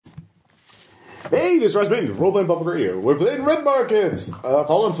Hey, this is Russ Bain, Role-Playing Public Radio. We're playing Red Markets,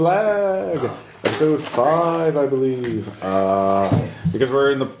 Fallen Flag, episode 5, I believe. Because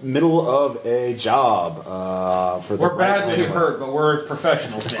we're in the middle of a job. We're badly hurt, but we're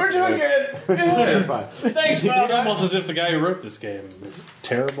professionals now. We're doing good. Good. Fine. Thanks, It's Bob. almost as if the guy who wrote this game is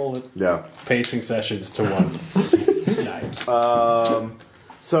terrible at Yeah. pacing sessions to one night.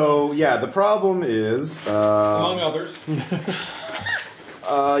 So, yeah, the problem is... Among others.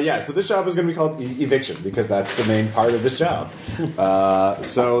 So this job is going to be called eviction because that's the main part of this job.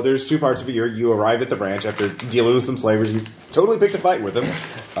 So there's two parts of it. You arrive at the branch after dealing with some slavers. You totally picked a fight with them.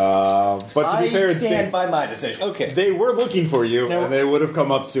 But to be fair, I stand by my decision. Okay. they were looking for you, Now- and they would have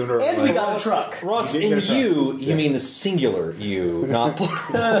come up sooner. or And we later. got a truck. Ross, You did in get a you, shot. you mean the singular you, not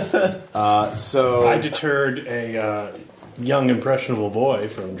So I deterred a young, impressionable boy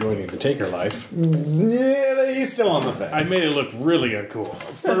from joining the Taker life. yeah, he's still on the fence. I made it look really uncool.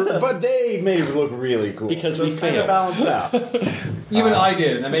 But they made it look really cool. because so we it's kind of failed. balanced out. Even I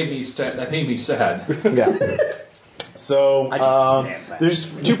did, and that made me sad. Yeah. So I just stand back.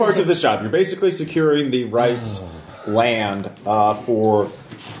 there's two parts of this job. You're basically securing the rights land for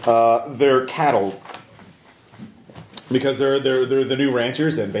their cattle. Because they're the new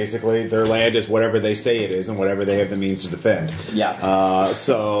ranchers, and basically their land is whatever they say it is, and whatever they have the means to defend. Yeah.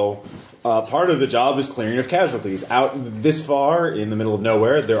 So part of the job is clearing of casualties. Out this far in the middle of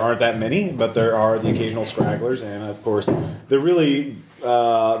nowhere, there aren't that many, but there are the occasional scragglers, and of course, the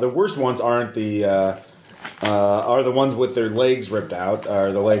worst ones aren't are the ones with their legs ripped out,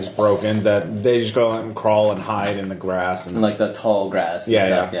 or the legs broken, that they just go out and crawl and hide in the grass and Like the tall grass and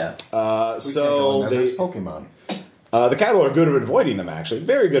stuff, yeah. So there's Pokemon. the cattle are good at avoiding them, actually.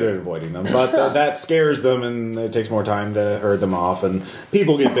 Very good at avoiding them. But that scares them, and it takes more time to herd them off, and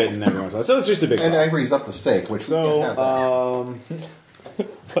people get bitten every once in a while. So it's just a big And problem. Angry's up the stake, which we can't have that. So,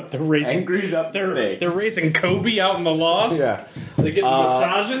 But they're raising Angry's up the stake. they're raising Kobe out in the lost. yeah. They're getting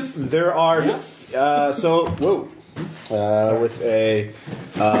massages. There are... with a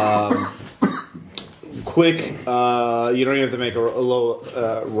quick... you don't even have to make a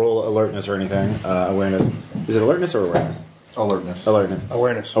low roll alertness or anything. Awareness. Is it alertness or awareness? Alertness.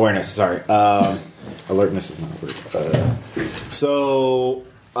 Awareness. Awareness, sorry. Alertness is not a word.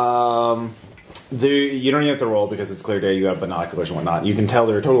 You don't even have to roll because it's clear day. You have binoculars and whatnot. You can tell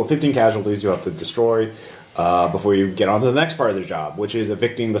there are a total of 15 casualties you have to destroy before you get on to the next part of the job, which is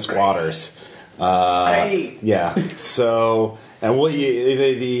evicting the squatters. Yeah. So, and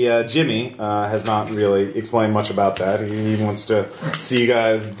Jimmy has not really explained much about that. He wants to see you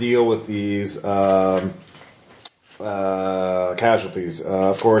guys deal with these casualties.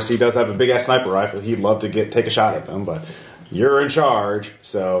 Of course, he does have a big ass sniper rifle. He'd love to take a shot at them, but you're in charge.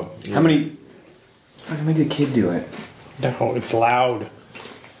 So, How many... I can make the kid do it. No, it's loud.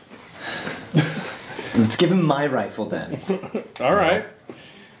 Let's give him my rifle then. All right.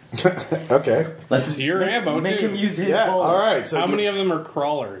 Okay. Let's Your ammo, make too. him use his Yeah. bullets. All right. So How many of them are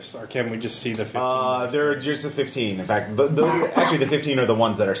crawlers, or can we just see the 15? There are just the 15. In fact, actually the 15 are the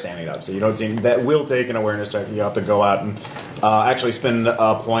ones that are standing up. So you don't see that will take an awareness check. You have to go out and actually spend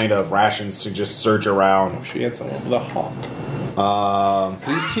a point of rations to just search around. She had someone with a hawk.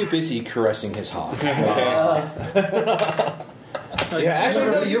 He's too busy caressing his hawk. Okay? Yeah, actually,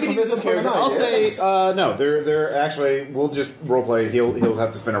 no, you can use this character. I'll say no. They're actually. We'll just roleplay. He'll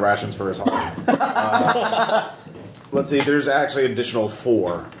have to spend a rations for his hawk. Let's see. There's actually additional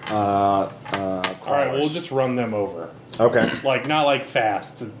 4. All right, we'll just run them over. Okay. Like, not like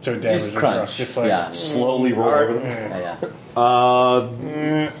fast to damage Just the crunch. truck. Just like, Yeah. Slowly roll over them. Yeah.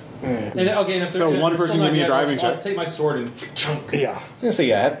 And if So they're- one if they're person still give me a not driving dead, I'll check. take my sword and chunk. Yeah. I was going to say,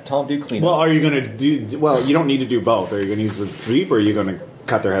 yeah, have Tom do clean Well, up. are you going to do? Well, you don't need to do both. Are you going to use the jeep, or are you going to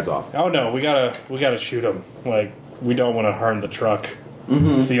cut their heads off? Oh no, we gotta shoot them. Like, we don't want to harm the truck.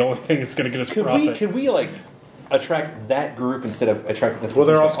 It's the only thing that's gonna get us profit. Could we, like, attract that group instead of attracting the Well,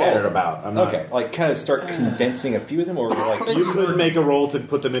 they're all of them? scattered about. I'm not, Okay, like, kind of start condensing a few of them, or, like, You could make a roll to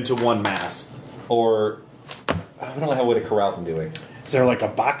put them into one mass. or... I don't know how way to corral them doing. Is there like a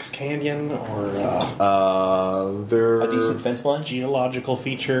box canyon or They're A decent fence line? geological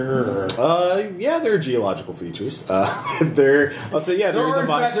feature? Or yeah, there are geological features. There. I'll say yeah. There is a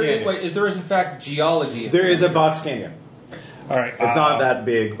box canyon. There is in fact geology. There is a box canyon. all right, It's not that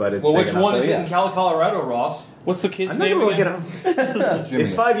big, but it's Well, big which enough. one is So, it yeah. in Colorado, Ross? What's the kid's I'm not name? gonna look it again? up. Jimmy.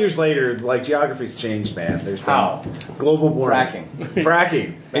 It's 5 years later. Like geography's changed, man. There's been How? global warming. Fracking.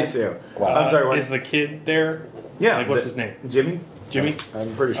 Fracking. That too. I'm sorry. What? Is the kid there? Yeah. Like, what's his name? Jimmy. Jimmy.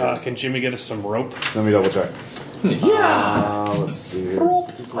 I'm pretty sure. Can Jimmy get us some rope? Let me double check. Yeah. Let's see.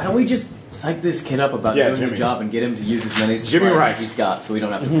 Why don't we just psych this kid up about doing Jimmy. the job and get him to use as many Jimmy supplies Wright. as he's got, so we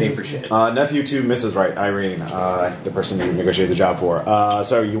don't have to pay for shit. Nephew to Mrs. Wright, Irene, the person you negotiated the job for.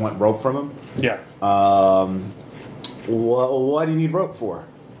 So you want rope from him? Yeah. What do you need rope for?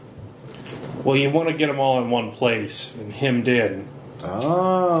 Well, you want to get them all in one place and hemmed in.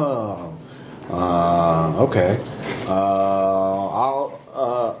 Oh. Okay.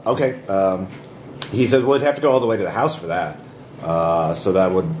 Okay. He says we'd have to go all the way to the house for that. So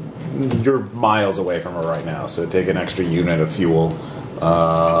that would... You're miles away from her right now, so it'd take an extra unit of fuel.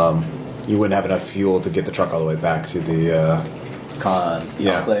 You wouldn't have enough fuel to get the truck all the way back to the... Enclave.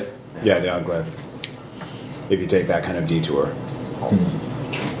 Yeah, the Enclave. If you take that kind of detour.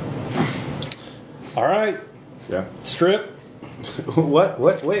 All right. Yeah. Strip. What?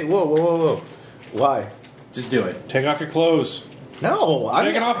 Wait, whoa. Why? Just do it. Take off your clothes. No, I'm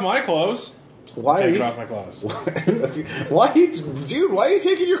Taking off my clothes. Why are Taking you... off my clothes. Why are you... Dude, why are you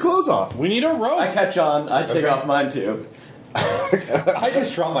taking your clothes off? We need a rope. I catch on. I take Okay. off mine too. I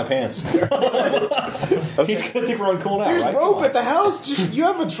just dropped my pants. He's gonna think we're uncool now, There's right? rope at the house. Just you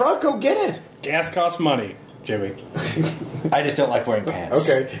have a truck. Go get it. Gas costs money, Jimmy. I just don't like wearing pants.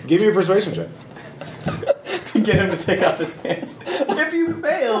 Okay, give me a persuasion check. To get him to take off his pants. If you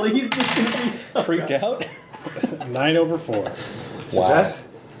fail, he's just gonna be Freaked out. 9 over 4. Success.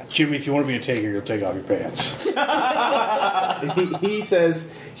 Jimmy, if you want to be a taker, you'll take off your pants. He says,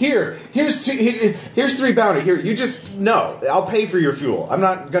 here's 3 bounty. Here, you just no. I'll pay for your fuel. I'm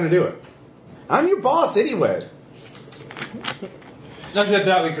not gonna do it. I'm your boss anyway. Actually, at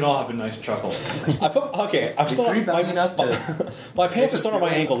that, we could all have a nice chuckle. I'm still three bound enough to. my pants are still on my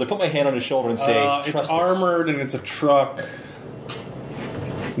ankles. I put my hand on his shoulder and say, It's "Trust us." armored and it's a truck.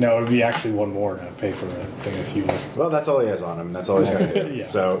 No, it would be actually one more to pay for the thing if you... Well, that's all he has on him. That's all he's gonna do. Yeah.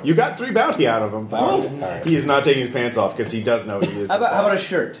 So you got 3 bounty out of him. All right. He is not taking his pants off because he does know he is. How about a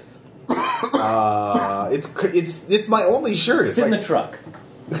shirt? It's my only shirt. It's in the truck.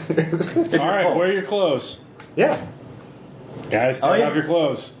 All right, wear your clothes. Yeah. Guys, take yeah. off your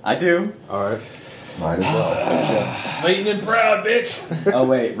clothes. I do. All right. Might as well. Latent and proud, bitch. Oh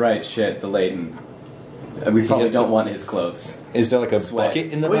wait, right, shit, the Leighton. We probably has don't to- want his clothes. Is there like a Sweat.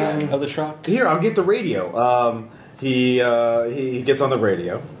 bucket in the Wait. back of the truck? Here, I'll get the radio. He gets on the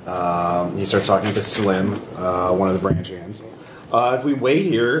radio. He starts talking to Slim, one of the branch hands. If we wait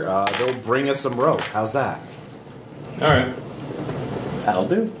here, they'll bring us some rope. How's that? All right. That'll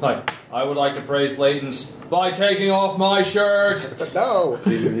do. I would like to praise Layton's by taking off my shirt. No,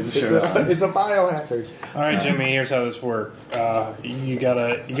 Please leave the shirt on. it's a biohazard. All right, Jimmy, here's how this works. You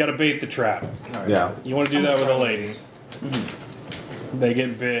gotta bait the trap. Yeah. You want to do that with a lady. They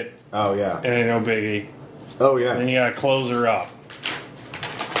get bit, Oh yeah. and ain't no biggie. Oh Then yeah. you gotta close her up.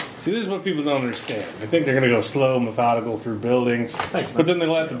 See, this is what people don't understand. They think they're gonna go slow, methodical through buildings, but then they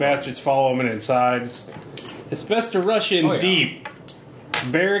let the bastards follow them inside. It's best to rush in Oh, yeah. deep,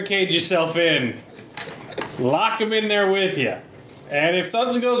 barricade yourself in, lock them in there with you, and if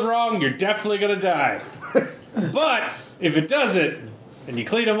something goes wrong, you're definitely gonna die. But if it doesn't, and you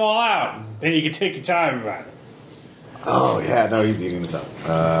clean them all out, then you can take your time about it. Oh yeah. No, he's eating this up.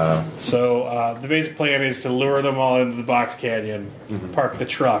 So the basic plan is to lure them all into the box canyon, park the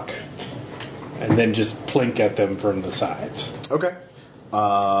truck, and then just plink at them from the sides. Okay.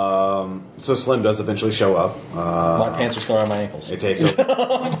 So Slim does eventually show up. My pants are still on my ankles. It takes.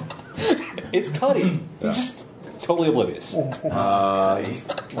 It's Cuddy. He's just totally oblivious.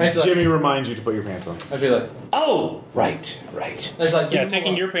 Jimmy reminds you to put your pants on. Actually, Oh, right. it's like Yeah,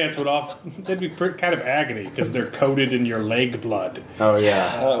 taking your pants off, that'd be kind of agony because they're coated in your leg blood. Oh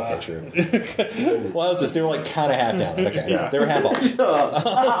yeah. Oh, okay, true. Well, how's this? They were like kind of half down. Okay, Yeah. they were half off.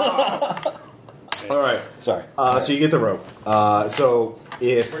 All right. Sorry. So you get the rope. So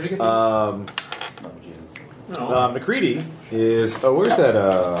if Where'd you get the McCready is where's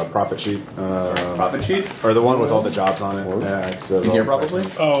that profit sheet? Profit sheet? Or the one with all the jobs on it? In here, probably?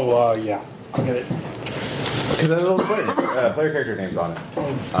 Oh, yeah. I'll get it. Because there's all the player character names on it.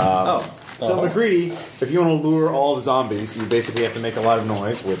 Oh. So McCready, if you want to lure all the zombies, you basically have to make a lot of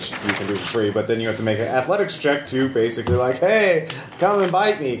noise, which you can do for free. But then you have to make an athletics check to basically like, hey, come and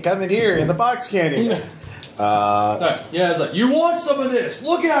bite me, come in here in the box canyon. it's like, you want some of this?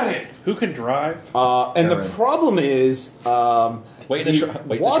 Look at it. Who can drive? And the problem is, Wait in the truck. Wait in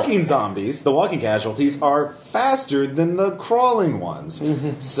the walking truck. zombies, the walking casualties, are faster than the crawling ones.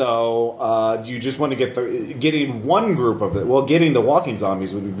 So, do you just want to get getting one group of it? Well, getting the walking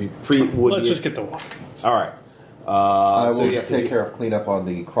zombies would be Let's just get the one. all right. I so will you have to take care of cleanup on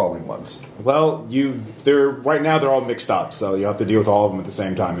the crawling ones. Well, they're right now they're all mixed up, so you have to deal with all of them at the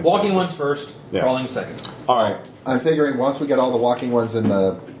same time. until- Walking ones first, Yeah. crawling second. All right. I'm figuring once we get all the walking ones in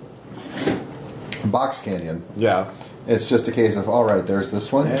the box canyon, Yeah. it's just a case of, all right, there's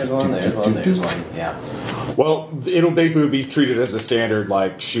this one. There's one, there's one, there's one. Yeah. Well, it'll basically be treated as a standard,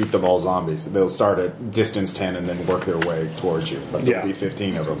 like shoot them all zombies. They'll start at distance 10 and then work their way towards you. But there'll be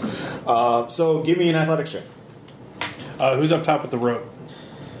 15 of them. So give me an athletics check. Who's up top with the rope?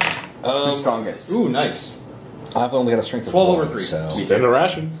 Who's strongest? Ooh, nice. I've only got a strength of 12 over 1, 3. so It's in the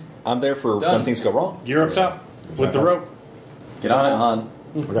ration. I'm there for Done. when things go wrong. You're up top with the rope. Get on it, Han.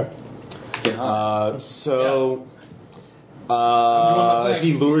 Okay. Get on. So I'm doing my thing.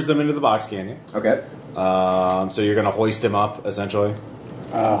 he lures them into the box canyon. Okay. So you're going to hoist him up, essentially.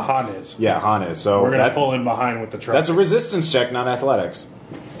 Han is. Yeah, Han is. So We're going to that- pull in behind with the truck. that's a resistance check, not athletics,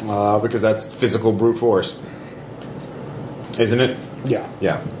 because that's physical brute force, isn't it? Yeah.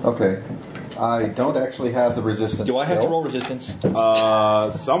 Yeah. Okay. I don't actually have the resistance. Do I have to skill. roll resistance?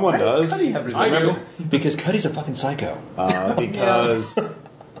 Someone does. How do you have I do. resistance? Because Cuddy's a fucking psycho. Because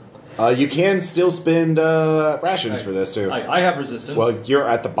you can still spend rations for this too. I have resistance. Well, you're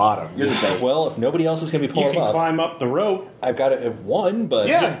at the bottom. You're the bait. Well, if nobody else is going to be You pulling can up, climb up the rope. I've got it at 1, but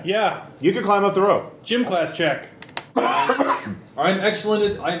Yeah. Yeah. You can climb up the rope. Gym class check. I'm excellent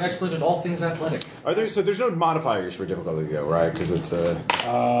at all things athletic. Are there? So there's no modifiers for difficulty though, right? Because it's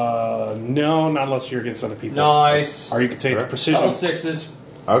No, not unless you're against other people. Nice. Or you could say it's Right. precision. Double sixes.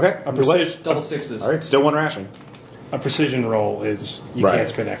 okay. A precision. Double sixes. All right, still one ration. A precision roll is you Right. can't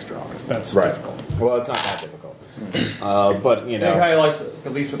spend extra on it. That's Right. difficult. Well, it's not that difficult. But you I think know. I like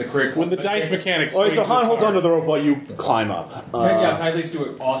at least with a crit. When the dice mechanics. All right, so swings Han this holds hard. onto the rope while you climb up. yeah, can I at least do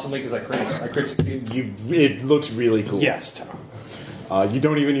it awesomely because I crit succeed? It looks really cool. Yes, Tom. You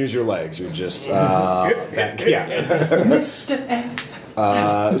don't even use your legs. You're just yeah. Mr.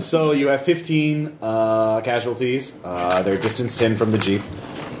 F. So you have 15 casualties. They're distance 10 from the jeep,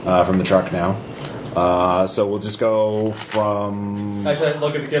 from the truck now. So we'll just go from. Actually, I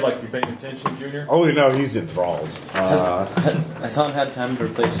look at the kid like you're paying attention, Junior. Oh no, he's enthralled. Has Han had time to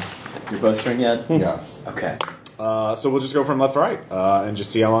replace your bowstring yet? Yeah. Okay. So we'll just go from left to right and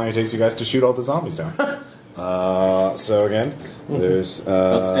just see how long it takes you guys to shoot all the zombies down. So again, there's.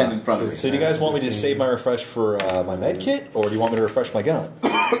 I'll stand in front of you. So do you guys want me to save my refresh for my med kit, or do you want me to refresh my gun?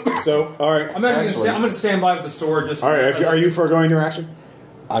 So all right, I'm actually going to stand by with the sword. Just all right. Are you foregoing your action?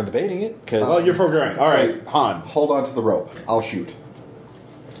 I'm debating it because Well, you're foregoing. All right, Han. Hold on to the rope. I'll shoot.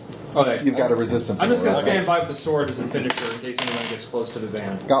 Okay. You've got a resistance. I'm just going to score. stand by with the sword as a finisher in case anyone gets close to the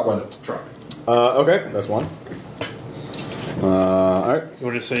van. Got or one. the truck. Okay, that's one. All right. You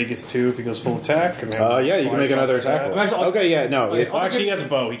want to say he gets 2 if he goes full attack? And then Yeah, you can make another attack roll. I'm actually- Okay, yeah, no. Okay, Well, actually, he has a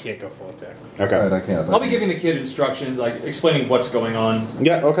bow. He can't go full attack. Okay. Right, I can't. I'll be giving the kid instructions, like explaining what's going on.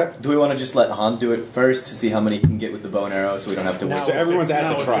 Yeah, okay. Do we want to just let Han do it first to see how many he can get with the bow and arrow so we don't have to Now waste So with everyone's 15 at the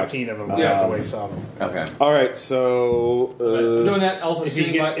now with truck. 15 of them. We have to waste some. Okay. All right, so. I'm doing that also If he,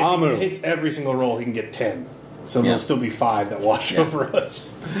 seeing like, Amu. hits every single roll, he can get 10. So Yeah. there'll still be 5 that wash Yeah. over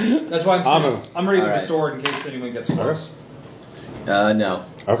us. that's why I'm saying Amu. I'm ready with All the right. sword in case anyone gets close. No.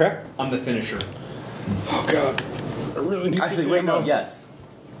 Okay. I'm the finisher. Oh, God. I really need Actually, this wait, no, ammo. yes.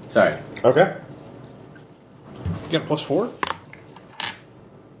 Sorry. Okay. You got a +4?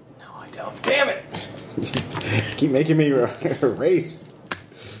 No, I don't. Damn it! Keep making me race.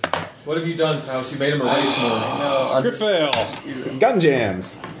 What have you done, Faust? You made him erase more. No, Crit fail. Gun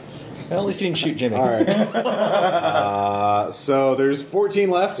jams. well, at least he didn't shoot Jimmy. All right. So there's 14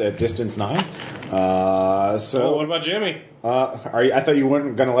 left at distance 9. Oh, So what about Jimmy? are you, I thought you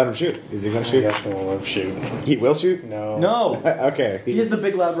weren't going to let him shoot. Is he going to shoot? Yes, we'll let him shoot. He will shoot. No. No! Okay. He has the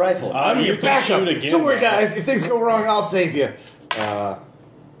big loud rifle. I'm your Backup. shoot again. Don't worry, man. guys. If things go wrong, I'll save you.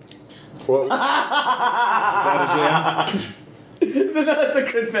 Well, is that a jam? That's a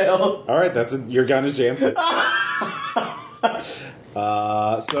crit fail. All right, your gun is jammed.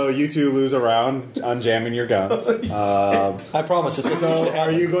 So you two lose a round unjamming your guns. I promise. It's So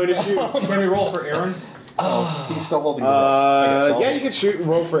are you going to shoot? Can we roll for Aaron? He's still holding the rope. Yeah, you can shoot and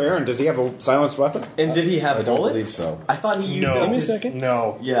roll for Aaron. Does he have a silenced weapon? And did he have I don't bullets? believe so. I thought he used No. them Give me a as- second.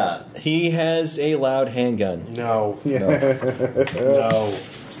 No. Yeah. He has a loud handgun. No. No. No.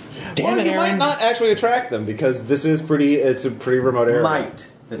 Damn Well, it, you might Aaron! not actually attract them because it's a pretty remote area. Might.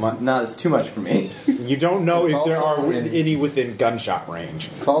 It's Might. not. It's too much for me. You don't know It's if there are also in- any within gunshot range.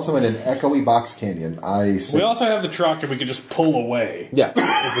 It's also in an echoey box canyon. I see. We also have the truck, and we could just pull away Yeah.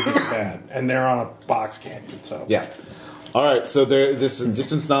 if it gets bad. And they're on a box canyon, so. Yeah. All right. So this is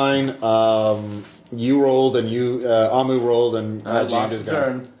distance 9. You rolled and Amu rolled and jammed his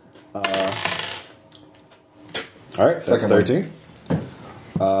gun. Turn. All right, that's Second one. 13.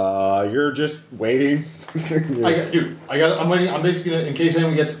 You're just waiting. I'm waiting. I'm basically gonna, in case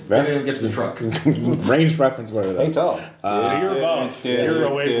anyone gets get to the truck. Ranged weapons, whatever that Hey, is. tall. You're above. You're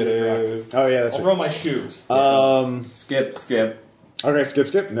away from the truck. Oh, yeah, that's I'll right. throw my shoes. Skip. Okay,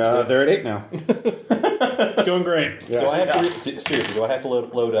 skip. No, they're at 8 now. It's going great. Do I have to seriously? Do I have to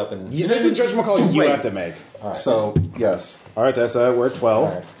load up and? It's a judgment call you have to make. So, yes. All right, that's we're at 12.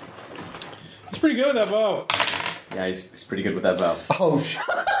 All right. It's pretty good with that bow. Yeah, he's pretty good with that bow. Oh, shit.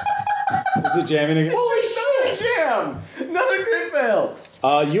 Is it jamming again? Holy shit! Jam! Another crit fail!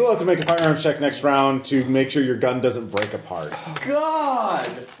 You will have to make a firearms check next round to make sure your gun doesn't break apart. God!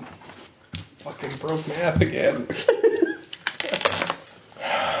 Fucking broke math again.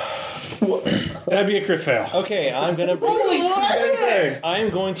 That'd be a crit fail. Okay, I'm gonna. I'm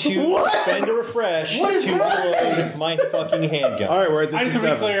going to spend a refresh to load my fucking handgun. All right, we're at I just to be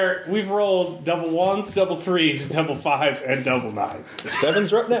 7. clear, we've rolled double 1s, double 3s, double 5s, and double 9s.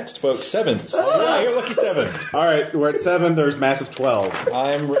 7s are up next, folks. 7s. Yeah, you're lucky 7. All right, we're at 7. There's massive 12.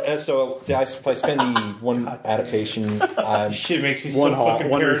 If I spend the one adaptation, Shit makes me One so haul, fucking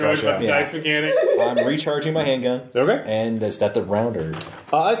one paranoid refresh, about the yeah. dice mechanic. I'm recharging my handgun. Okay. And is that the round or?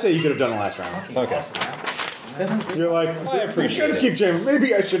 I say you could have done it last round. Okay. You're like, I appreciate guns it. keep jamming.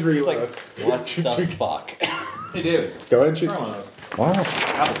 Maybe I should reload. Like, what the fuck? Hey, David. Go ahead and shoot. Throw one of those Wow.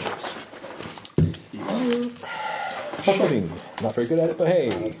 apple chips. Shooting. Not very good at it, but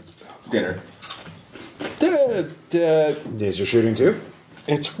hey. Dinner. Is your shooting too?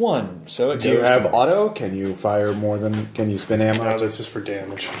 It's 1, so it Do you goes have to- auto? Can you fire more than? Can you spin ammo? No, this is for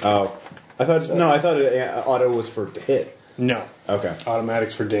damage. Oh, I thought auto was for hit. No. Okay.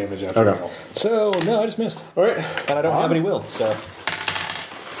 Automatics for damage after Okay. roll. So, no, I just missed. All right. And I don't have any will, so.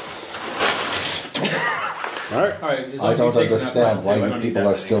 All right. All right. as long I as don't you take that understand round, why too, I you don't need people that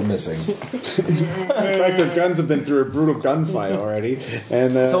are many. still missing. In fact, their guns have been through a brutal gunfight already.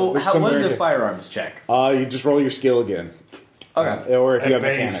 And So, there's how some was weird- the firearms check? You just roll your skill again. Okay. Or if you have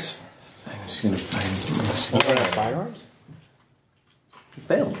At base. mechanics. I'm just gonna find You don't have firearms?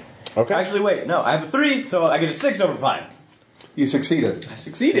 Failed. Okay. Actually, wait, no, I have a 3, so I get a 6 over 5. You succeeded. I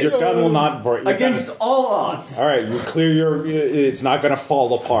succeeded. Your gun will not break. your gun Against is- all odds. All right, you clear your. It's not going to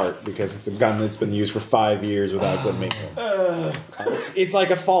fall apart because it's a gun that's been used for 5 years without good maintenance. It's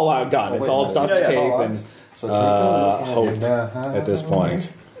like a Fallout gun. It's wait a all minute. duct Yeah, yeah. tape Fallout. and So hope at this point.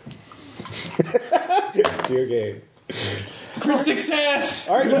 Dear game. Crit success!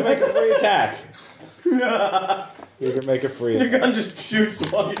 All right, you can make a free attack. You can make a free Your attack. gun just shoots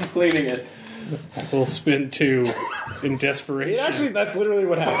while you're cleaning it. We'll spin 2 in desperation. Actually, that's literally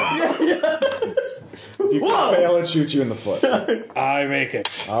what happens. You can fail, it shoots you in the foot. I make it.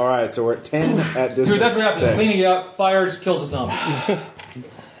 All right, so we're at 10 at distance. Dude, that's what happens. 6. Cleaning it up, fires, kills a zombie.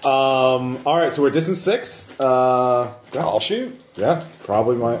 All right, so we're distance 6. I'll shoot. Yeah,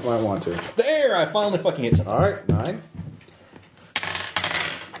 probably might want to. There, I finally fucking hit something. All right, 9.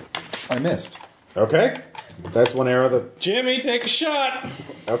 I missed. Okay, that's one arrow. That Jimmy, take a shot!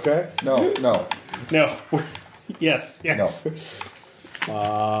 okay. No. No. Yes.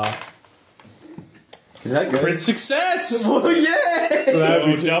 Is that Crit good? success! Oh, yeah! So that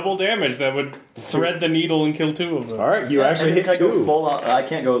would So be double damage. That would thread the needle and kill 2 of them. all right, you actually hit Can I go 2. full auto? I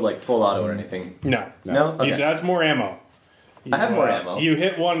can't go like full auto or anything. No. No? Okay. That's more ammo. I have more ammo. You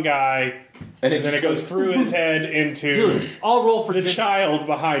hit one guy, and and then it goes through his head into Dude, I'll roll for the child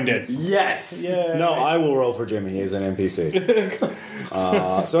behind it. Yes! No, I will roll for Jimmy. He's an NPC.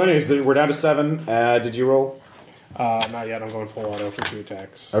 So, anyways, we're down to 7. Did you roll? Not yet. I'm going full auto for 2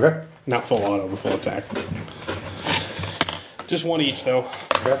 attacks. Okay. Not full auto, but full attack. Just 1 each, though.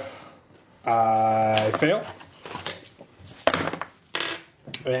 Okay. I fail.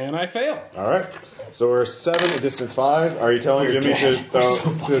 And I fail. All right. So we're 7 at distance 5. Are you telling Jimmy to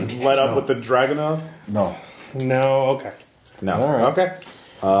let up with the Dragunov? No. No, okay. No. All right. Okay.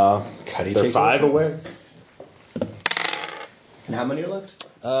 Cuddy They're takes 5 over. away. And how many are left?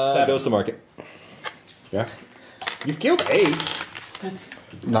 7. Goes to market. Yeah. You've killed 8.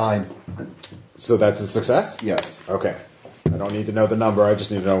 9. So that's a success? Yes. Okay. I don't need to know the number. I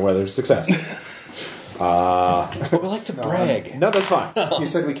just need to know whether it's success. But we like to brag. No, that's fine. You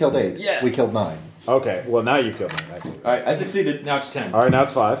said we killed 8. Yeah. We killed 9. Okay. Well, now you've killed me. I see. Alright, I succeeded. Now it's 10. All right. Now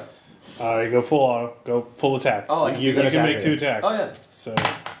it's 5. You go full auto. Go full attack. Oh, I can You do can that. You can attack make again. 2 attacks. Oh, yeah. So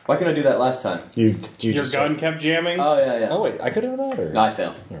Why couldn't I do that last time? You your just gun kept jamming? Oh, yeah. Oh, wait, I could have that, or? No, I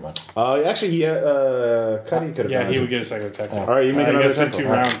failed. Never mind. Actually, Cuddy could have. Yeah, done he it. would get a second attack. All right, you make You another guys had attack. 2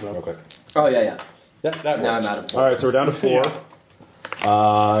 All right. rounds, though. Real quick. Oh, yeah. That Now I'm works. out of All right, so we're down to 4.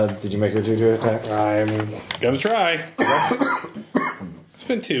 Did you make your 2 attacks? I'm gonna try. It's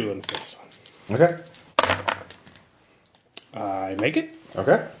been 2 on the first one. Okay. I make it.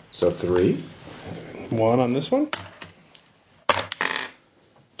 Okay. So 3. 1 on this one.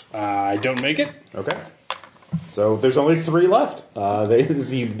 I don't make it. Okay. So there's only 3 left.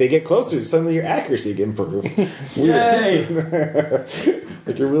 They get closer. Suddenly your accuracy can improve. Yay!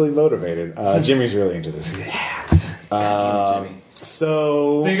 Like you're really motivated. Jimmy's really into this. Jimmy.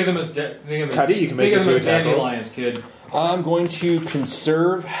 So Think of them as Cuddy, you can make it 2 attack rolls. dandelions, kid. I'm going to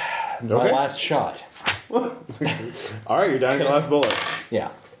conserve my Okay. last shot. All right, you're down to your last bullet. Yeah.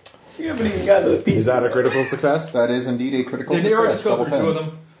 You haven't even got to the piece. Is that a critical success? That is indeed a critical Did they already success. just go Double through 2 of tens.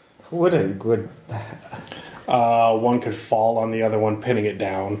 them? What a good. One could fall on the other one, pinning it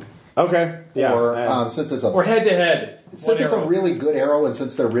down. Okay. Yeah. Or since it's a Or head to head. since it's a really good arrow, and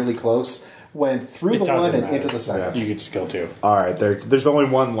since they're really close, went through It the one doesn't and matter. into the second. You could just kill 2. all right. There's only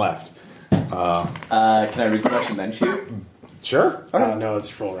 1 left. Can I refresh and then shoot? Sure. No, it's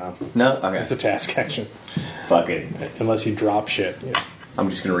full round. No? Okay. It's a task action. Fuck it. Unless you drop shit. I'm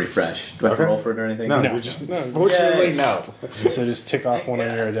just going to refresh. Do I have to Okay. roll for it or anything? No, No. you're just. No. Fortunately, Yes. no. So just tick off one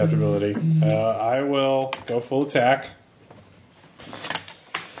on your adaptability. I will go full attack.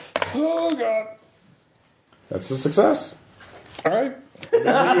 Oh, God. That's a success. All right. You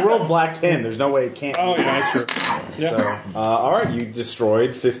rolled black 10. There's no way it can't. Oh, yeah, that's true. Yeah. So, all right, you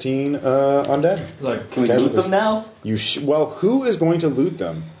destroyed 15 undead. Like, Can we Casualties. loot them now? Well, who is going to loot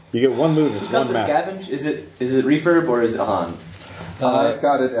them? You get 1 move. It's Who's got 1 the master. scavenge? Is it refurb or is it Han? I've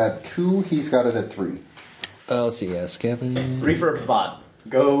got it at 2. He's got it at 3. Let's see. Scavenge. Refurb bot.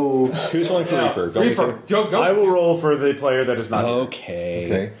 Go. Who's going for Reaper? Go Reaper. Go. I will roll for the player that is not here. Okay.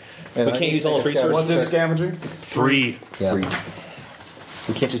 Okay. And We I can't need use to all make a his resources? What's his scavenge scavenging? 3. Yeah. 3.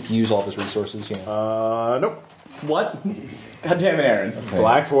 We can't just use all of his resources, you know. Nope. What? God damn it, Aaron. Okay.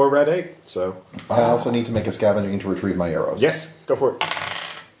 Black 4, red 8. So, I also need to make a scavenging to retrieve my arrows. yes, go for it.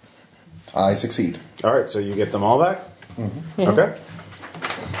 I succeed. All right, so you get them all back? Mm-hmm. Okay.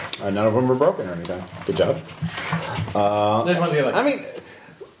 None of them are broken or anything. Good job. There's ones that I mean,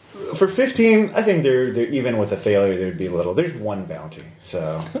 for 15, I think they're even with a failure, there'd be little. There's 1 bounty,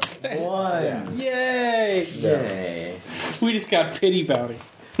 so. One. Yay! Yay. We just got pity bounty.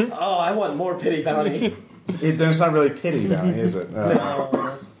 Oh, I want more pity bounty. Then it's not really pity bounty, is it?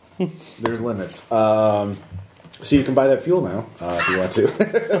 There's limits. So you can buy that fuel now if you want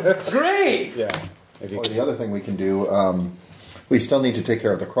to. Great! Yeah. If you Or can. the other thing we can do, we still need to take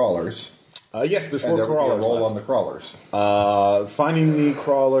care of the crawlers. Yes, there's And 4 there will be a crawlers. roll left. on the crawlers. Finding the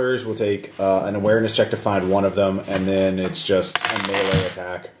crawlers will take an awareness check to find one of them, and then it's just a melee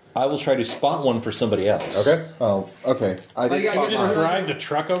attack. I will try to spot one for somebody else. Okay? Oh, okay. I did I spot just mine. Drive the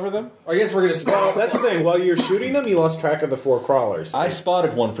truck over them? I guess we're gonna. Well, that's the thing. While you're shooting them, you lost track of the 4 crawlers. I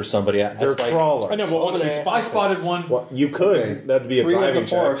spotted one for somebody. They're That's like, crawlers. I know, but once we I spotted one. Well, you could. Okay. That'd be a 3 of driving the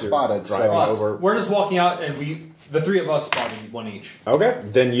 4 are check. You're spotted, driving so- over. We're just walking out, and the 3 of us spotted 1 each. Okay,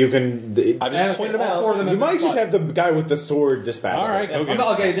 then you can. I just And pointed them all out. 4 of them You have been might just spotted. have the guy with the sword dispatch. All right, them.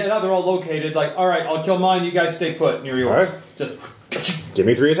 go Okay, now they're all located. Like, all right, I'll kill mine. You guys stay put near yours. All right. Just. Give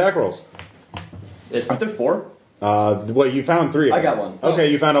me 3 attack rolls. Aren't there 4? Well, you found 3. Of I got them. one.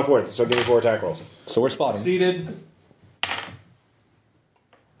 Okay, you found all 4. So give me 4 attack rolls. So we're spotting. Succeeded.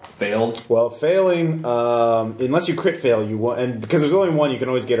 Failed. Well, failing, unless you crit fail, you won't, and because there's only 1, you can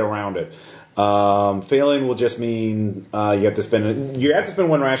always get around it. Failing will just mean you have to spend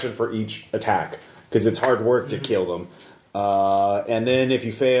 1 ration for each attack because it's hard work to kill them. And then if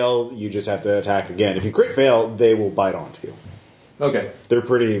you fail, you just have to attack again. If you crit fail, they will bite onto you. Okay.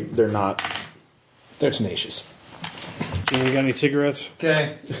 They're not. They're tenacious. You got any cigarettes?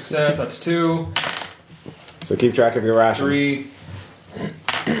 Okay. Success. That's 2, So keep track of your rations.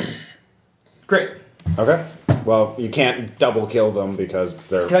 3. Great. Okay. Well, you can't double kill them because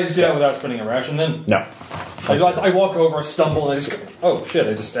they're. Can I just do that without spending a ration then? No. I walk over, I stumble, and I just go, oh shit,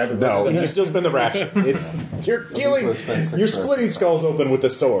 I just stabbed him. No, you still spend the ration. You're killing. You're splitting skulls open with a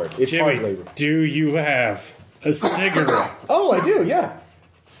sword. It's hard Jimmy, labor. do you have a cigarette? Oh, I do. Yeah.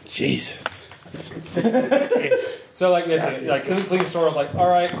 Jesus. So like, yes, like clean sort of like, all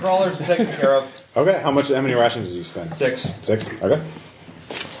right, crawlers are taken care of. Okay. How many rations did you spend? 6. 6. Okay.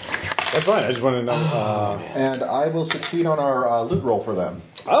 That's fine. I just want to know. And I will succeed on our loot roll for them.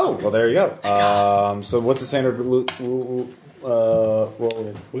 Oh, well, there you go. So what's the standard loot roll?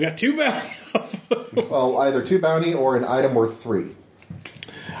 We got 2 bounty. Well, either 2 bounty or an item worth 3.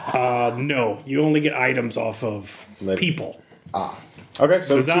 No, you only get items off of people. Okay.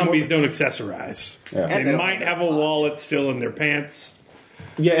 So The zombies don't accessorize. Yeah. They might have a wallet still in their pants.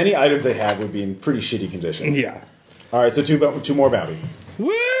 Yeah. Any items they have would be in pretty shitty condition. Yeah. All right. So 2 more bounty.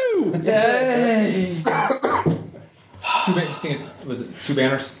 Woo! Yay! 2 banners. Was it 2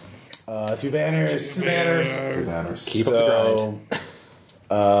 banners? 2 banners. 2 banners. 2 banners. Keep up the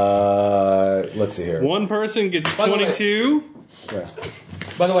grind. Let's see here. One person gets By the way- 22. Yeah.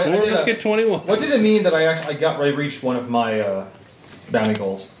 By the way, Four of us get 21. what did it mean that I reached one of my bounty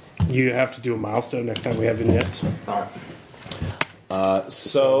goals? You have to do a milestone next time we have vignettes. All right. That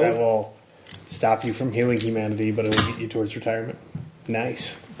So, will stop you from healing humanity, but it will get you towards retirement.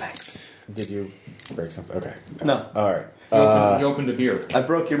 Nice. did you break something? Okay. No, All right. You opened a beer. I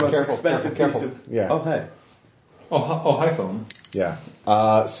broke your most Careful, expensive careful, piece careful. of. Yeah. Oh, hey. Hi phone. Yeah.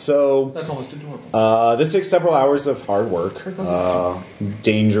 So, That's almost adorable. this takes several hours of hard work.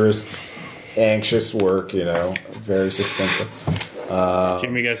 Dangerous, anxious work, very suspenseful.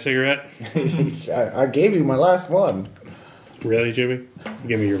 Jimmy, got a cigarette? I gave you my last one. Really, Jimmy?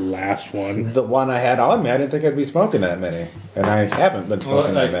 Give me your last one. The one I had on me, I didn't think I'd be smoking that many. And I haven't been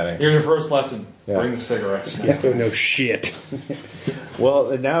smoking that many. Here's your first lesson. Yeah. Bring the cigarettes. No shit.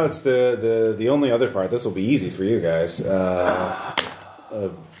 Well, and now it's the only other part. This will be easy for you guys. We got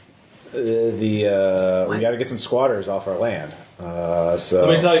to get some squatters off our land. So Let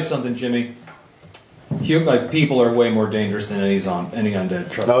me tell you something, Jimmy. People are way more dangerous than any undead.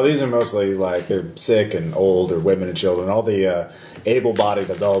 Trust me. no, these are mostly they're sick and old, or women and children. All the able-bodied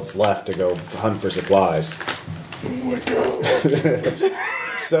adults left to go hunt for supplies. Oh my god!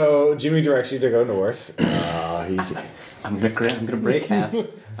 So Jimmy directs you to go north. I'm gonna break half.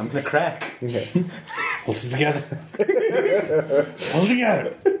 I'm gonna crack. Okay. Hold it together. Hold it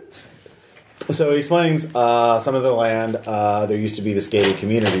together. So he explains some of the land. There used to be this gated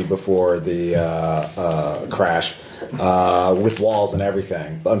community before the crash, with walls and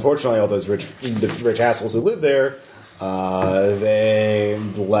everything. But unfortunately, all those rich assholes who live there, they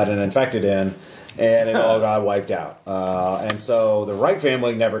let an infected in, and it all got wiped out. And so the Wright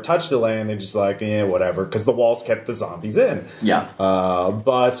family never touched the land. They just whatever, because the walls kept the zombies in. Yeah.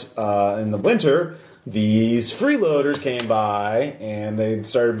 But in the winter, these freeloaders came by and they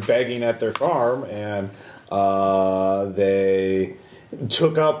started begging at their farm, and they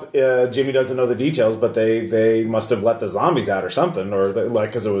took up. Jimmy doesn't know the details, but they must have let the zombies out or something, or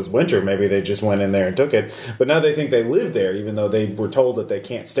because it was winter, maybe they just went in there and took it. But now they think they live there, even though they were told that they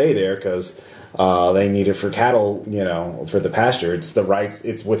can't stay there because they need it for cattle, for the pasture. It's the rights.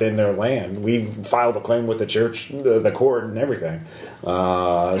 It's within their land. We filed a claim with the church, the court, and everything.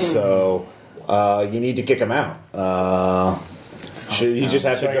 So. You need to kick him out. You just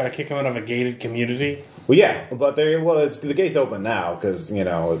have So to I go. gotta kick him out of a gated community? Well, yeah, but the gate's open now because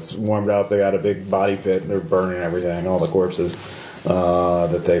it's warmed up. They got a big body pit. And they're burning everything, all the corpses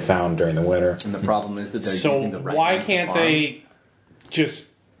that they found during the winter. And the problem is that they're So using the right why name to can't farm. they just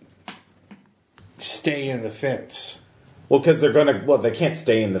stay in the fence? Well, because they can't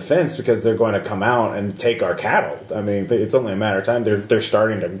stay in the fence because they're going to come out and take our cattle. I mean, it's only a matter of time. They're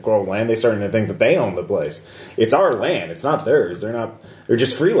starting to grow land. They're starting to think that they own the place. It's our land. It's not theirs. They're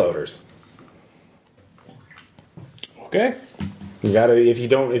just freeloaders. Okay. You gotta if you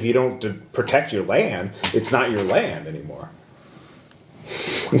don't protect your land, it's not your land anymore.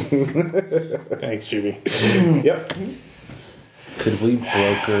 Thanks, Jimmy. Yep. Could we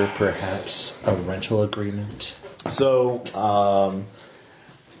broker perhaps a rental agreement? So, so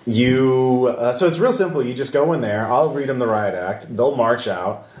it's real simple. You just go in there. I'll read them the riot act. They'll march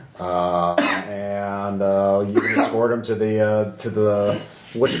out, and you can escort them to the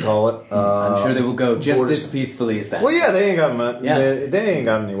what you call it. I'm sure they will go just borders. as peacefully as that. Well, yeah, they ain't got Yes. they ain't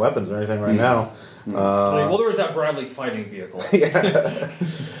got any weapons or anything right now. well, there was that Bradley fighting vehicle.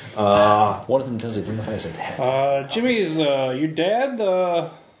 One of them does identify as a pet. Jimmy, is your dad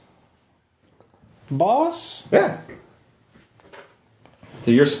the boss? Yeah.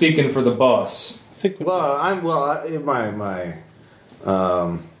 So you're speaking for the boss. I think my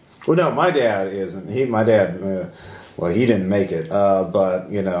dad isn't. He didn't make it. But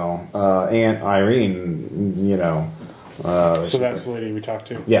Aunt Irene, so that's the lady we talked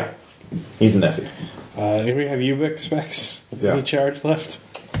to. yeah, he's the nephew. Anybody have Ubix specs? Yeah. Any charge left?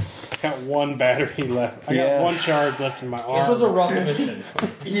 I got one battery left. I got one charge left in my arm. This was a rough mission.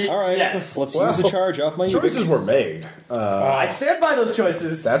 All right, Yes. let's use the charge off my Choices were made. I stand by those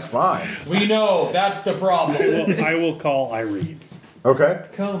choices. That's fine. We know that's the problem. I will call Irene. Okay.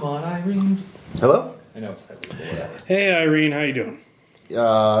 Come on, Irene. Hello. I know it's Irene, but whatever. Hey, Irene, how you doing?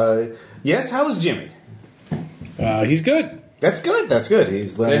 Yes. How is Jimmy? He's good. That's good. That's good.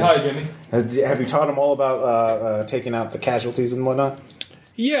 He's Say hi, Jimmy. Have you taught him all about taking out the casualties and whatnot?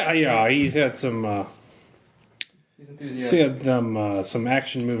 Yeah. He's had some. He's He's had some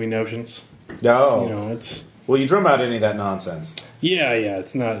action movie notions. No. It's. Will you drum out any of that nonsense? Yeah.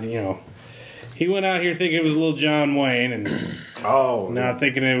 It's not. He went out here thinking it was little John Wayne, and Oh, Not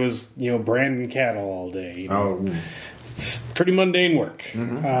thinking it was, branding cattle all day. Oh, It's pretty mundane work.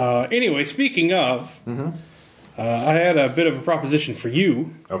 Anyway, speaking of, I had a bit of a proposition for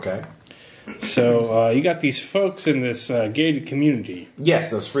you. okay. So, you got these folks in this gated community.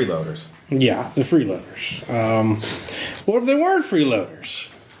 Yes, those freeloaders. Yeah, the freeloaders. What if they weren't freeloaders?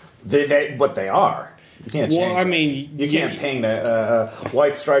 What they are. You can't change Well, I it. mean, You can't paint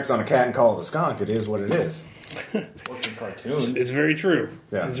white stripes on a cat and call it a skunk. It is what it is. Working cartoon. It's very true.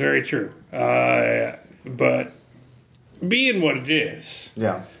 Yeah. It's very true. But being what it is,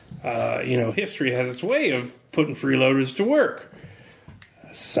 Yeah. history has its way of putting freeloaders to work.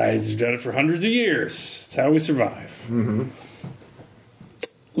 Societies have done it for hundreds of years. It's how we survive. Mm-hmm.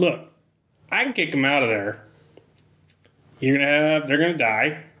 Look, I can kick them out of there. They're gonna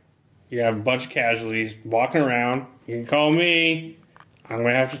die. You have a bunch of casualties walking around. You can call me. I'm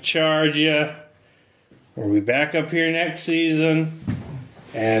gonna have to charge you. We'll be back up here next season,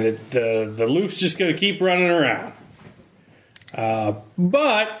 and the loop's just gonna keep running around.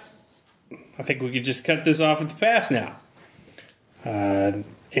 But I think we could just cut this off at the pass now. End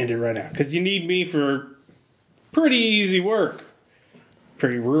it right now. Because you need me for pretty easy work.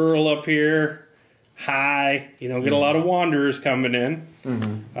 Pretty rural up here. High. You don't get a lot of wanderers coming in.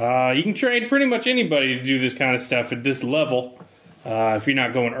 You can train pretty much anybody to do this kind of stuff at this level. If you're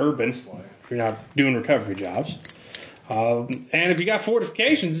not going urban. If you're not doing recovery jobs. And if you got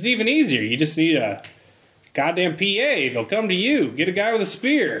fortifications, it's even easier. You just need a goddamn PA. They'll come to you. Get a guy with a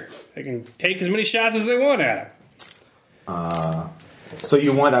spear. They can take as many shots as they want at him. So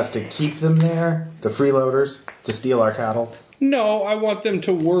you want us to keep them there, the freeloaders, to steal our cattle? No, I want them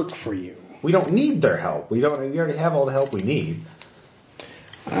to work for you. We don't need their help. We already have all the help we need.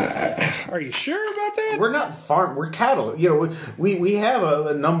 Are you sure about that? We're not farm. We're cattle. We have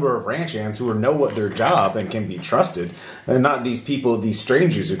a number of ranch hands who know what their job and can be trusted, and not these people, these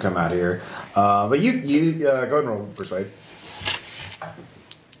strangers who come out here. But you go ahead and roll persuade.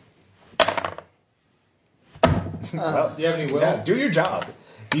 Well, Do you have any will? yeah, do your job.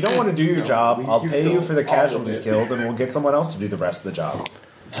 If you don't want to do your job, I'll pay you for the casualties killed, and we'll get someone else to do the rest of the job.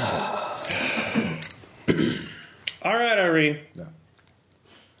 All right, Irene. No.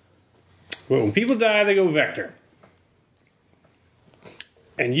 Well, when people die, they go vector.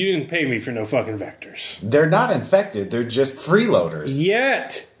 And you didn't pay me for no fucking vectors. They're not infected. They're just freeloaders.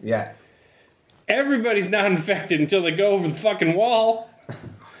 Yet. Yeah. Everybody's not infected until they go over the fucking wall.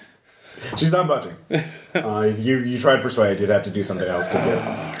 She's not budging. You tried to persuade. You'd have to do something else to get it.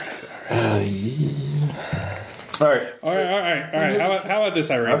 All right. All right. How about this,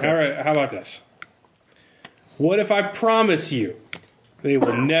 Irene? Okay. All right. How about this? What if I promise you they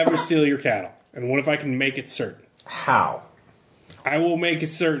will never steal your cattle? And what if I can make it certain? How? I will make it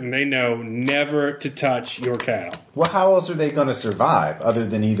certain they know never to touch your cattle. Well, how else are they going to survive other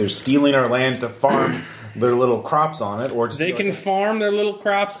than either stealing our land to farm their little crops on it, or just They can farm their little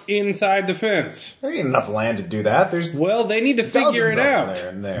crops inside the fence. There ain't enough land to do that. There's Well, they need to figure it out. there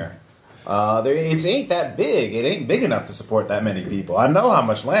and there. It ain't that big. It ain't big enough to support that many people. I know how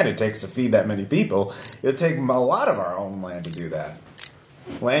much land it takes to feed that many people. It'll take a lot of our own land to do that.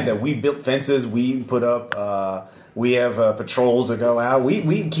 Land that we built fences, we put up. We have patrols that go out.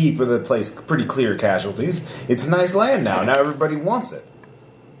 We keep the place pretty clear of casualties. It's nice land now. Now everybody wants it.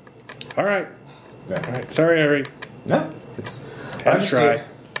 All right. Yeah. All right. Sorry, Irene. No, it's Had to try.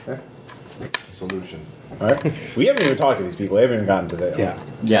 Solution. All right. We haven't even talked to these people. We haven't even gotten to the Yeah.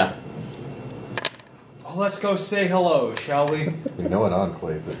 Yeah. Well, let's go say hello, shall we? We know an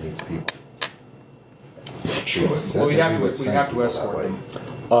enclave that needs people. Well, we'd have to escort way.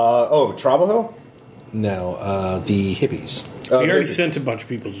 them. Trouble Hill. No, the hippies. We already sent a bunch of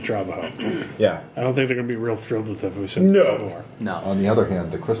people to Travaho. Yeah. I don't think they're going to be real thrilled with it if we sent No. more. No. On the other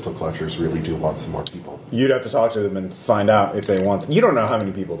hand, the Crystal Clutchers really do want some more people. You'd have to talk to them and find out if they want. You don't know how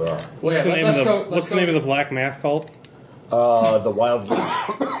many people there are. What's Yeah, the name let's of the go- What's the name of the black math cult? The Wild Geese.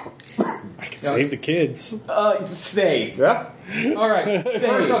 I can save the kids. Stay. Yeah. All right.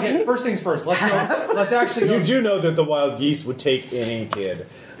 First things first. Let's actually go. You do know that the Wild Geese would take any kid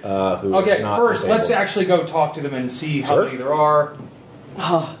who Okay, is not first, disabled. let's actually go talk to them and see how Sure. many there are.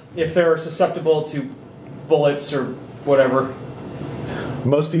 If they're susceptible to bullets or whatever.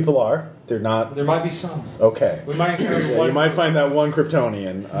 Most people are. They're not. There might be some. Okay. We might encounter Yeah, one. you might find that one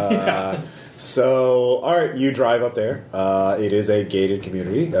Kryptonian. So, all right, you drive up there. It is a gated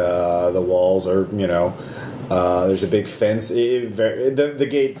community. The walls are, there's a big fence. The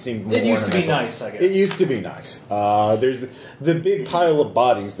gate seemed more It used to be ornamental. nice, I guess. It used to be nice. There's the big pile of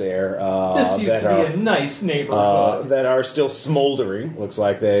bodies there. This used that to are, be a nice neighborhood. that are still smoldering. Looks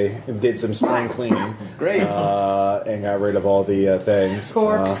like they did some spring cleaning. Great. And got rid of all the things.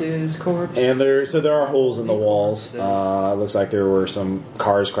 Corpses. And there are holes in the walls. Looks like there were some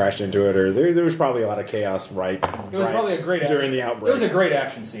cars crashed into it, or there was probably a lot of chaos. Right. It was probably a great during action. the outbreak. It was a great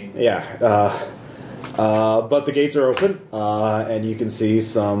action scene. Yeah. But the gates are open, and you can see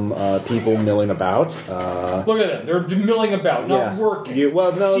some people milling about. Look at them. They're milling about, not working. It She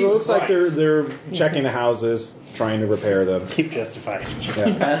looks was like right. they're checking the houses, trying to repair them. Keep justifying.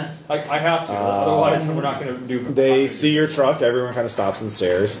 Yeah. I have to, otherwise we're not going to do. They see your truck. Everyone kind of stops and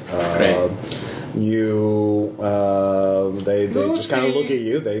stares. Great. They just kind of Lucy! look at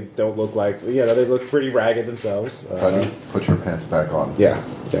you. They don't look like they look pretty ragged themselves. Buddy, put your pants back on. Yeah.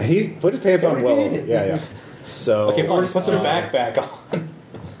 He put his pants on well. Yeah. So Okay, fine. Puts her backpack on.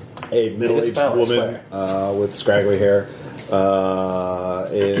 a middle-aged fella, I woman with scraggly hair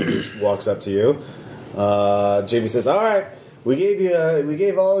walks up to you. Jamie says, "All right, we gave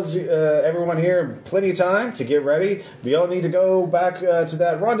everyone here plenty of time to get ready. We all need to go back to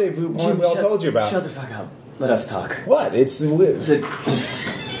that rendezvous point we all told you about." Shut the fuck up. Let us talk. What? It's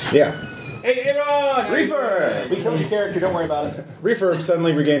yeah. Hey, Aaron! Reefer! We killed your character. Don't worry about it. Reefer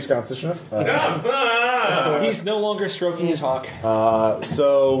suddenly regains consciousness. He's no longer stroking his hawk.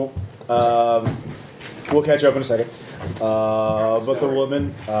 So we'll catch up in a second. But the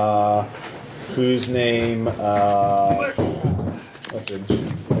woman, whose name, Mary.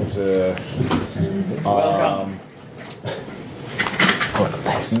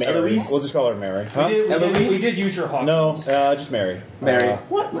 Eloise? We'll just call her Mary. Huh? We did use your hawk. No, just Mary. Mary.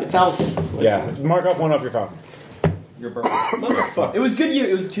 What? My falcon. Yeah, mark off one off your phone. Your bird. It was good year.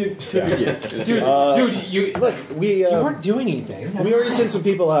 It was two good years. Dude, you Look, we weren't doing anything. we already sent some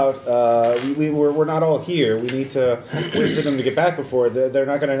people out. We're not all here. We need to wait for them to get back before they're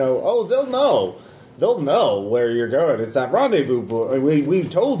not going to know. Oh, they'll know. They'll know where you're going. It's that rendezvous. We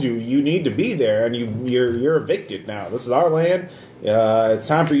told you need to be there, and you're evicted now. This is our land. It's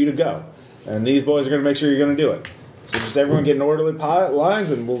time for you to go. And these boys are going to make sure you're going to do it. So just everyone get in orderly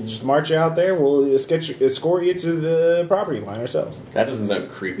lines, and we'll just march you out there. We'll escort you to the property line ourselves. That doesn't sound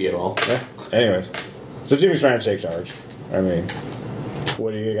creepy at all. Yeah. Anyways, so Jimmy's trying to take charge. I mean,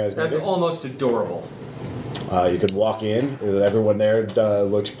 what are you guys going That's to do? almost adorable. You could walk in. Everyone there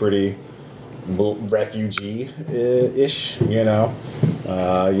looks pretty refugee-ish, you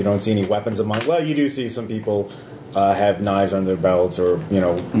don't see any weapons among. Well, you do see some people have knives under their belts or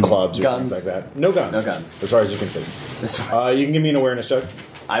clubs or Guns. things like that. No guns. No guns. As far as you can see. You can give me an awareness check.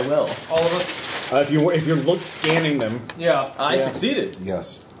 I will. All of us. If you're scanning them, Yeah, I succeeded.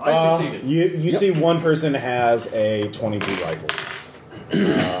 Yes. I succeeded. you see one person has a .22 rifle.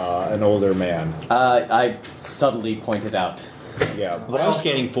 An older man. I subtly pointed out. Yeah. What I'm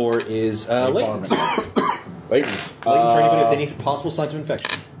scanning for is latents. Latents. Latents are anybody with any possible signs of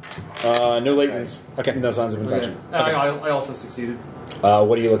infection. No latents. Okay. No signs of infection. I also succeeded.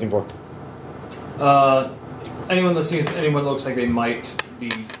 What are you looking for? Anyone that looks like they might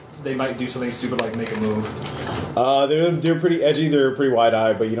do something stupid like make a move. They're pretty edgy. They're pretty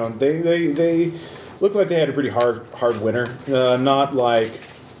wide-eyed, but they look like they had a pretty hard winter. Not like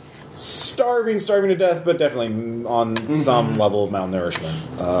starving to death, but definitely on some level of malnourishment.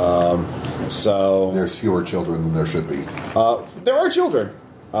 So There's fewer children than there should be. there are children.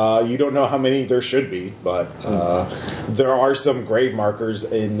 You don't know how many there should be, but there are some grave markers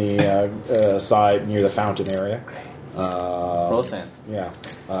in the side near the fountain area. Roll sand. Yeah.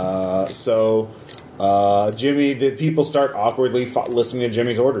 Jimmy, the people start awkwardly listening to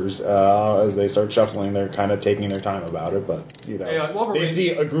Jimmy's orders as they start shuffling. They're kind of taking their time about it, but they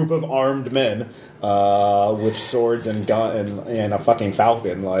see a group of armed men with swords and gun and a fucking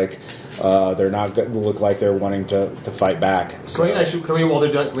falcon. Like they're not going to look like they're wanting to fight back. So. Can we while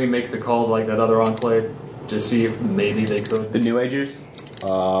they're done, can we make the call to like that other enclave to see if maybe they could? The New Agers?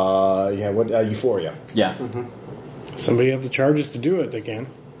 Euphoria. Yeah. Somebody have the charges to do it. They can.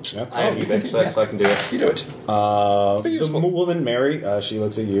 Yeah. I have evict, so I can do it. You do it. The woman, Mary, she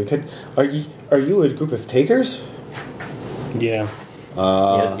looks at you. Are you a group of takers? Yeah.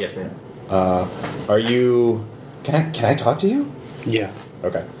 Yes, ma'am. Are you? Can I talk to you? Yeah.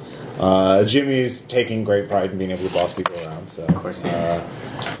 Okay. Jimmy's taking great pride in being able to boss people around. So of course he is.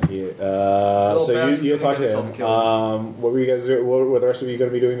 So you'll talk to him. What were you guys doing? What the rest of you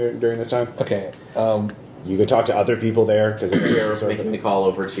going to be doing during this time? Okay. You could talk to other people there because We're making the call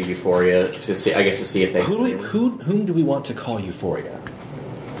over to Euphoria to see. I guess to see if they. Whom do we want to call Euphoria?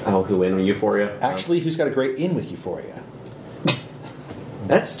 Oh, who in Euphoria? Actually, who's got a great in with Euphoria?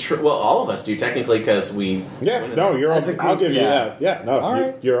 That's true. Well, all of us do technically because we. Yeah, no, you're all. I'll give you that. Yeah, no, All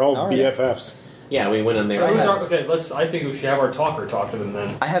right. you're all All right. BFFs. Yeah, we went in there. So who's okay, I think we should have our talker talk to them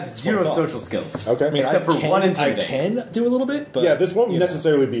then. I have zero social skills. Okay. I mean, Except for one I intimidate. can do a little bit, but Yeah, this won't you know.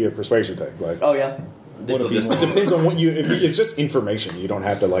 necessarily be a persuasion thing. Like, Oh yeah. This will just. it depends on what you. If it's just information. You don't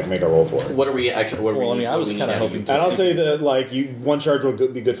have to like make a roll for it. What are we actually? What are Well, we? I mean, I what was do we kinda need hoping to And I'll say that like one charge will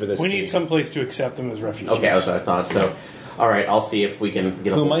be good for this. We need scene. some place to accept them as refugees. Okay, that's what I thought. So, all right, I'll see if we can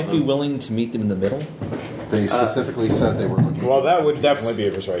get a Who hold might of be them. willing to meet them in the middle? They specifically said they were looking. Well, that would definitely be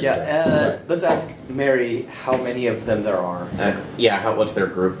a persuasion. check. Yeah. Let's ask Mary how many of them there are. Yeah, what's their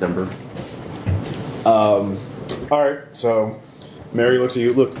group number? All right. So, Mary looks at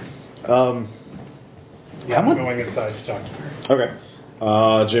you. Look. Yeah, I'm going inside to talk to her.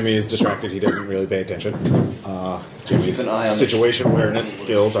 Okay. Jimmy is distracted. He doesn't really pay attention. Jimmy's Keep an eye on situation awareness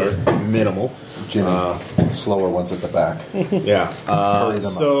skills are minimal. Jimmy, slower ones at the back. Yeah. Hurry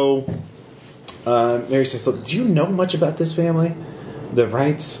them So, Mary says, "Look, do you know much about this family? The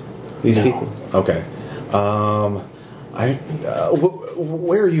Wrights? These No. people? Okay.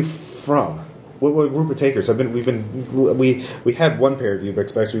 Where are you from? What group of takers? We had one pair of Ubix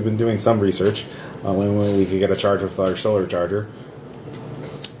specs. We've been doing some research when we could get a charge with our solar charger.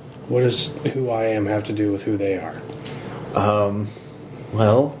 What does who I am have to do with who they are?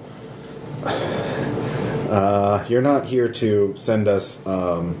 Well, you're not here to send us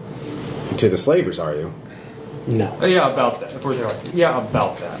to the slavers, are you? No. Oh, yeah, about that. If we're there, yeah,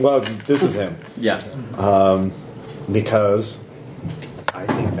 about that. Well, this is him. Yeah. Because I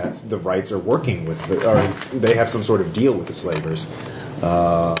think that's the Wrights are working with, or they have some sort of deal with the slavers.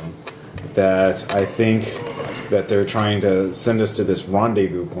 That I think that they're trying to send us to this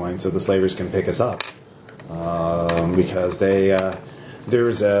rendezvous point so the slavers can pick us up. Because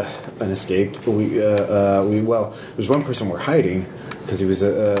there's an escaped. There's one person we're hiding because he was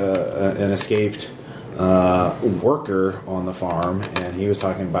an escaped worker on the farm, and he was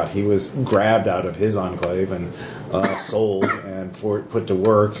talking about he was grabbed out of his enclave and sold and put to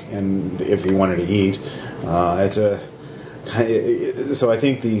work, and if he wanted to eat, so I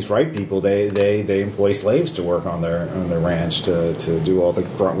think these Wright people they employ slaves to work on their ranch to do all the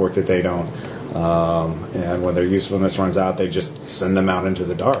grunt work that they don't, and when their usefulness runs out, they just send them out into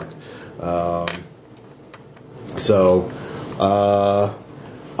the dark.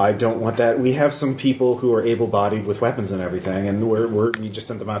 I don't want that. We have some people who are able-bodied with weapons and everything, and we just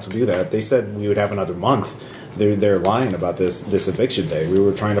sent them out to do that. They said we would have another month. They're lying about this eviction day. We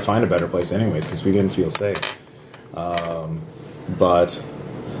were trying to find a better place anyways because we didn't feel safe.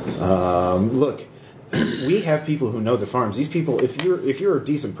 Look, we have people who know the farms. These people, if you're a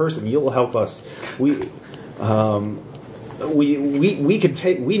decent person, you'll help us. We could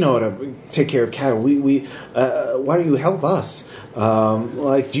take. We know how to take care of cattle. Why don't you help us?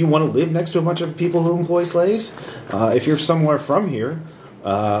 Do you want to live next to a bunch of people who employ slaves? If you're somewhere from here,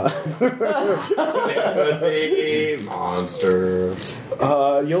 Sympathy monster.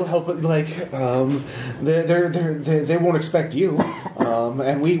 you'll help. They won't expect you,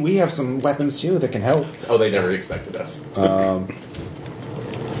 and we have some weapons too that can help. Oh, they never expected us.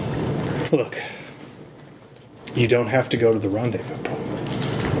 Look, you don't have to go to the rendezvous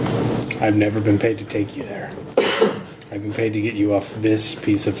point. I've never been paid to take you there. I've been paid to get you off this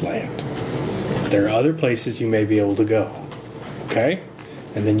piece of land. There are other places you may be able to go. Okay?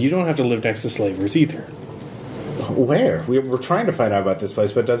 And then you don't have to live next to slavers either. Where? We're trying to find out about this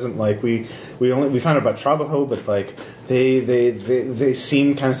place, but it doesn't we found out about Trabajo, but they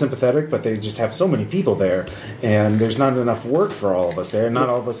seem kind of sympathetic, but they just have so many people there, and there's not enough work for all of us there. Not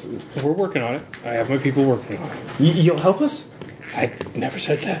all of us. We're working on it. I have my people working on it. You'll help us? I never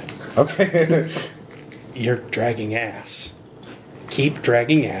said that. Okay. You're dragging ass. Keep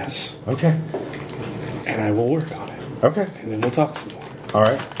dragging ass, Okay. and I will work on it. Okay. And then we'll talk some more. All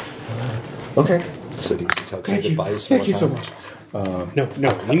right. Okay. So do you tell Thank you. goodbye Thank you so much. No,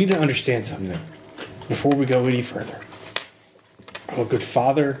 you need to understand something. Before we go any further, I'm a good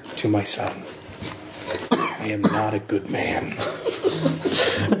father to my son. I am not a good man.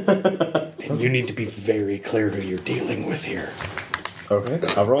 And you need to be very clear who you're dealing with here. Okay.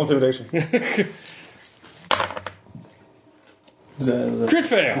 I'll roll intimidation. Crit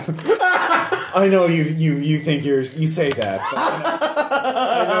fail! I know you think you say that. But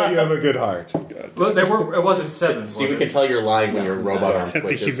I know you have a good heart. Well, they were. It wasn't 7. See, we can tell you're lying when your robot arm The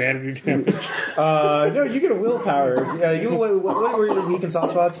twitches. humanity damage. No, you get a willpower. Yeah. What were your weak and soft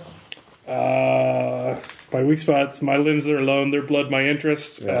spots? My weak spots, my limbs that are alone, their blood, my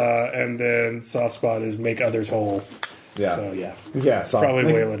interest, and then soft spot is make others whole. Yeah. So yeah, Yeah, so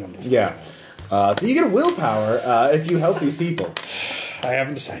probably wailing on this. Yeah. So you get a willpower if you help these people. I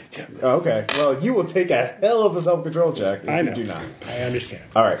haven't decided yet. Oh, okay. Well, you will take a hell of a self-control check if I know. you do not. I understand.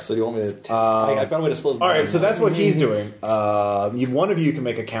 All right. So do you want me to? I found a way to slow. All right. So that's what he's doing. One of you can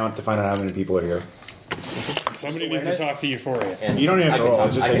make a count to find out how many people are here. Somebody needs to talk to Euphoria. And You don't even have to I can roll, talk-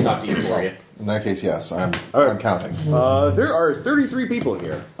 it just I can takes talk to you for you. In that case, yes, I'm right. I'm counting. There are 33 people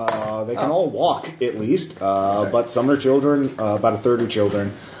here. They can all walk at least, but some are children. About a third are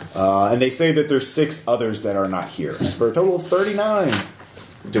children, and they say that there's 6 others that are not here, for a total of 39.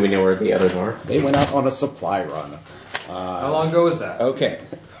 Do we know where the others are? They went out on a supply run How long ago was that? Okay.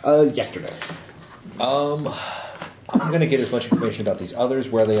 yesterday. I'm going to get as much information about these others,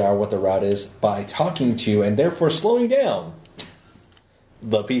 where they are, what the route is, by talking to and therefore slowing down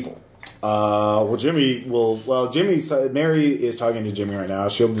the people. Mary is talking to Jimmy right now.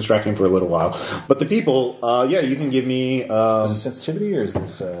 She'll distract him for a little while. But the people, you can give me. Is this sensitivity or is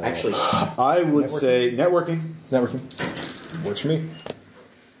this Actually, I would say networking. networking? Works for me.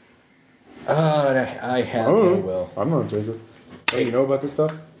 I have no will. I'm going to take it. Hey, you know about this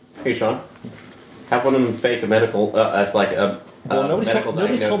stuff? hey Sean, have one of them fake a medical. It's like a Well, nobody's medical told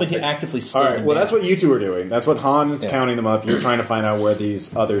me diagnosis. to actively slow All right. them Well, down. that's what you two are doing. That's what Han is Yeah. counting them up. You're trying to find out where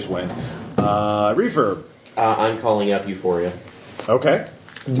these others went. Refurb. I'm calling up Euphoria. Okay.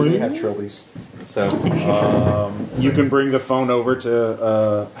 Do they have trophies? So You can bring the phone over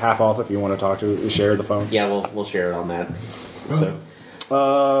to half off if you want to talk to share the phone. yeah, we'll share it on that. So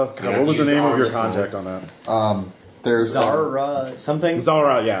God, have what was to the use name the of your arm this contact on that? There's Zara something.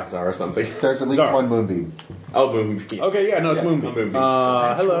 Zara. Yeah. Zara or something. there's at least Zara. one moonbeam. Oh, boom. Okay. Yeah. No, it's Moonbeam. Moonbeam.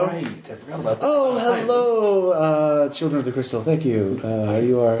 Hello. Right. I forgot about this. Oh, hello, children of the crystal. Thank you.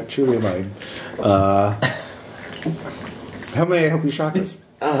 You are truly mine. How may I help you, chakras?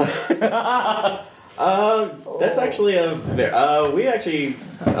 That's actually we actually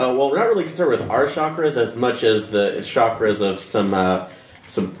we're not really concerned with our chakras as much as the chakras of some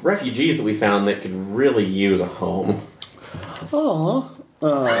refugees that we found that could really use a home.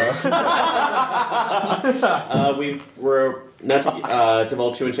 We were not to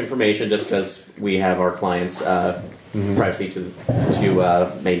divulge too much information just because we have our clients' privacy to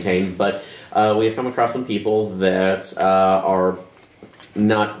maintain, but we have come across some people that are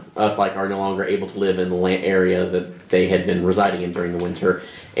not us, like are no longer able to live in the area that they had been residing in during the winter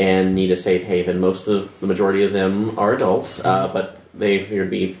and need a safe haven. The majority of them are adults, but they appear to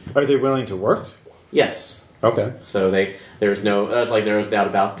be Are they willing to work? yes. Okay. So there's no doubt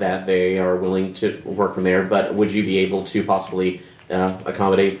about that. They are willing to work from there. But would you be able to possibly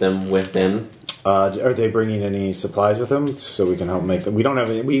accommodate them within? Are they bringing any supplies with them so we can help make them? We don't have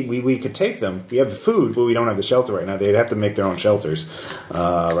any. We could take them. We have the food, but we don't have the shelter right now. They'd have to make their own shelters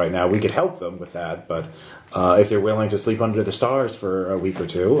right now. We could help them with that, but if they're willing to sleep under the stars for a week or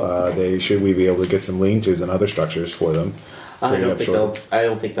two, we be able to get some lean-tos and other structures for them. I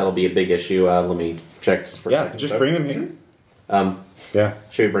don't think that'll be a big issue. Let me check. For a Yeah, second. just bring them here. Yeah.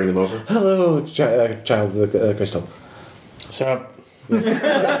 Should we bring them over? Hello, child of the crystal. What's up?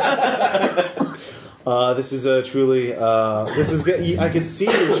 This is truly. This is good. I could see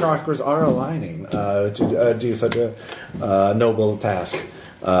your chakras are aligning to do such a noble task.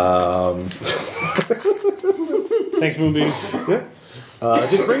 Thanks, Moonbeam.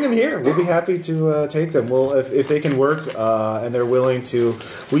 Just bring them here. We'll be happy to take them. Well, if they can work and they're willing to,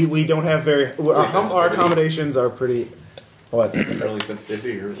 we don't have our accommodations are pretty. What? Early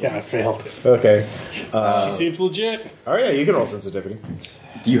sensitivity? Or Yeah, I failed. Okay. She seems legit. Oh yeah, you can roll sensitivity.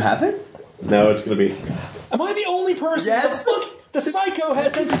 Do you have it? No, it's going to be. Am I the only person? Yes. Look, the psycho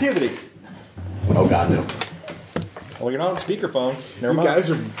has sensitivity. Oh God, no. Well, you're not on speakerphone. Never You mind. guys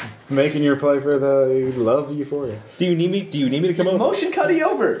are making your play for the love Euphoria. Do you need me? Do you need me to come over? Motion Cuddy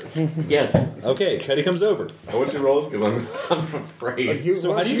over. Yes. Okay, Cuddy comes over. I want you to roll this because I'm afraid.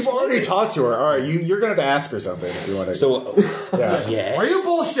 So how do you You've explain already this? talked to her. All right, you're going to have to ask her something if you want to. So, yeah, yes. Are you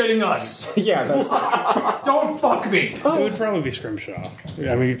bullshitting us? yeah, that's. Don't fuck me. It would probably be Scrimshaw.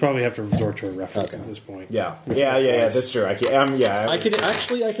 I mean, you'd probably have to resort to a reference at this point. Yeah, that's true. I can. I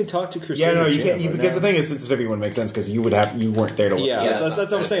could talk to Crusader. Yeah, no, you Jim can't. right because now. the thing is, sensitivity wouldn't make sense because you weren't there to listen. Yeah, that's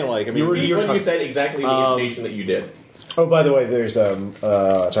what I'm saying. Like, I mean, You were- When you said exactly the intonation that you did. Oh, by the way, there's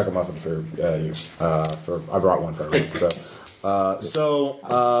chocolate muffin for you. I brought one for everyone.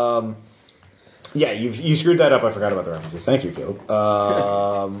 Yeah, you screwed that up. I forgot about the references. Thank you, Caleb.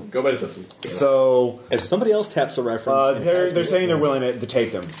 Go by the system. So if somebody else taps a reference, and they're has saying they're willing to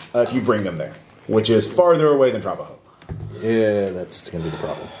take them if you bring them there, which is farther away than Trabajo. Yeah, that's going to be the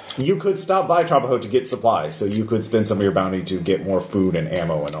problem. You could stop by Trabajo to get supplies, so you could spend some of your bounty to get more food and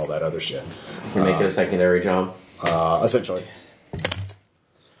ammo and all that other shit. We make it a secondary job. Essentially.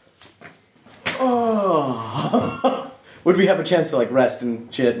 Oh. Would we have a chance to like rest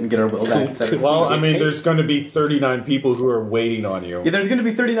and shit and get our will back? Well, I mean, there's going to be 39 people who are waiting on you. Yeah, there's going to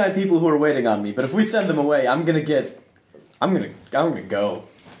be 39 people who are waiting on me, but if we send them away, I'm gonna go.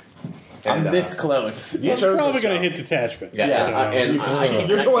 I'm this close. You I'm chose probably this going to job. hit detachment. Yeah, So- and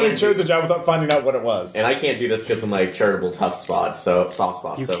You're the one who chose the job without finding out what it was. And I can't do this because of my charitable tough spot, so soft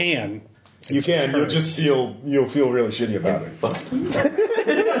spot. You so. can. You can. You'll feel really shitty about it.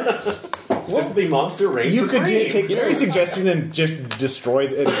 Simply monster race. You could supreme. take Mary's suggestion and just destroy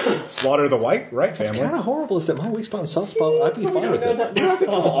and slaughter the right family. Kind of horrible is that my weak spot and soft spot. I'd be fine with it. You don't have to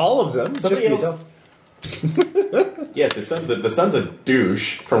kill all of them. Somebody Just else. Yes, the son's a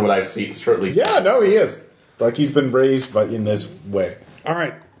douche from what I've seen. Shortly. Yeah, no, he is. Like he's been raised, but in this way. All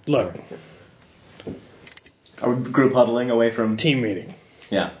right, look, Are we group huddling away from? team meeting.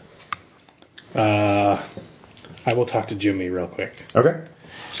 Yeah. I will talk to Jimmy real quick. Okay.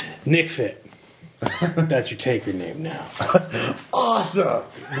 Nick Fit. That's your taker name now. Awesome.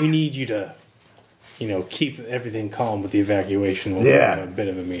 We need you to, keep everything calm with the evacuation. We'll Yeah. have a bit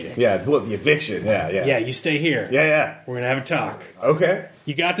of a meeting. Yeah, well, the eviction. Yeah. Yeah, you stay here. Yeah. We're going to have a talk. Okay.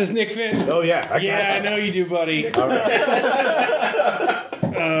 You got this, Nick Fit? Oh, yeah. I know you do, buddy. All right. He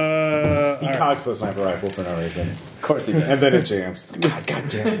all right. cocks the sniper rifle for no reason. Of course he does. And then it jams. God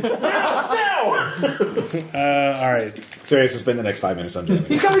damn it. All right. So he has to spend the next 5 minutes on jamming.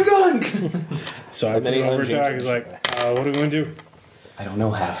 He's got a gun! So I put then it he over unjams talk. He's like, what are we going to do? I don't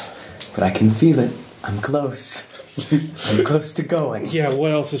know half, but I can feel it. I'm close. I'm close to going. Yeah,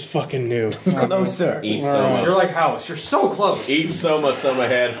 what else is fucking new? Closer. Eat All Soma. You're like House. You're so close. Eat Soma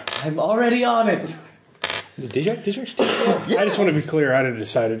head. I'm already on it. Did you actually take that? I just want to be clear. I had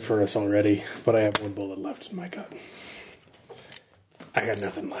decided for us already, but I have one bullet left in my gun. I got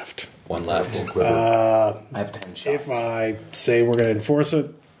nothing left. One left. I have 10 shots. If I say we're going to enforce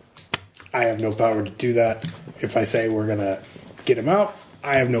it, I have no power to do that. If I say we're going to get him out,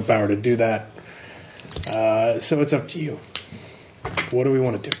 I have no power to do that. So it's up to you. What do we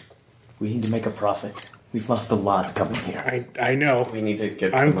want to do? We need to make a profit. We've lost a lot coming here. I know. We need to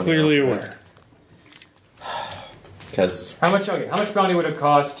get. I'm the money clearly out. aware. Because How much bounty would it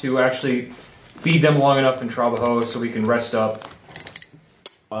cost to actually feed them long enough in Trabajo so we can rest up?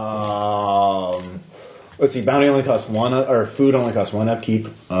 Let's see. Bounty only costs one, or food only costs one upkeep,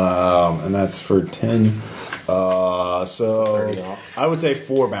 and that's for 10. So 30 off. I would say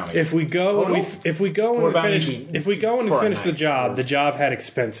 4 bounties. If we go and Four and bounties finish for a the night. job, the job had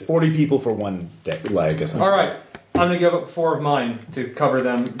expenses. 40 people for one day, leg. All right, I'm going to give up 4 of mine to cover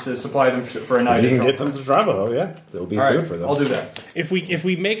them, to supply them for a night. You in can get Trabajo. them to Trabajo, yeah. There'll be All food right, for them. I'll do that. If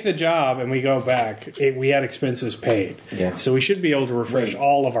we make the job and we go back, we had expenses paid. Yeah. So we should be able to refresh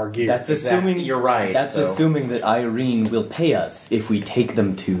all of our gear. That's assuming You're right. That's so. assuming that Irene will pay us if we take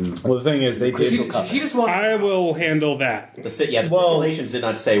them to. Well, the thing is, they She, did. she just wants. I will handle that. The stipulations did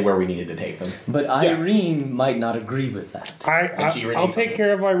not say where we needed to take them. But Irene might not agree with that. I'll take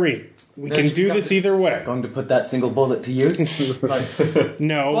care of Irene. We Then can she do got this the- either way. Going to put that single bullet to use? Like,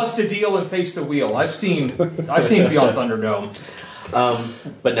 No. bust a deal and face the wheel. I've seen Beyond Thunderdome.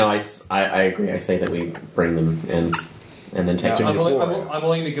 But no, I agree. I say that we bring them in and then take Yeah, them. I'm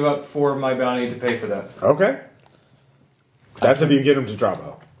willing to give up 4 of my bounty to pay for that. Okay. That's if you can get them to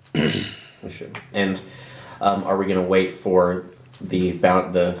Trabajo. We should. And are we going to wait for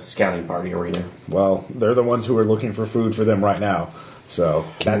the scouting party? Or are we going to? Well, they're the ones who are looking for food for them right now. So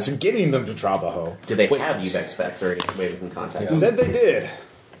that's getting them to Trabajo. Do they have UVEX specs or any way we can contact them? Said they did.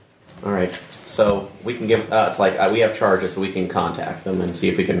 All right. So we can give. It's like we have charges, so we can contact them and see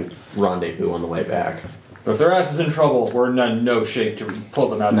if we can rendezvous on the way back. But if their ass is in trouble, we're in no shape to pull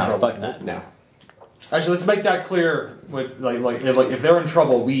them out of No, trouble. fuck that. No. Actually, let's make that clear. With if they're in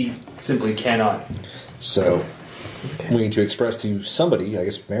trouble, we simply cannot. So we need to express to somebody, I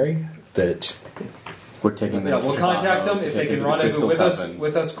guess Mary, that We're taking them Yeah, to we'll contact them to if take they them can to the rendezvous Crystal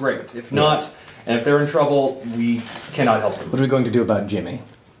with Coven. us. Great. If not, and if they're in trouble, we cannot help them. What are we going to do about Jimmy?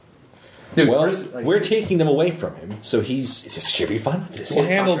 Dude, we're taking them away from him, so should be fine with this. We'll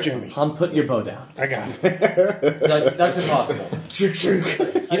handle Jimmy. Han, put your bow down. I got it. that's impossible.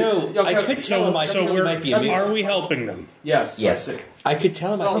 You know, I could tell him I think he might be a meal. Are we helping them? Yes. Yes. I could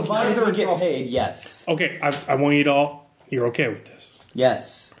tell him I Well, think he fine. might If we get paid, yes. Okay, I want you to all. You're okay with this?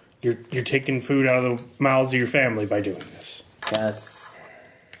 Yes. You're taking food out of the mouths of your family by doing this. Yes.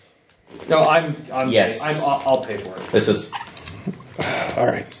 No, I'm Yes. I'll pay for it. This is All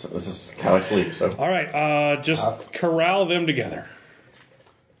right. this is how I sleep. So All right. Just corral them together.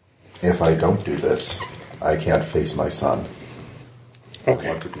 If I don't do this, I can't face my son. I Okay.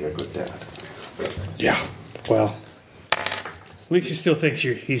 want to be a good dad. Yeah. Well, at least he still thinks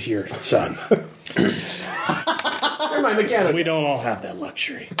he's your son. You're my mechanic. We don't all have that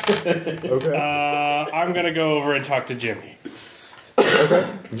luxury. Okay. I'm gonna go over and talk to Jimmy.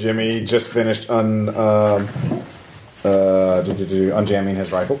 Jimmy just finished unjamming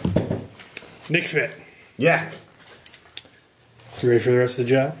his rifle. Nick Fit, Yeah. you ready for the rest of the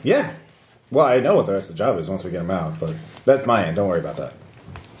job? Yeah. Well, I know what the rest of the job is once we get him out, but that's my end. Don't worry about that.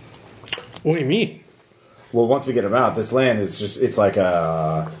 What do you mean? Well, once we get him out, this land is just—it's like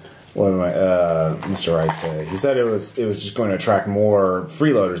what am I? Mr. Wright say? He said it was just going to attract more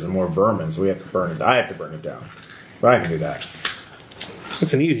freeloaders and more vermin, so we have to burn it. I have to burn it down, but I can do that.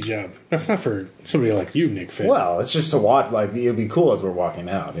 That's an easy job. That's not for somebody like you, Nick Fit. Well, it's just to watch. Like it'd be cool as we're walking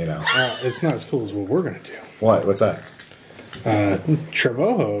out, you know. It's not as cool as what we're gonna do. What? What's that?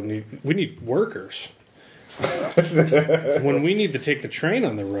 Trabajo, we need workers. When we need to take the train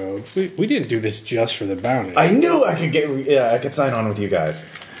on the road, we didn't do this just for the bounty. I knew I could get. Yeah, I could sign on with you guys.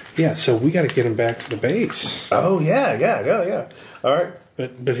 Yeah, so we got to get him back to the base. Oh yeah. All right.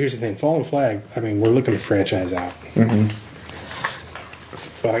 But here's the thing: Fallen Flag. I mean, we're looking to franchise out. Mm-hmm.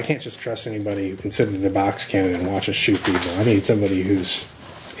 But I can't just trust anybody who can sit in the box cannon and watch us shoot people. I need somebody who's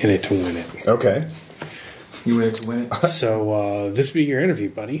in it to win it. Okay. You in it to win it? So this be your interview,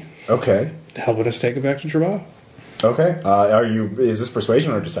 buddy. Okay. Helping us take it back to Trabajo. Okay. Is this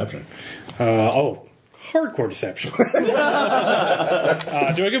persuasion or deception? Hardcore deception. Do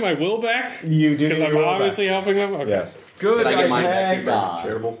I get my will back? You do. Because I'm obviously helping them? Okay. Yes. Good. Can I get mine back too? God.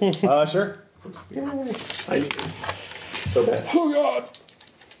 Charitable. Sure. I need it. So bad. Oh,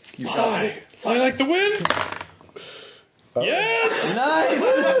 God. I like the win. Yes! Nice!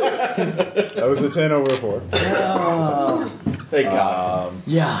 That was the 10 over 4. Thank God.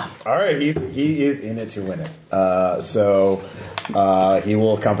 Yeah. All right, he is in it to win it. So he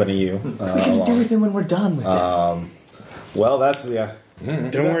will accompany you. What can you do with him when we're done with it? Well, that's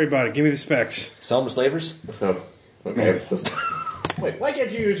Don't worry about it. Give me the specs. Sell them to slavers? So, okay. Wait, why can't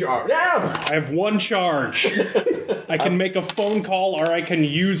you use your arm? Yeah! I have one charge. I can make a phone call or I can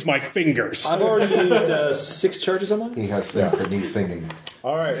use my fingers. I've already used 6 charges on mine. He has things that need finging.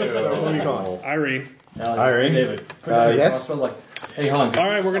 all right. So who are you going? Irene. Irene? David. Yes. Hey, Han. All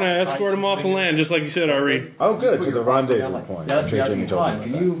right, we're going to escort him off the land, just like you said, Irene. Oh, good. To the rendezvous point. Yeah, that's Jimmy asking told me Han. about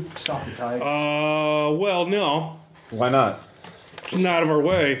Can that. you stop the tide? Well, no. Why not? It's not out of our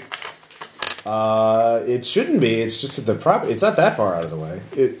way. It shouldn't be. It's just at the It's not that far out of the way.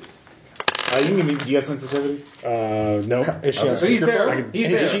 Do you have sensitivity? No. Is she on So he's there. speakerphone? He's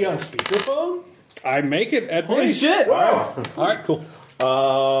Is there. she on speakerphone? I make it at Holy base. shit! Wow. All right, cool.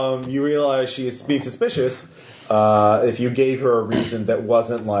 You realize she's being suspicious. If you gave her a reason that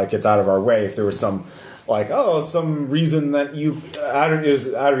wasn't like it's out of our way, if there was some some reason that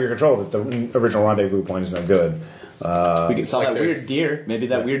is out of your control, that the original rendezvous point is no good. We saw that weird deer. Maybe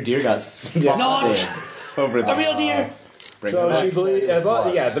that weird deer got spotted over the real deer. So she believes,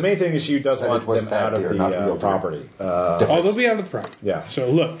 the main thing is she does Said want it was them bad out of deer, not real the deer. property. Oh, they'll be out of the property. Yeah. So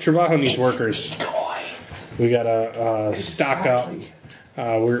look, Trabajo needs workers. We got to stock up.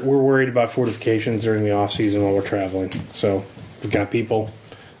 We're worried about fortifications during the off season while we're traveling. So we got people.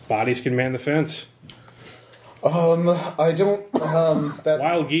 Bodies can man the fence. I don't. That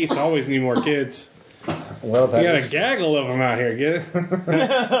Wild geese always need more kids. well, We got a that gaggle of them out here. Get it?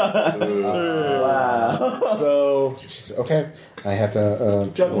 so she's okay. I have to.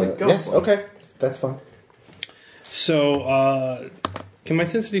 Juggling, go yes. for it. Okay. That's fine. So, can my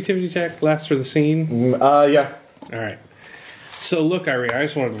sensitivity check last for the scene? Yeah. All right. So, look, Irene, I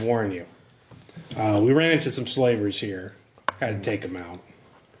just wanted to warn you. We ran into some slavers here. Had to take them out.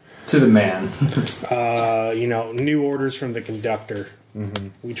 To the man. New orders from the conductor. Mm-hmm.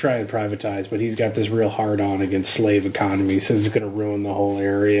 We try and privatize, but he's got this real hard-on against slave economy. Says it's going to ruin the whole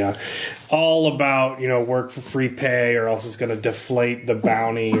area. All about, work for free pay or else it's going to deflate the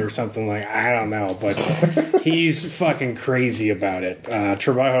bounty or something like I don't know, but he's fucking crazy about it.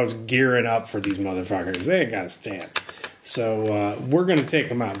 Trabajo's gearing up for these motherfuckers. They ain't got a chance. So we're going to take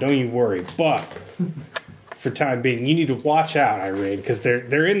them out. Don't you worry. But for time being, you need to watch out, Irene, because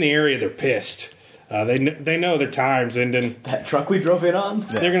they're in the area. They're pissed. They know their time's ending. That truck we drove in on?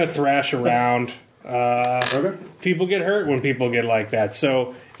 They're going to thrash around. People get hurt when people get like that.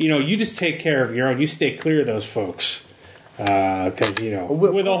 So, you just take care of your own. You stay clear of those folks. Because,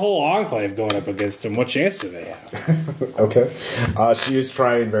 with a whole enclave going up against them, what chance do they have? Okay. She is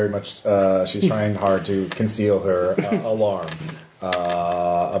trying very much. She's trying hard to conceal her alarm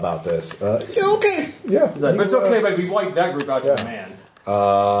about this. Okay. Yeah. But it's okay, but we wiped that group out to Yeah. the man.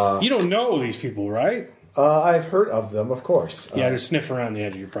 You don't know these people, right? I've heard of them, of course. Yeah, just sniff around the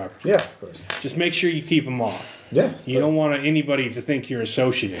edge of your property. Yeah, of course. Just make sure you keep them off. Yes. You don't want anybody to think you're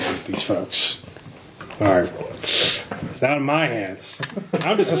associated with these folks. All right. It's out of my hands.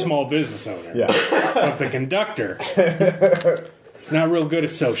 I'm just a small business owner. Yeah. But the conductor, he's not real good at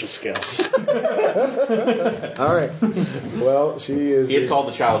social skills. All right. Well, she is. He is called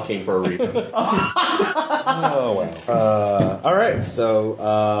the Child King for a reason. Oh, wow. All right.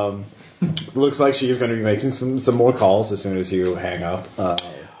 So, looks like she is going to be making some more calls as soon as you hang up.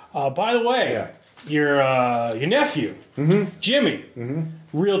 By the way, Yeah. your nephew, Jimmy,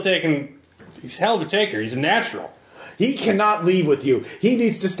 he's a hell of a taker. He's a natural. He cannot leave with you. He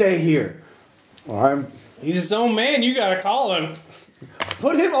needs to stay here. Well, He's his own man. You gotta call him.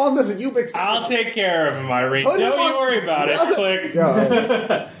 put him on the Ubix. I'll take care of him, Irene. Put him Don't you on- worry about it. Doesn't- Click.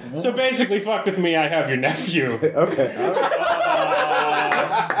 Yeah. So basically, fuck with me. I have your nephew. Okay. All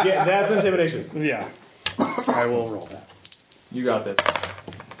right. Yeah, that's intimidation. Yeah, I will roll that. You got this.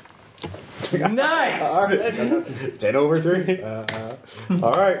 Nice. All right. 10 over 3.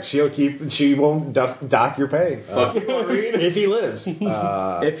 All right. She won't dock your pay. Fuck you, Irene. If he lives.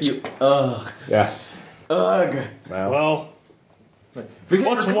 If you, ugh, Yeah. ugh. Well, Well,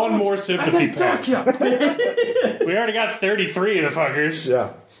 what's one more sympathy pack? We already got 33 of the fuckers.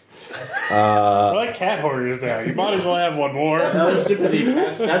 yeah. We're like cat hoarders now. You might as well have one more. That's sympathy.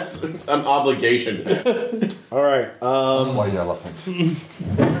 That's an obligation. All right. White elephant.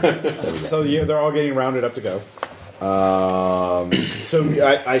 So yeah, they're all getting rounded up to go. So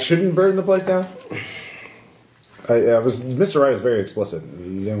I shouldn't burn the place down. Mr. Wright was very explicit.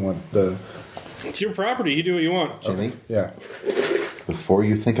 He didn't want the. It's your property. You do what you want. Jimmy, Yeah. before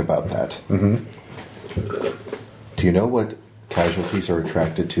you think about that, do you know what casualties are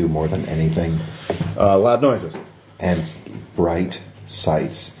attracted to more than anything? Loud noises. And bright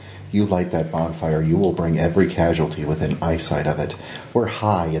sights. You light that bonfire, you will bring every casualty within eyesight of it. We're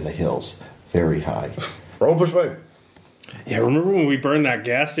high in the hills. Very high. Roll persuade. Yeah, remember when we burned that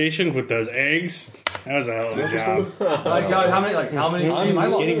gas station with those eggs? That was a hell of a job. My God, how many? I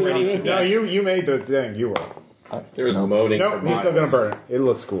lost getting ready to- No, you made the thing. You were. There was moaning. No, for he's still miles. going to burn it. It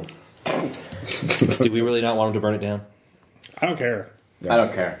looks cool. Did we really not want him to burn it down? I don't care. I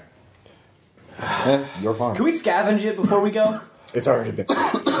don't care. Your farm. Can we scavenge it before we go? It's already been.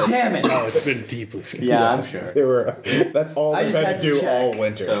 Damn it. Oh, it's been deeply scary. Yeah, I'm sure. They were. That's all I they've just had had to to do check. all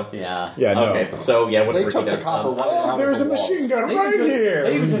winter. So, Yeah. yeah, no. okay. So, yeah, what They Ricky took the does. copper wire Oh, out there's a of the machine walls. gun They right even, here.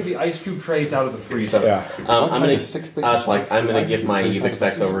 they even took the ice cube trays out of the freezer. Yeah. I'm One gonna. time, 6 big I'm sticks gonna of give ice my cream Ubix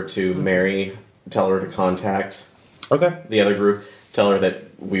specs trays. over to Mary. Tell her to contact Okay. the other group. Tell her that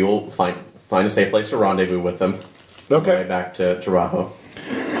we will find a safe place to rendezvous with them. Okay. Right back to Raho.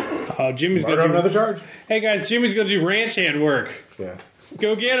 Jimmy's Mark gonna on do another charge. Hey guys, Jimmy's gonna do ranch hand work. Yeah.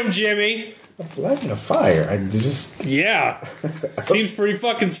 Go get him, Jimmy. Lighting a fire. I just. Yeah. Seems pretty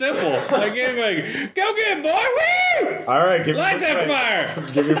fucking simple. Like, anyway, go get him, boy. Woo! All right. Give me Light that persuade. fire.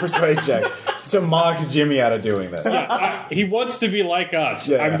 Give me a persuade check to mock Jimmy out of doing that. He wants to be like us.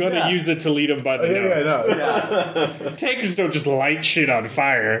 Yeah. I'm gonna use it to lead him by the nose. No. Takers don't just light shit on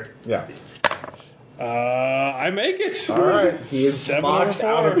fire. Yeah. I make it. All right. He is 7 mocked over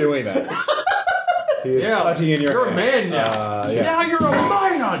out 4. of doing that. He is putty in your You're a hands. man now. Yeah. Now you're a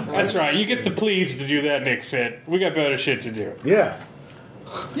man. That's right. You get the plebes to do that, Nick Fit. We got better shit to do. Yeah.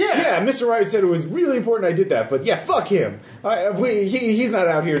 Yeah. Yeah, Mr. Wright said it was really important I did that, but yeah, fuck him. He's not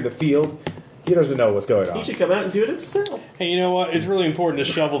out here in the field. He doesn't know what's going He on. should come out and do it himself. Hey, you know what? It's really important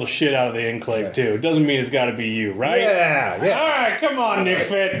to shovel the shit out of the enclave, too. It doesn't mean it's got to be you, right? Yeah, yeah. All right, come on, Nick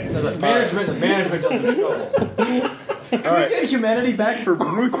Fit. The management doesn't shovel. Can we get humanity back for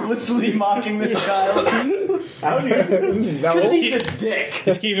ruthlessly mocking this child? How do you? Because he's a dick.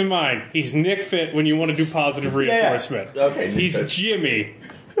 Just keep in mind, he's Nick Fit when you want to do positive reinforcement. Okay, Nick He's Fit. Jimmy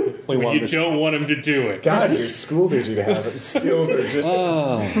We when want you don't want him to do it. God, your school teacher to have it. Skills are just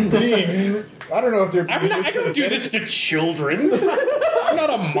being. I don't know if they're. I don't do this to children. I'm not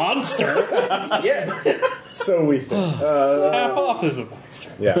a monster. So we think. Half off is a monster.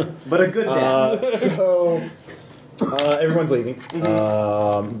 Yeah. But a good dad. So everyone's leaving,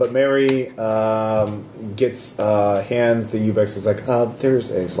 but Mary gets hands the Ubix. Is like, there's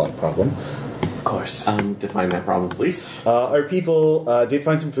a slight problem. Of course. Define that problem, please. Our people did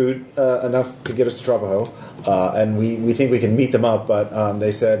find some food enough to get us to Travaho, and we think we can meet them up. But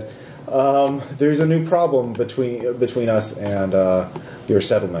they said there's a new problem between us and your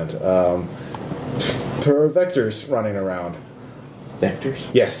settlement. There are vectors running around. Vectors?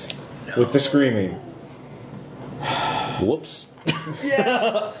 Yes, with the screaming. Whoops.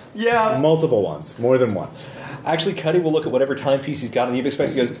 Yeah. Multiple ones, more than one. Actually, Cuddy will look at whatever timepiece he's got on the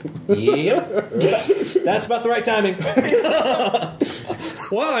Express and goes, "Yep, that's about the right timing."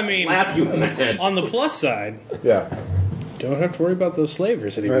 Well, I mean, Slap you in the head. on the plus side, Yeah. don't have to worry about those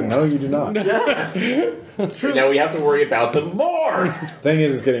slavers anymore. No, you do not. Now we have to worry about them more. Thing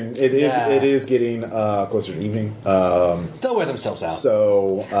is, it is getting closer to evening. They'll wear themselves out.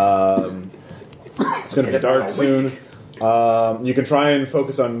 So it's going to be dark soon. You can try and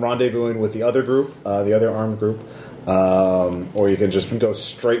focus on rendezvousing with the other group, the other armed group, or you can just go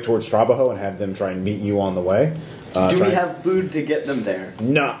straight towards Strabaho and have them try and meet you on the way. Do we have food to get them there?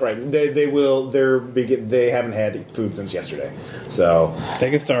 Not right. They will. They haven't had food since yesterday, so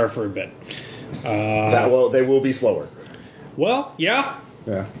Take a star for a bit. they will be slower. Well, yeah.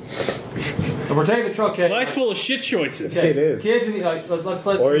 Yeah, But we're taking the truck, kid. Life's full of shit choices. it is. Kids, in the, let's.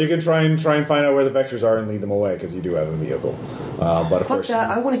 Or you can try and find out where the vectors are and lead them away because you do have a vehicle. But of Fuck course, that.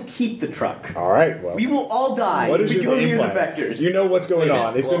 I want to keep the truck. all right. Well, We will all die what if is we your go game near the plan? vectors. You know what's going Wait a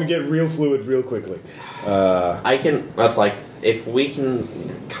on. minute, It's going to get real fluid real quickly. I can. That's like if we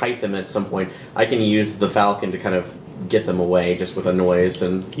can kite them at some point. I can use the Falcon to kind of get them away just with a noise.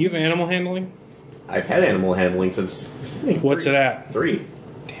 And You have animal handling? I've had animal handling since What's it at? 3.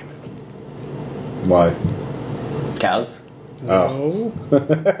 Why? Cows. Oh,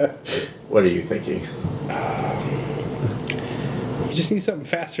 What are you thinking? You just need something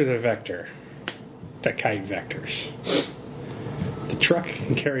faster than a vector to kite vectors. The truck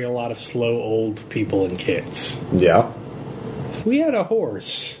can carry a lot of slow old people and kids. yeah. If we had a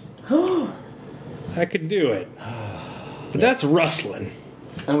horse, I could do it. But that's rustling.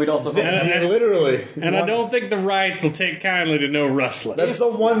 And we'd also... And Literally. I don't think the riots will take kindly to no rustling. That's the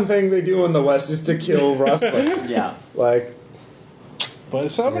one thing they do in the West is to kill rustling. Yeah. Like, But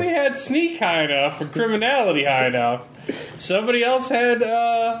if somebody had sneak high enough or criminality high enough, somebody else had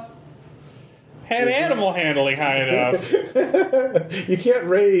animal handling high enough. you can't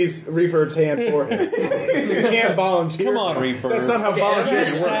raise Reefer's hand for him. You can't volunteer. Come on, Reefer. That's not how Okay, I'm volunteering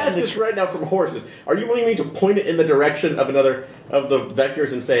going to works. ask this right now from horses. Are you wanting me to point it in the direction of another of the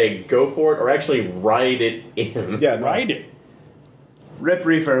vectors and say go for it, or actually ride it in? Yeah, no. Ride it. Rip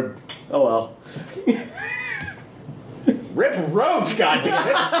Reefer. Oh well. Rip Roach,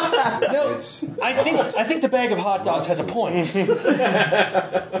 goddammit! No, It's I think the bag of hot dogs has a point.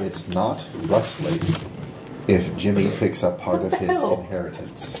 it's not rustling if Jimmy picks up part of his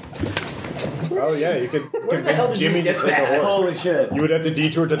inheritance. Oh yeah, you could Where the hell convince did Jimmy you to get take a that? horse. Holy shit. You would have to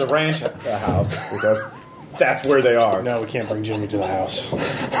detour to the ranch house because that's where they are. No, we can't bring Jimmy to the house.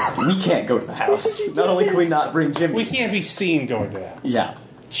 We can't go to the house. Not only can we not bring Jimmy. We can't be seen going to the house. Yeah.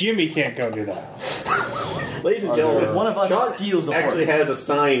 Jimmy can't go to the house. Ladies and gentlemen, If one of us Sean steals a actually horse. has a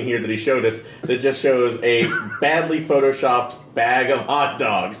sign here that he showed us that just shows a badly photoshopped bag of hot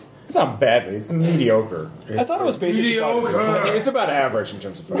dogs. It's not badly. It's mediocre. I thought it was basically It's about average in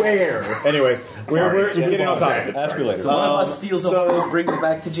terms of photos. Where? Anyways, we're getting off topic. Ask you later. So one of us steals a horse, brings it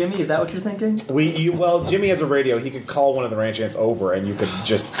back to Jimmy. Is that what you're thinking? Well, Jimmy has a radio. He could call one of the ranch hands over, and you could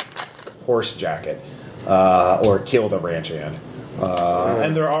just horse jack it or kill the ranch hand.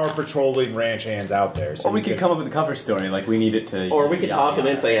 And there are patrolling ranch hands out there. So Or we could come up with a cover story, like we need it to... Or we could talk and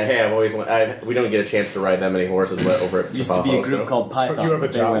then say, "Hey, I've always we don't get a chance to ride that many horses over at Used to be a Tahoe, group so- called Python. You have a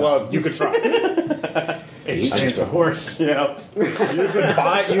but they job. went- Well, you could try. It's a horse. Yeah.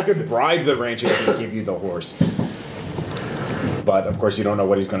 You could bribe the ranch hand to give you the horse. But of course, you don't know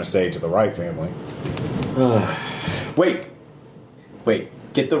what he's going to say to the Wright family. Wait.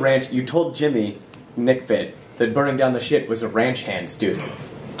 Get the ranch... You told Jimmy, Nick Fit, that burning down the shit was a ranch hand's duty.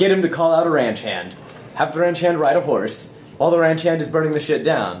 Get him to call out a ranch hand. Have the ranch hand ride a horse. While the ranch hand is burning the shit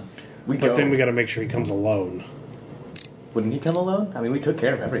down, we go... But then we got to make sure he comes alone. Wouldn't he come alone? I mean, we took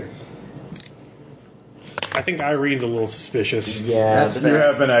care of everything. I think Irene's a little suspicious. Yeah, That's You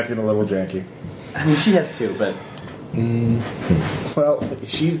have been acting a little janky. I mean, she has too, but... Well,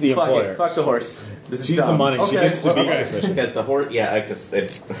 she's the Fuck employer. it. Fuck the horse. This is She's the dumb. money. She Okay, gets to be okay. suspicious. because the horse. Yeah, because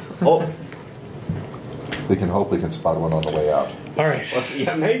it. Oh, We can hope we can spot one on the way out. All right.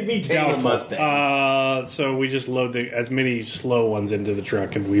 maybe take a Doubtful. Mustang. So we just load as many slow ones into the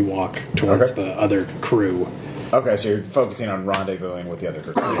truck and we walk towards Okay. the other crew. Okay, so you're focusing on rendezvousing with the other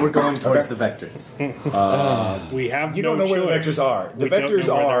group. We're going towards the vectors. We have You no don't know where the choice. vectors are. The We don't vectors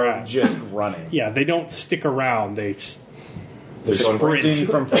know where they're are at. just running. Yeah, they don't stick around. They're sprinting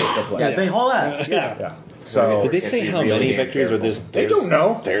from place to place. Yeah, they haul ass. Yeah. Yeah. So Did they If say you how really many ain't vectors or careful. this? They don't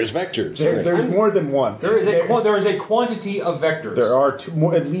know. There's vectors. There's more than one. There is a quantity of vectors. There are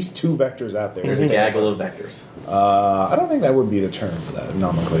at least 2 vectors out there. There's a gaggle of vectors. I don't think that would be the term for that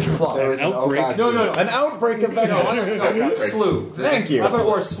nomenclature. There is an outbreak. no. An outbreak of vectors. No, slew. Thank you. I thought it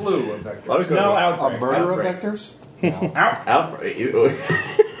were a slew of vectors. No A outbreak. murder Outbreak. of vectors?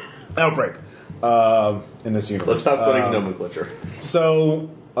 Outbreak. In this universe. Let's stop studying nomenclature. So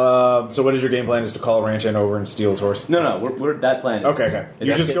what is your game plan? Is to call Ranch Hand over and steal his horse? No, we're that plan. Is, Okay.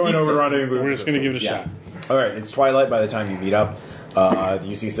 You're just going over to Rendezvous. We're just going to give it a Yeah. shot. All right. It's twilight by the time you meet up.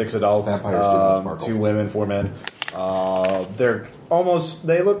 You see 6 adults, Vampires do not sparkle. 2 women, 4 men.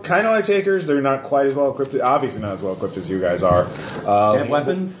 They look kind of like takers. They're not quite as well equipped. Obviously not as well equipped as you guys are. They have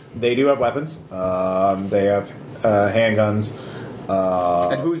weapons. They do have weapons. They have handguns.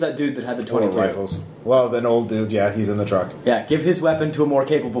 And who's that dude that had the 22? Rifles. Well, an old dude. Yeah, he's in the truck. Yeah, give his weapon to a more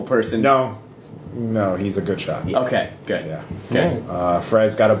capable person. No, he's a good shot. Okay, good. Yeah. Okay.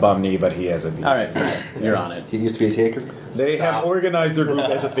 Fred's got a bum knee, but he has a knee. All right, Fred, you're on it. He used to be a taker. They have organized their group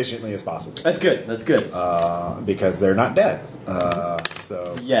as efficiently as possible That's good. That's good. because they're not dead.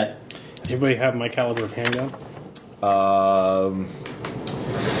 So Yet. Anybody have my caliber of handgun?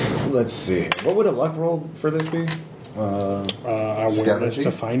 let's see. What would a luck roll for this be? Awareness Scavenging?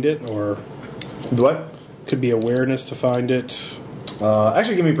 to find it, or What? could be awareness to find it.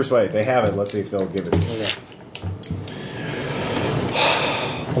 Actually, give me persuade. They have it. Let's see if they'll give it. Okay.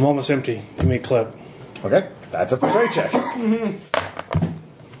 I'm almost empty. Give me a clip. Okay, that's a persuade check.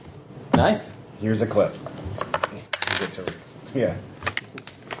 Nice. Here's a clip. Yeah.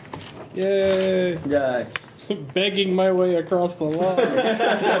 Yay! Yeah. Begging my way across the line.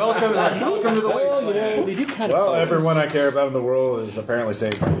 Welcome to the wasteland. They do kind of. Well, everyone I care about in the world is apparently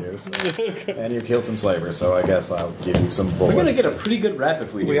saved by you, so. And you killed some slavers, so I guess I'll give you some bullets. We're gonna get a pretty good rap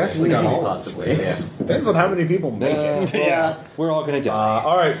if we do. We actually got all of possibly. this. Yeah. Depends on how many people make it. Yeah. We're all gonna die.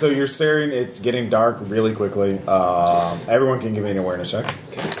 All right, so you're staring. It's getting dark really quickly. Everyone can give me an awareness check.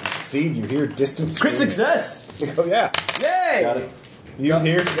 Succeed. You hear distant Crit screaming. success. Oh yeah. Yay! Got it. You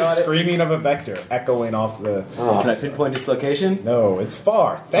hear got the it. screaming of a vector echoing off the. Can I pinpoint its location? No, it's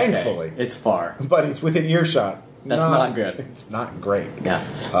far. Thankfully, Okay, it's far. but it's within earshot. That's not good. It's not great. Yeah.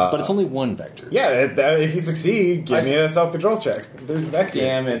 But it's only one vector. Yeah, if you succeed, give me a self-control check. There's a vector.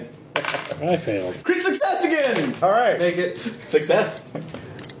 Damn it. I failed. Crit success again. All right. Make it. Success.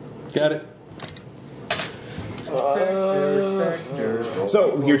 Got it.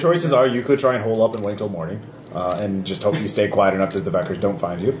 So your choices are: you could try and hole up and wait till morning, and just hope you stay quiet enough that the vectors don't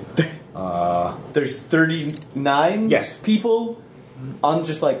find you. There's 39 Yes. people on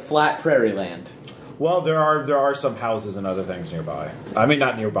just like flat prairie land. Well, there are some houses and other things nearby. I mean,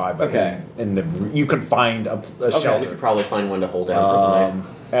 not nearby, but Okay. in the you can find a You shelter. could probably find one to hold down for the night.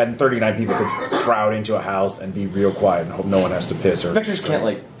 And 39 people could crowd into a house and be real quiet and hope no one has to piss or. Vectors can't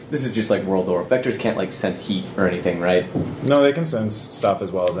like. This is just like World War. Vectors can't like sense heat or anything, right? No, they can sense stuff as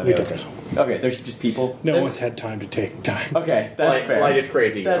well as any We other. don't. fish. Okay, there's just people. No Then- one's had time to take time. Okay, that's Light- fair. light is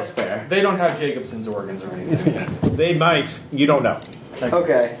crazy. That's fair. They don't have Jacobson's organs or anything. They might. You don't know.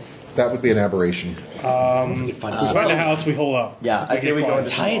 Okay. That would be an aberration. We find We find a house, we hole up. Yeah, I say we go into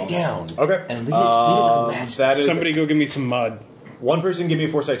tie it down. Okay. And leave it with a match. That is Somebody go give me some mud. one person. Give me a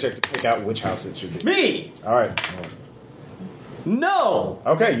foresight check to pick out which house it should be. Me. All right. No.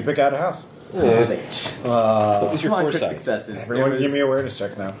 Okay, you pick out a house. Bitch. What was your Come on, crit foresight? successes. Everyone, There give me was- awareness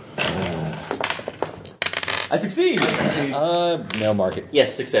checks now. I succeed. Mail market.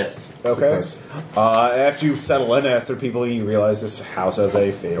 Yes, success. Okay. Success. After you settle in after people, you realize this house has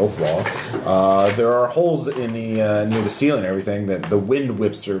a fatal flaw. There are holes in the near the ceiling and everything that the wind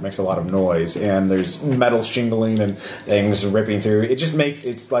whips through, makes a lot of noise, and there's metal shingling and things ripping through. It just makes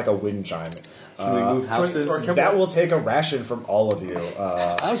it's like a wind chime. Can we move houses? or can- That will take a ration from all of you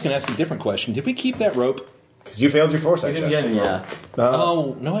I was going to ask a different question. Did we keep that rope? because you failed your We foresight didn't check. get any. Yeah.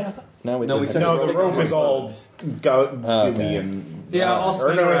 Oh no! I thought no. We No, we didn't. said- No, the rope is all gooey okay. and Yeah, I'll or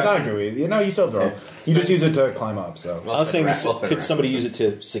spend no, a it's not ration. gooey. You know, you still have the rope. You just use it to climb up. So, I was saying, I'll spend could rack. somebody use it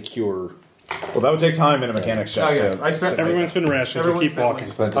to secure? well, that would take time and a mechanics check. Oh, yeah. to, I spent- to make Everyone's been rations. We Everyone's keep been walking.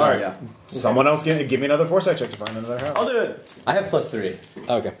 Spent All right. Yeah. Someone else give me another foresight check to find another house. I'll do it. I have +3.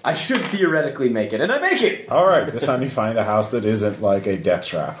 Okay. I should theoretically make it, and I make it. All right, this time you find a house that isn't like a death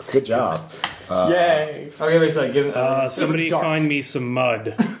trap. Good job. Yay. Okay, wait a second. Give, Somebody dark. find me some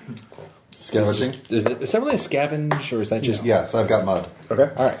mud. Scavenging? Is that really a scavenge, or is that just? Yes, I've got mud. Okay.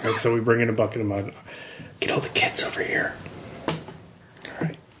 All right. And so we bring in a bucket of mud. Get all the kids over here. All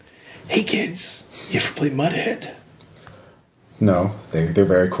right. Hey kids, you ever play Mudhead? No, they're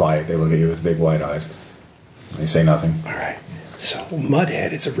very quiet. They look at you with big white eyes. They say nothing. All right. So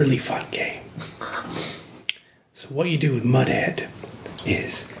Mudhead is a really fun game. So what you do with Mudhead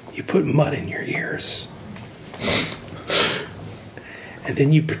is you put mud in your ears. And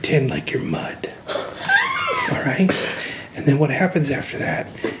then you pretend like you're mud. Alright? And then what happens after that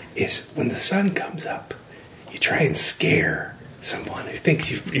is when the sun comes up, you try and scare someone who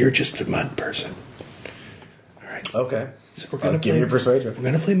thinks you're just a mud person. Alright? So, Okay. so we're gonna give me a persuasion. We're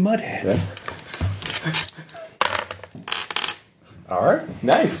gonna play Mudhead. Yeah. All right.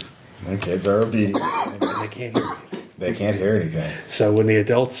 Nice. The kids are obedient. They can't hear me. They can't hear anything. So when the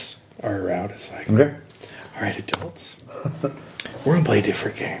adults are around, it's like, Okay. all right, adults, we're going to play a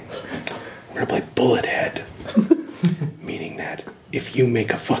different game. We're going to play Bullet Head. Meaning that if you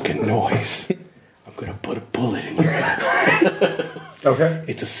make a fucking noise, I'm going to put a bullet in your head. Okay.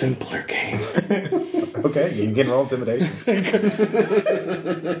 It's a simpler game. Okay. You can roll intimidation.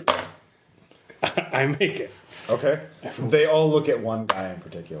 I make it. Okay. They all look at one guy in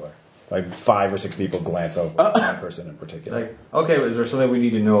particular. Like 5 or 6 people glance over at one person in particular. Like, okay, is there something we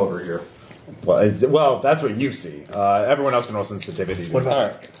need to know over here? Well, that's what you see. Everyone else can roll sensitivity. What about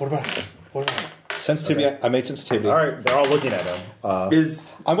All right. What about Sensitivity. Okay. I made sensitivity. All right, they're all looking at him.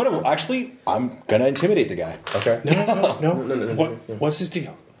 I'm gonna intimidate the guy. Okay. No. What's his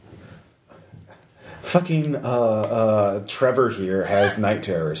deal? Fucking Trevor here has night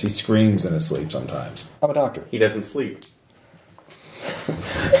terrors. He screams in his sleep sometimes. I'm a doctor. He doesn't sleep.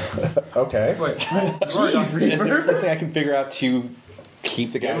 Okay. Wait, Is there something I can figure out to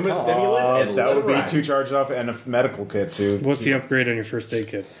keep the guy Give him a calm? stimulant and That let would him be ride. 2 charged off and a medical kit too. What's the upgrade on your first aid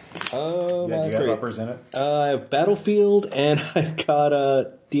kit? Yeah, do you have three. uppers in it? I have Battlefield and I've got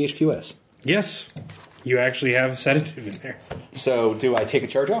DHQS. Yes. You actually have a sedative in there. So do I take a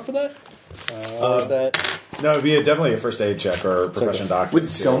charge off for that? Or is that... No, it'd be definitely a first aid check or profession doctor. Would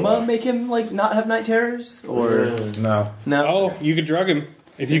Soma make him like not have night terrors? Or No. no? Oh, you could drug him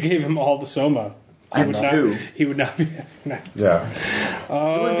if you gave him all the soma. I have two. He would not be having that. Yeah.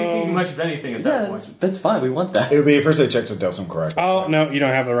 You wouldn't be thinking much of anything at that Yeah, point. that's fine. We want that. It would be a first aid check to dose him correctly. Oh no, you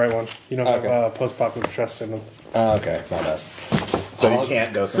don't have the right one. You don't Okay. have post-apocalyptic stress syndrome. okay, my bad. So you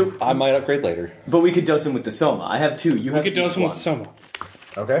can't dose him. I might upgrade later. But we could dose him with the Soma. I have 2. You We have could dose each him one. with soma.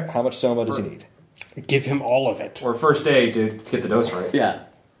 Okay. How much Soma does he need? Give him all of it. Or first aid to get the dose right. Yeah.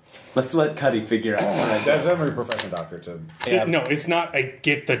 Let's let Cuddy figure out. That's every profession doctor to. Yeah. No, it's not a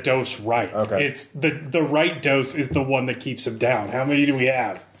get the dose right. Okay. It's the right dose is the one that keeps him down. How many do we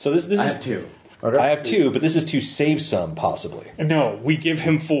have? So this I is... have 2. Okay. I have 2, but this is to save some, possibly. No, we give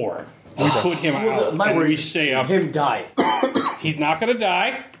him 4. We put him out My and worry we is stay up. him die. He's not going to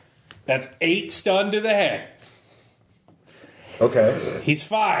die. That's 8 stun to the head. Okay. He's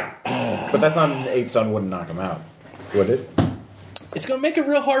fine. But that's not an 8 stun wouldn't knock him out, would it? It's going to make it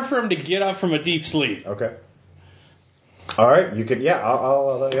real hard for him to get up from a deep sleep. Okay. All right. You can. Yeah.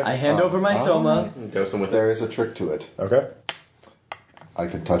 I'll yeah. I hand over my Soma. Dose him with it. There is a trick to it. Okay. I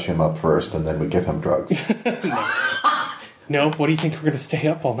can touch him up first, and then we give him drugs. No, what do you think we're going to stay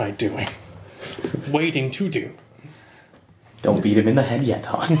up all night doing? Waiting to do. Don't beat him in the head yet,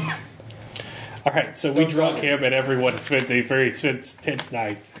 hon. All right, so we drug him, and everyone spends a very tense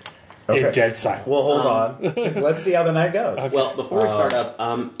night in Okay. dead silence. Well, hold on. Let's see how the night goes. Well, before we start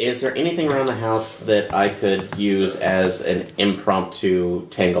up, is there anything around the house that I could use as an impromptu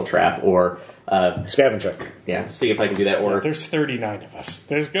tangle trap, or Scavenge check. yeah, see if I can do that, or There's 39 of us.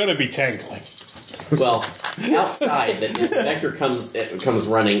 There's going to be tangling. well, outside that if the vector comes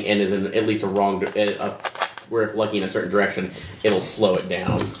running and is in at least a wrong, where if looking in a certain direction, it'll slow it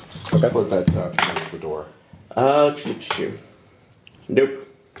down. Put that against the door. Nope.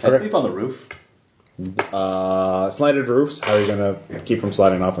 Can I sleep on the roof? Slanted roofs. How are you going to keep from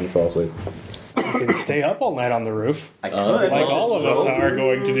sliding off when you fall asleep? You can stay up all night on the roof, I could. like all of us are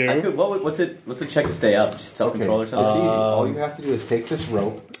going to I do. could. What's a check to stay up? Just self-control or It's something? easy. All you have to do is take this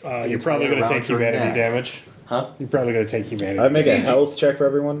rope. You're probably going to take humanity damage. Huh? You're probably going to take humanity. I'd make a health check for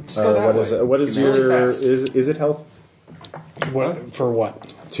everyone. go that What is way. Really your fast. is it health What, for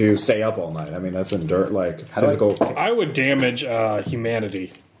what? to stay up all night? I mean that's physical. I would damage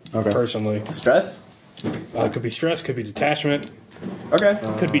humanity, Okay. personally. Stress? Could be stress, could be detachment, Okay.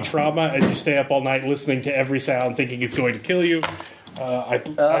 could be trauma as you stay up all night listening to every sound thinking it's going to kill you. I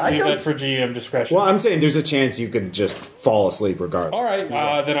leave that for GM discretion. Well, I'm saying there's a chance you could just fall asleep regardless. All right,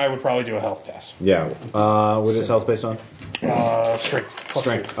 then I would probably do a health test. Yeah. What is health based on? Strength. Plus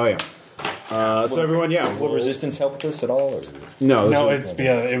Strength. Oh yeah. So everyone, yeah. Would resistance help with this at all? Or? No. No, This is,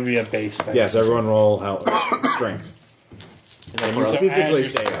 it would be a base thing. yeah. So everyone roll health strength. And you So physically add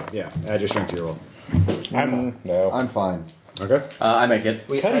stay up. Yeah. Add your strength to your roll. I'm No. I'm fine. Okay. I make it.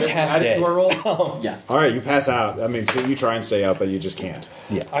 Cody's half Add it dead. to our roll. Yeah. All right, you pass out. I mean, so you try and stay up, but you just can't.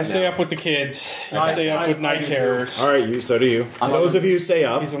 I stay up with the kids. I stay up with I night do too. terrors. All right, so do you. Those of you who stay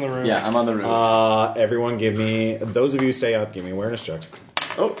up, He's on the roof. Yeah, I'm on the roof. everyone give me. Those of you who stay up, give me awareness checks.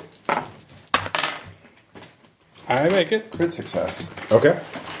 Oh. I make it. Crit success. Okay.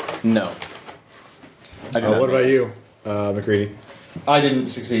 No. I do not What make about it. you, McCready, I didn't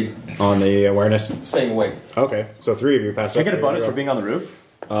succeed. on the awareness? Staying awake. Okay, so 3 of you passed Can I up. get a bonus for being on the roof?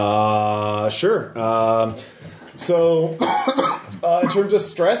 Sure. So, in terms of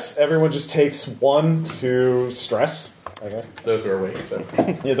stress, everyone just takes 1 to stress, I guess. Those who are awake, so.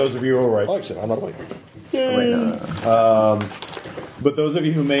 Yeah, those of you who are right. Oh, actually, I'm not awake. But those of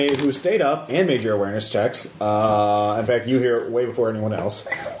you who stayed up and made your awareness checks, in fact, you hear it way before anyone else.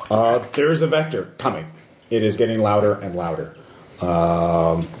 There's a vector coming. It is getting louder and louder.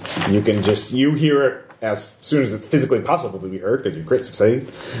 You hear it as soon as it's physically possible to be heard because you crit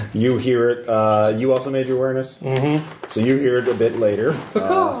succeed. You hear it. You also made your awareness, so you hear it a bit later.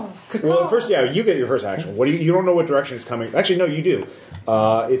 Well, first, you get your first action. What do you don't know what direction it's coming. Actually, no, you do.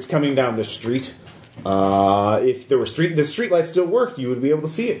 It's coming down the street. If there were the street lights still worked, you would be able to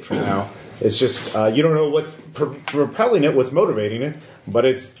see it from now. It's just you don't know what's propelling it, what's motivating it, but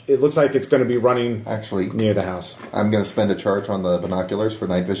it looks like it's going to be running Actually, near the house. I'm going to spend a charge on the binoculars for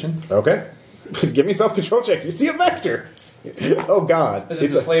night vision. Okay, give me self-control check. You see a vector. Oh God! Is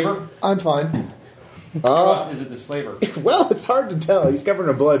it this flavor? I'm fine. Is it this flavor? Well, it's hard to tell. He's covered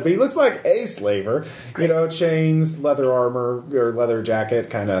in blood, but he looks like a slaver. You know, chains, leather armor, or leather jacket,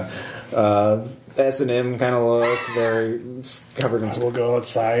 kind of S&M kind of look. Very covered in. We'll go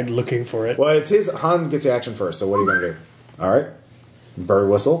outside looking for it. Well, it's his. Han gets the action first. So what are you going to do? All right. Bird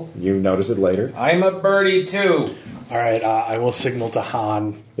whistle. You notice it later. I'm a birdie too. All right, I will signal to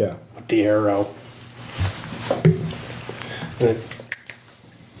Han Yeah. with the arrow.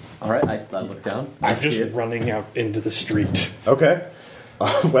 All right, I look down. I I'm see just it. running out into the street. Okay.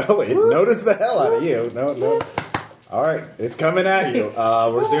 Well, it noticed the hell out of you. No. All right, it's coming at you.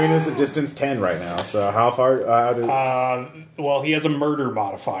 We're doing this at distance 10 right now. So how far? Well, he has a murder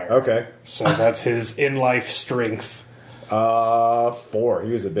modifier. Okay. So that's his in-life strength. 4.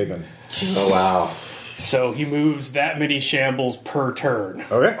 He was a big one. Oh, wow. So he moves that many shambles per turn.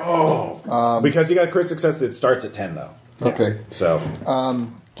 Okay. Because he got crit success, it starts at 10 though. Okay. So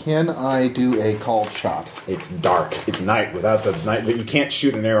Can I do a called shot? it's dark. It's night without the night. But you can't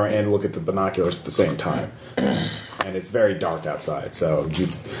shoot an arrow and look at the binoculars at the same time. And it's very dark outside. So you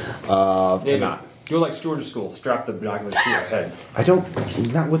cannot. You're like steward school. Strap the binoculars to your head. I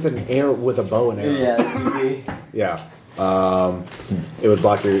don't. Not with an arrow, with a bow and arrow. Yeah. Yeah. It would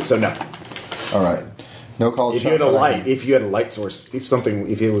block your. So no. All right. No called If shot. you had a but I- light, if you had a light source, if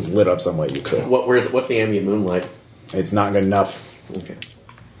it was lit up some way, you could. What's the ambient moonlight? It's not good enough. Okay.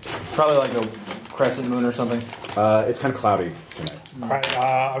 Probably like a crescent moon or something. It's kind of cloudy tonight. All right,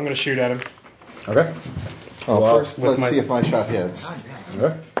 I'm going to shoot at him. Okay. Oh, Well, first, with let's my- see if my shot hits.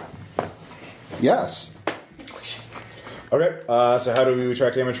 Okay. Yes. Okay. So how do we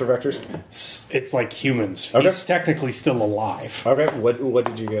track damage for vectors? It's like humans. Okay. He's technically still alive. Okay. What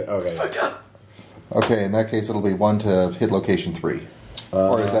did you get? Okay. Okay, in that case, it'll be 1 to hit location 3.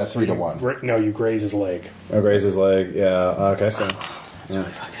 Or is that 3 to 1? No, you graze his leg. Oh, graze his leg. Yeah. Okay. So.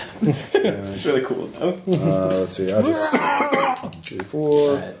 It's really cool. Let's see. I'll just 3,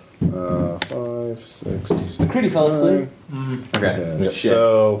 4, 5, 6, 7, Pretty fell asleep. 10. Okay. Shit.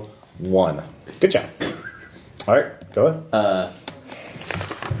 So 1. Good job. All right. Go ahead.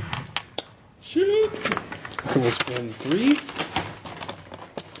 Shoot. I will spend 3.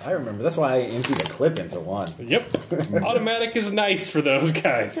 I remember. That's why I emptied a clip into 1. Yep. Automatic is nice for those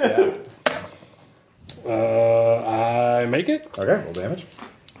guys. Yeah. I make it. Okay. Roll damage.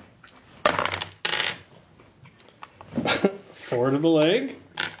 4 to the leg.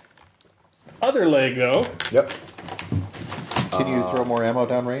 Other leg, though. Yep. Can you throw more ammo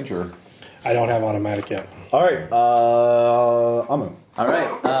downrange, or? I don't have automatic yet. All right. Amu. All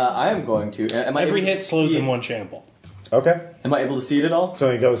right, I am going to. Am I Every able to hit slows see in it? 1 shamble. Okay. Am I able to see it at all?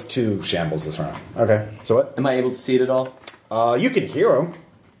 So he goes 2 shambles this round. Okay. So what? Am I able to see it at all? You can hear him.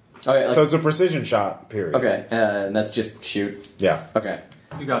 Okay. Like, So it's a precision shot. Period. okay, and that's just shoot. Yeah. Okay.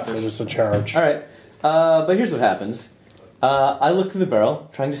 You got So this. just a charge. All right. But here's what happens. I look through the barrel,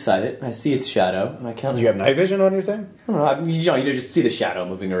 trying to sight it, and I see its shadow, and I count. Do you have night vision on your thing? I don't know. You just see the shadow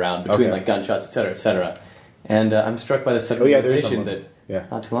moving around between Okay. like gunshots, etc., etc. And I'm struck by the sudden Oh, yeah, there is realization someone. Yeah.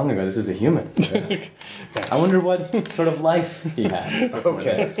 Not too long ago, this was a human. I wonder what sort of life he had.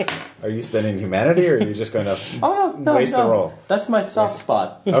 Okay. Are you spending humanity, or are you just going to No, waste the roll? That's my soft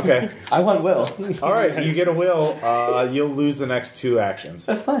spot. Okay. I want will. All right. You get a will. You'll lose the next 2 actions.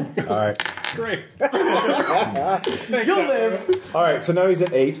 That's fine. All right. Great. You'll live. All right. So now he's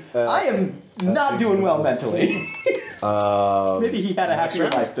at 8. I am not doing well mentally. Maybe he had a happier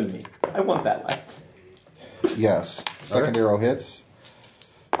round? life than me. I want that life. Yes. Second arrow hits.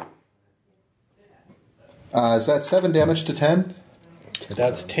 Is that 7 damage to 10?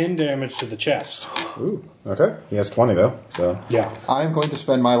 That's 10 damage to the chest. Ooh. Okay. He has 20 though. So. Yeah. I'm going to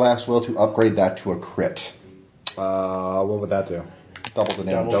spend my last will to upgrade that to a crit. What would that do? Double the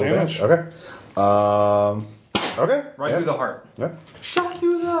damage. Double damage. Okay. Okay. Right through the heart. Yeah. Shot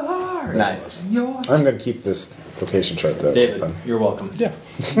through the heart. Nice. I'm going to keep this location chart though. David, open. you're welcome. Yeah.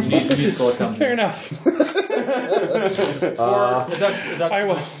 You need to pull it down. Fair enough. Or I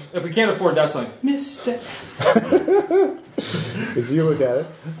will. if we can't afford that song, Mister. As you look at it,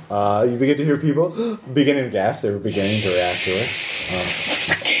 you begin to hear people beginning to gasp. They were beginning to react to it. What's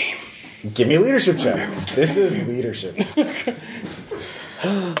the game? Give me a leadership check. This is leadership.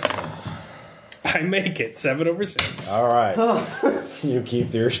 I make it 7 over 6. All right. You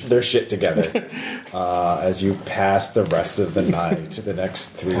keep their shit together as you pass the rest of the night, the next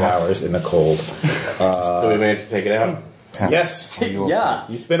 3 hours in the cold. Do we manage to take it out? Yes. Yeah.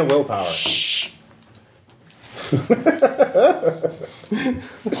 You spin a willpower. I'm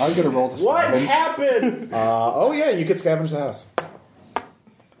going to roll to What scavenge. happened? Oh, yeah, you could scavenge the house.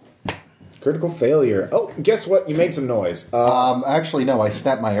 Critical failure. Oh, guess what? You made some noise. Actually, no. I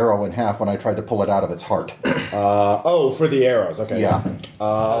snapped my arrow in half when I tried to pull it out of its heart. For the arrows. Okay. Yeah.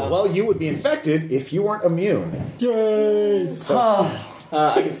 Well, you would be infected if you weren't immune. Yay!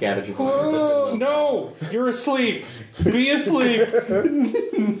 I can scavenge you. Oh, no! You're asleep. Be asleep.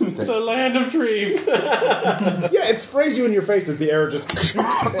 The land of dreams. Yeah, it sprays you in your face as the arrow just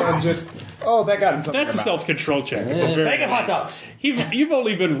and just. Oh, that got him something. That's a in the mouth. self-control check. Bag of hot dogs. You've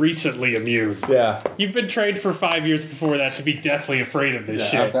only been recently immune. Yeah. You've been trained for 5 years before that to be deathly afraid of this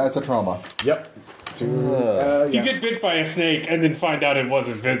shit. That's a trauma. Yep. You Yeah. get bit by a snake and then find out it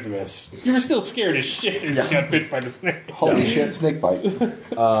wasn't venomous. You were still scared as shit as you got bit by the snake. Holy shit, snake bite.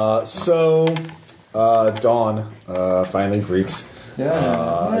 So, dawn finally greets.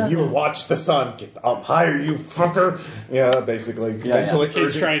 You watch the sun get up higher, you fucker. Yeah, basically. Mentally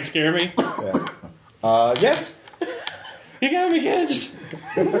Kids try and scare me. yes. You got me, kids.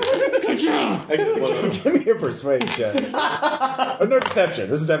 Give me a persuasion. No, deception.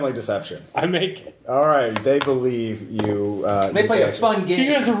 This is definitely deception. I make it. All right, they believe you. They play a fun game.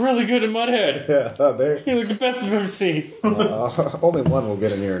 You guys are really good at Mudhead. Yeah, there. You're like the best I've ever seen. Only one will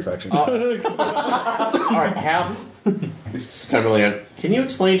get an ear infection. All right, Hal. This is kind of really. Can you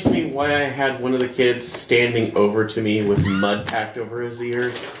explain to me why I had one of the kids standing over to me with mud packed over his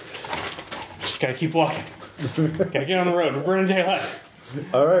ears? Just gotta keep walking. Gotta get on the road. We're burning daylight.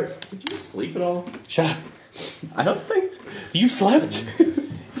 All right. Did you sleep at all? Shut up. I don't think. You slept? You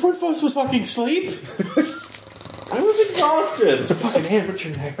weren't supposed to fucking sleep? I was exhausted. Fucking amateur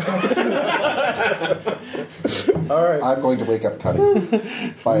neck. All right. I'm going to wake up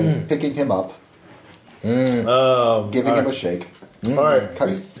Cuddy by picking him up, giving him a shake. All right.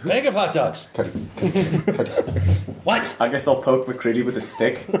 Cuddy, Bag of hot dogs. Cuddy. What? I guess I'll poke McCready with a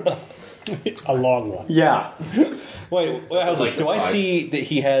stick. A long one. Yeah. Wait, I was like, do I see that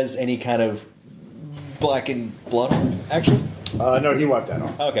he has any kind of blackened blood on him, actually? No, he wiped that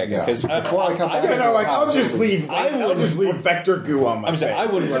off. Okay, Yeah. because Before I come back, Yeah, no, like I'll just leave. I I'll just leave vector goo on my I'm face. saying I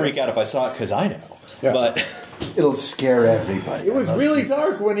wouldn't freak out if I saw it because I know. Yeah. But It'll scare everybody. It was really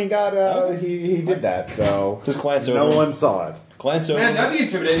dark when he got. He did that, so just glance no over. one saw it. Glance over. Man, that'd be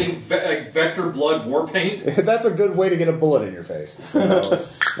intimidating. Vector blood war paint. That's a good way to get a bullet in your face. So not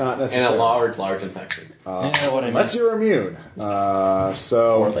And necessarily. a large infection. yeah, what I Unless miss. you're immune.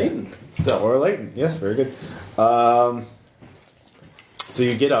 Or latent. Or latent. Yes, very good. So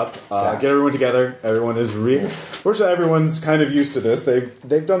you get up, get everyone together. Everyone is fortunately, everyone's kind of used to this.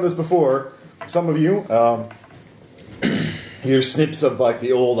 They've done this before. Some of you hear snips of like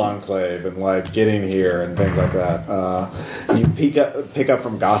the old enclave and like getting here and things like that. You pick up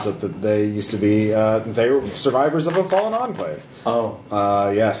from gossip that they used to be they were survivors of a fallen enclave. Oh.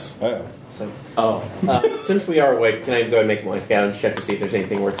 Yes. Since we are awake, can I go ahead and make my scavenge check to see if there's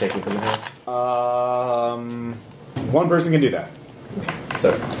anything worth taking from the house? One person can do that.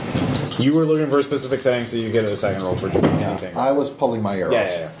 So, You were looking for a specific thing, so you get a second roll for anything. I was pulling my arrows.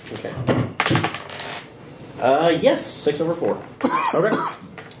 Yeah. okay. Yes, 6 over 4. Okay.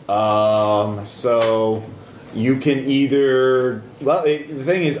 So You can either the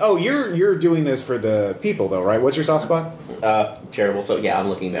thing is, you're doing this for the people though, right? What's your soft spot? Charitable. So yeah, I'm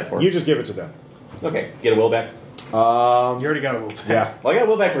looking at that for. You just give it to them. Okay, get a will back. You already got a will back. Yeah. Well, I got a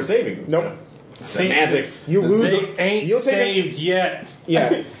will back for saving. Nope. Semantics. You lose. They ain't You'll take saved yet.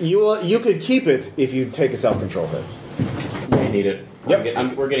 Yeah, you could keep it if you take a self-control hit. I need it.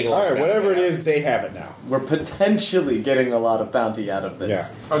 Yep. We're getting a All lot. right, of whatever it bounty. is, they have it now. We're potentially getting a lot of bounty out of this. Yeah.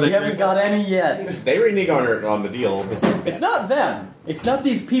 Are they We haven't grateful? got any yet. They renege on the deal. It's not them. It's not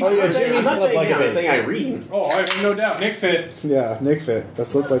these people. Oh, yeah, I'm Jimmy not slept saying like a I'm baby. saying Irene. Oh, I have no doubt. Nick Fit. Yeah, Nick Fit.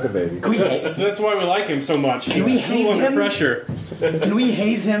 That looks like a baby. Can we, That's why we like him so much. Can we He's haze cool under him? pressure. can we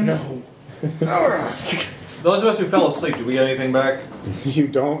haze him? No. Those of us who fell asleep, did we get anything back? You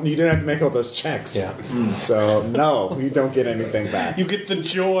didn't have to make all those checks. Yeah. So no, you don't get anything back. You get the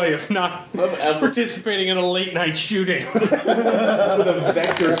joy of not participating in a late night shooting. The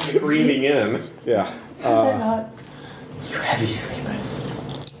vector screaming in. Yeah. You heavy sleepers.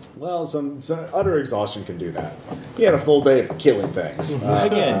 Well, some utter exhaustion can do that. He had a full day of killing things.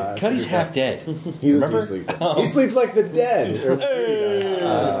 Again, Cuddy's half dead. He's Remember? a deep sleeper. He sleeps like the dead. Or he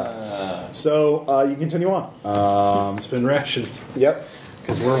does. So you continue on. It's been rations Yep.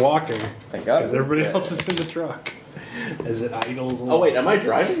 because we're walking. Thank God. Because everybody else is in the truck. As it idles. Oh wait, am I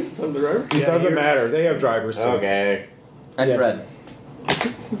driving since I'm the driver? It doesn't matter. They have drivers too. Okay. And Yeah. Fred.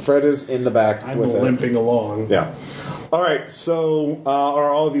 Fred is in the back I'm with it. limping along. Yeah. All right. So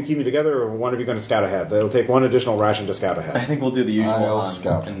are all of you keeping together, or one of you going to scout ahead? It'll take one additional ration to scout I ahead. think we'll do the usual I'll on.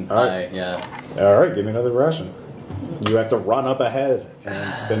 scout. And All right. yeah. All right. Give me another ration. You have to run up ahead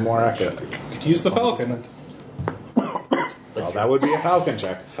and spend more effort. Could use the Falcon. Well, that would be a Falcon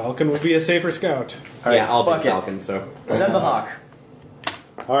check. Falcon would be a safer scout. All right, Yeah, I'll fuck be it. Falcon. So Send the hawk.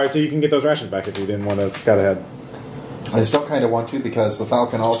 All right. So you can get those rations back if you didn't want to scout ahead. I still kind of want to because the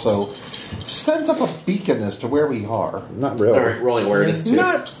Falcon also sends up a beacon as to where we are. Not really. all right, rolling awareness too.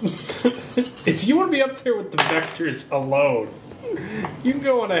 Not. If you want to be up there with the vectors alone, you can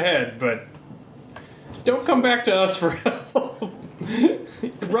go on ahead, but don't come back to us for help.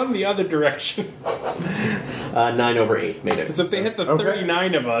 Run the other direction. 9/8 made it. Because if they hit the Okay.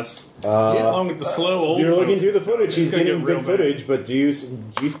 39 of us, along with the slow old You're looking folks, through the footage. He's it's gonna getting get real good footage, but do you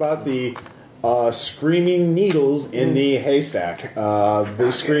spot the screaming needles in the haystack?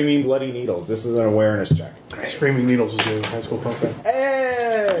 The screaming bloody needles. This is an awareness check. bad. Screaming Needles was doing high school punk band.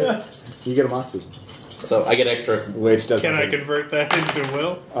 Hey! You get a moxie, So I get extra. which doesn't. Can I convert that into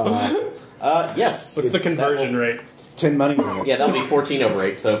will? Yes. What's the conversion rate? 10 money units. Yeah, that'll be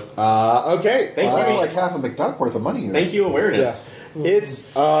 14/8. So Okay. Thank Well, that's you. like half a McDuck worth of money. thank you, awareness. Yeah. It's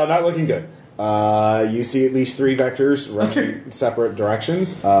not looking good. You see at least 3 vectors running separate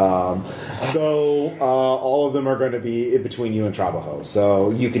directions. So all of them are going to be in between you and Trabajo.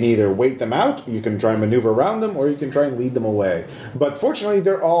 So you can either wait them out, you can try and maneuver around them, or you can try and lead them away. But fortunately,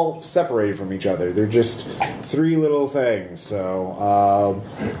 they're all separated from each other. They're just 3 little things. So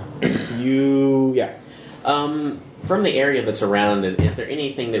From the area that's around, is there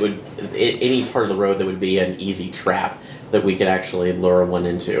anything that would, any part of the road that would be an easy trap that we could actually lure one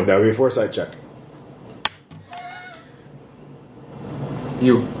into? that would be a foresight check.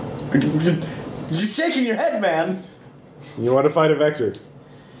 You. You're shaking your head, man. You want to fight a vector?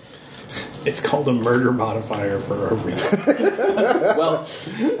 It's called a murder modifier for a reason. Well,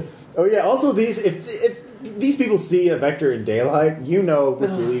 Oh yeah. Also, if these people see a vector in daylight, you know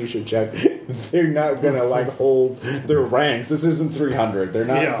with your leadership check, they're not gonna like hold their ranks. This isn't 300. They're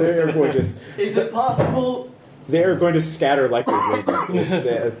not. Yeah. They're going to. Is it possible? They're going to scatter like they would. if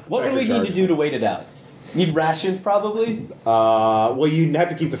the What would vector we need to charges. do to wait it out? Need rations, probably. Well, you'd have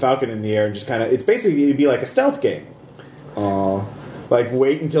to keep the Falcon in the air and just kind of. It's basically it'd be like a stealth game. Like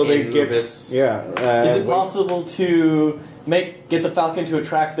wait until they get. Anubis. Yeah. Is it wait. possible to get the Falcon to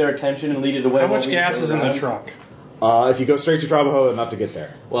attract their attention and lead it away? How while much we gas go is in the around? truck? If you go straight to Trabajo, enough to get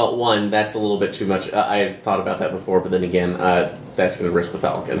there. well, one, that's a little bit too much. I had thought about that before, but then again, that's going to risk the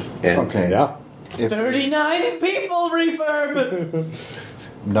Falcon. And Okay. Yeah. If, 39 people refurb.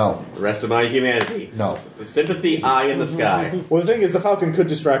 no. the rest of my humanity. No. The sympathy eye in the sky. Well, the thing is, the Falcon could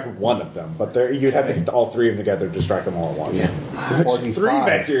distract one of them, but you'd have to get all 3 of them together to distract them all at once. 45 3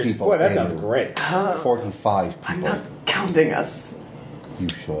 vectors. people. Boy, that sounds Andrew. great. 45 people. I'm not counting us. You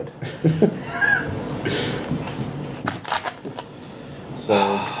should. So,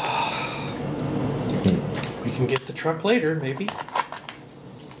 We can get the truck later, maybe.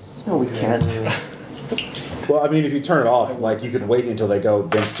 No, we can't. Well, I mean, if you turn it off, like you could wait until they go,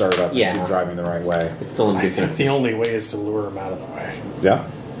 then start it up Yeah. and keep driving the right way. it's still in I good think the only way is to lure them out of the way. Yeah.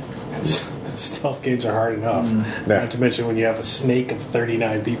 Stealth games are hard enough. Yeah. Not to mention when you have a snake of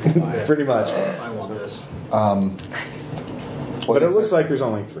 39 people by it. Pretty much. I want this. But it looks like the's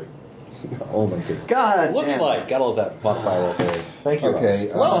only 3. Only 3. God. Looks damn. like. Gotta love that bonfire roll theory. Thank you, Okay.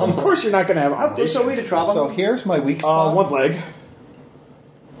 Russ. Well, of course you're not going to have How close are we to Traba? So here's my weak spot. one leg.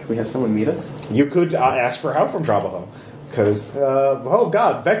 Can we have someone meet us? You could ask for help from Trabajo. Because, oh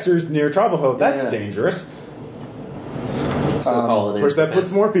god, vectors near Trabajo, that's Yeah. dangerous. Call it Of course, that puts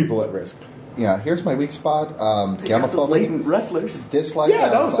defense. more people at risk. Yeah, here's my weak spot. Gamma Those phobia. latent wrestlers. Dislike Yeah,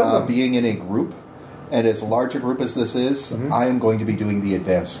 that was of something. being in a group, and as large a group as this is, I am going to be doing the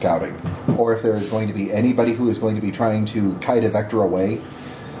advanced scouting. Or if there is going to be anybody who is going to be trying to kite a vector away,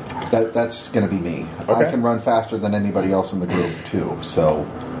 that's going to be me. I Okay. can run faster than anybody else in the group too. So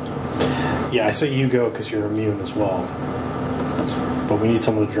Yeah, I say you go because you're immune as well. But we need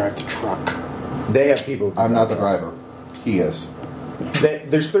someone to drive the truck. They have people. who I'm not the drive driver. He is.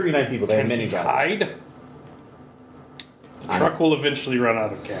 There's 39 people. They have Can many he drivers. hide? The truck will eventually run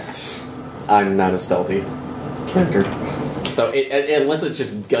out of gas. I'm not a stealthy character. So unless it's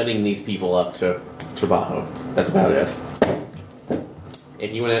just gunning these people up to Trabajo, that's about it.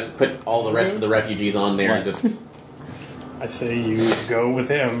 If you want to put all the rest of the refugees on there and just... I say you go with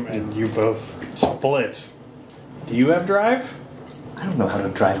him and you both split. Do you have drive? I don't know how to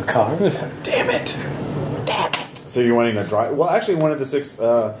drive a car. Damn it. So you're wanting to drive? Well, actually, one of the 6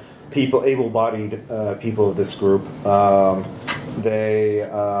 people, able-bodied people of this group, they.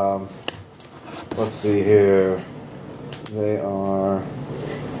 Let's see here. They are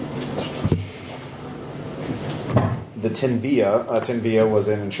the Tinvia. Tinvia was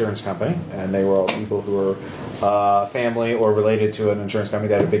an insurance company, and they were all people who were family or related to an insurance company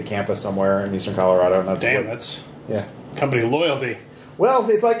that had a big campus somewhere in eastern Colorado. And that's Damn, what- that's yeah. company loyalty. Well,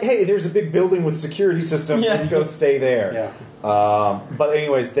 it's like, hey, there's a big building with security system. Yeah. Let's go stay there. Yeah. But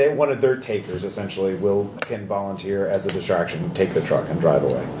anyways, one of their takers essentially can volunteer as a distraction, take the truck and drive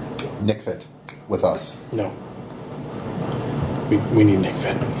away. Nick Fit with us. No. We need Nick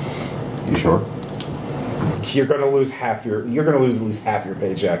Finn. You sure? You're going to lose at least half your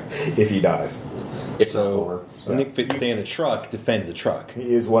paycheck if he dies. If So, not more. Nick Fit stay in the truck, defend the truck.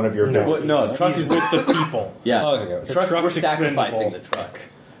 He is one of your No, victims. No, the truck He's is with the people. Yeah. Oh, okay. The Truck, we're truck's sacrificing expendable. the truck.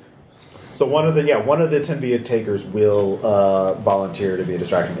 So one of the Tinvia takers will volunteer to be a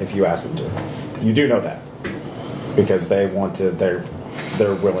distraction if you ask them to. You do know that because they want to. They're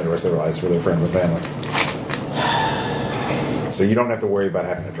willing to risk their lives for their friends and family. So you don't have to worry about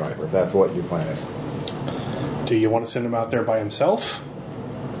having a driver if that's what your plan is. Do you want to send him out there by himself?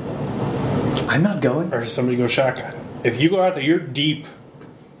 I'm not going. Or does somebody go shotgun? If you go out there, you're deep.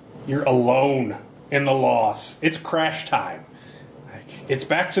 You're alone in the loss. It's crash time. It's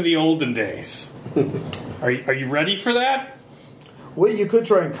back to the olden days. Are you ready for that? Well, you could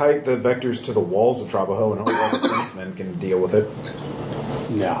try and kite the vectors to the walls of Trabajo and hope all the policemen can deal with it.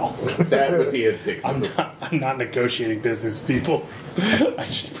 No. That would be a dick. I'm not negotiating business with people. I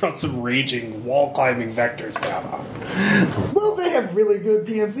just brought some raging wall climbing vectors down. Well, they have really good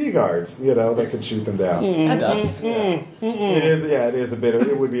PMC guards, that can shoot them down. And us. It is a bit of,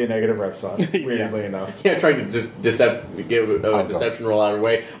 it would be a negative rep weirdly enough. Yeah, trying to just give a deception roll out of the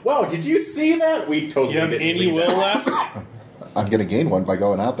way. Wow, did you see that? We totally You have didn't any leave will that. left? I'm going to gain one by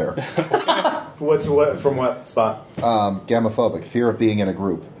going out there. From what spot? Gammophobic, fear of being in a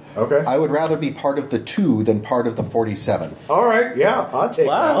group. Okay. I would rather be part of the 2 than part of the 47. All right, yeah, I'll take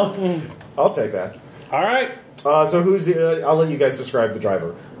Wow. that. I'll take that. All right. So who's I'll let you guys describe the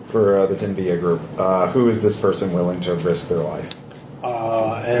driver for the Tinvia group. Who is this person willing to risk their life?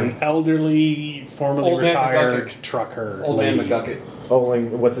 An elderly, formerly Old man retired McGucket. trucker. Old man lady. McGucket.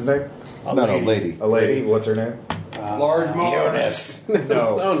 What's his name? A No, lady. lady. A lady. What's her name? Large Mars.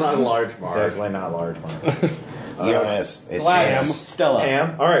 No, No, not large Mars. definitely not large. Mark. Jonas. It's Gladys. Jonas. Stella.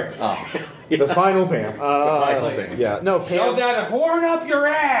 Pam. All right. The final Pam. final Pam. Yeah. No, Shove Pam. that horn up your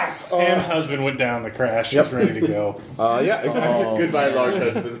ass. Pam's husband went down the crash. Yep. She's ready to go. Yeah. Exactly. Goodbye, large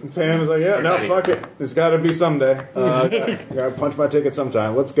husband. Pam is like, yeah, no, Exciting. fuck it. It's got to be someday. Gotta punch my ticket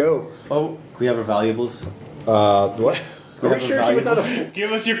sometime. Let's go. Oh, can we have our valuables? What? Are we sure she was not a...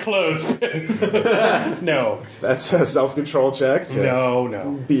 Give us your clothes. No. That's a self-control check. To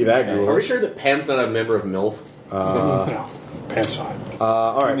No. Be that Are we ghoulish. sure that Pam's not a member of MILF? No. Pam's fine.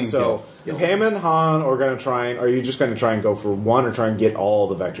 All right. mean So Gilf? Pam and Han are going to try. Are you just going to try and go for one, or try and get all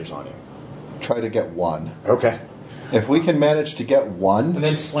the vectors on you? Try to get one. Okay. If we can manage to get And one,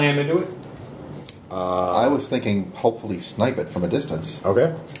 then slam into it. I was thinking hopefully snipe it from a distance.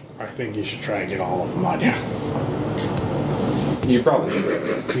 Okay. I think you should try and get all of them on you. You probably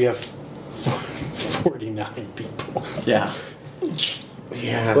should. We have 49 people. Yeah.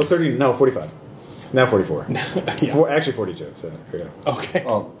 Yeah. Well, 30. No, 45. Now 44. Actually 42. So here we go. Okay.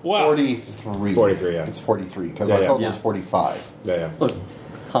 Well, Wow. 43. 43, yeah. It's 43, because Yeah, our yeah. total Yeah. is 45. Yeah. Look,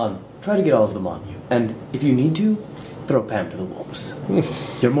 Han, try to get all of them on you. And if you need to, throw Pam to the wolves.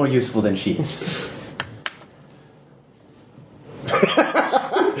 You're more useful than she is.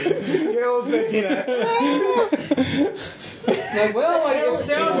 Gil's making it. It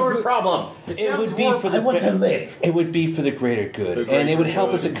sounds Your problem. It would be for the I want to live. It would be for the greater good, The and it would greater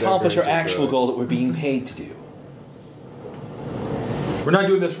help us good, the accomplish our greater actual good. goal that we're being paid to do. We're not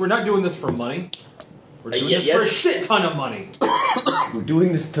doing this. We're not doing this for money. We're doing this for a shit ton of money. We're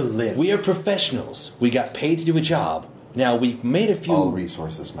doing this to live. We are professionals. We got paid to do a job. Now we've made a few All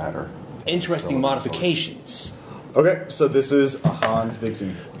resources matter. interesting Still a resource. modifications. Okay, so this is Han's big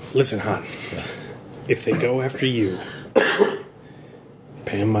scene. Listen, Han. If they go after you,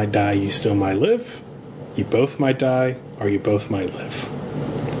 Pam might die, you still might live. You both might die, or you both might live.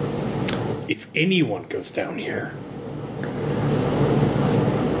 If anyone goes down here,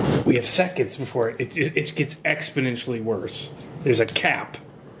 we have seconds before it gets exponentially worse. There's a cap.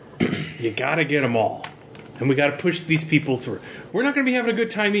 You gotta get them all. And we gotta push these people through. We're not gonna be having a good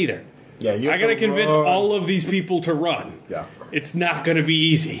time either. Yeah, you I have gotta to convince run. all of these people to run. Yeah. It's not gonna be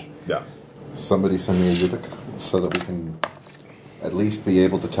easy. Yeah. Somebody send me a Ubik so that we can at least be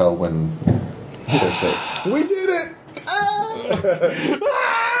able to tell when they're safe. We did it!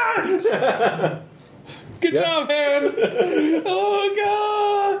 Good job, man! Oh,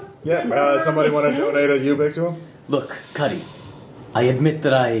 God! Yeah, somebody want to donate a Ubik to him? Look, Cuddy, I admit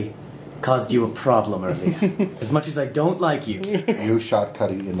that I caused you a problem earlier. As much as I don't like you. You shot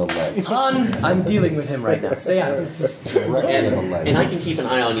Cuddy in the leg. Han, I'm dealing with him right now. Stay out of this. Directly in the leg. And I can keep an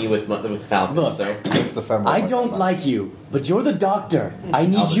eye on you with Falcon. Look. So It's the femoral I leg don't that like you, but you're the doctor. I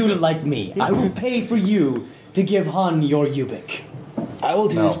need you to like me. I will pay for you to give Han your Ubik. I will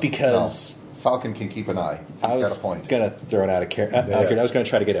do No, this because no. Falcon can keep an eye. I He's was got a point. gonna throw it out of character. I was gonna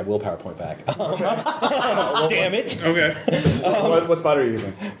try to get a willpower point back. Damn it! Okay. What spot are you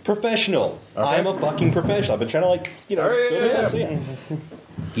using? Professional. I'm a fucking professional. I've been trying to build myself. So yeah.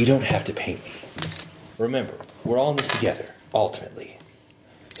 You don't have to pay me. Remember, we're all in this together. Ultimately.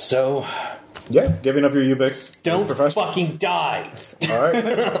 So Yeah, giving up your Ubiks. don't is professional. fucking die. All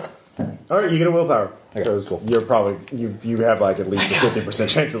right. All right, you get a willpower. Okay, Because cool. you're probably, you have like at least a 50%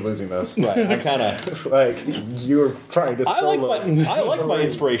 chance of losing those. Right. I'm kind of. Like, you're trying to I solo. like my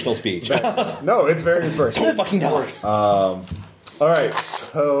inspirational speech. No, it's very inspirational. Don't fucking die. All right,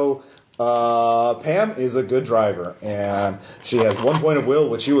 so Pam is a good driver, and she has 1 point of will,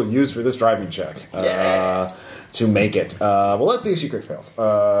 which she will use for this driving check to make it. Well, let's see if she crit fails.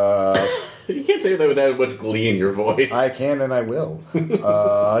 you can't say that without much glee in your voice. I can and I will.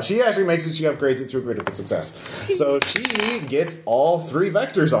 She actually makes it. She upgrades it to a critical success. So she gets all 3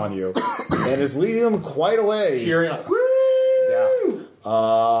 vectors on you, and is leading them quite a ways. Cheering up.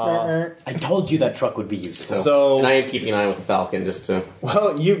 I told you that truck would be useful. So, and I am keeping an eye with the Falcon just to.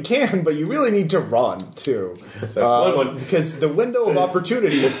 well, you can, but you really need to run too, one. because the window of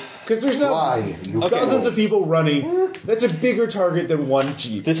opportunity. Because there's now Fly, you dozens of fools. people running. That's a bigger target than one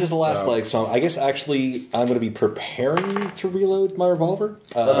Jeep. This is the last So- leg, so I guess actually I'm going to be preparing to reload my revolver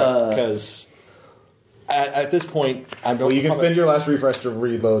because at this point I'm going. Well, you can spend your last refresh to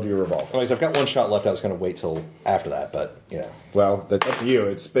reload your revolver. Anyways, I've got 1 shot left. I was going to wait till after that, but you know. Well, that's up to you.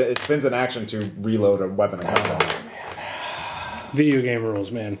 It spends an action to reload a weapon. Video game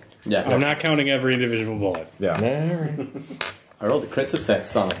rules, man. Yeah. I'm not counting every individual bullet. Yeah. Alright. I rolled a crit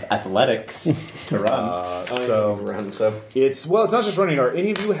success on athletics to run. So Run, so. it's not just running. Are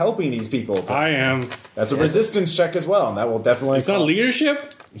any of you helping these people? I am. That's a resistance check as well, and that will definitely. It's not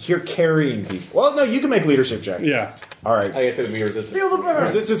leadership? You're carrying people. Well, no, you can make leadership check. Yeah. All right. I guess it would be resistance. Feel the burn.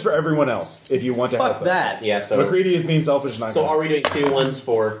 Resistance for everyone else if you want to help Fuck them. that. Yeah, so. McCready is being selfish. Not So are we doing 2 ones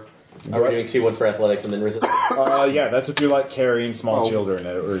for. Are we doing 2 ones for athletics and then resistance? Yeah, that's if you like carrying small children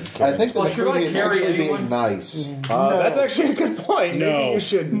or. I Carrying, think Well, that should McCready I is carry actually anyone? being nice. That's actually a good point. No. Maybe you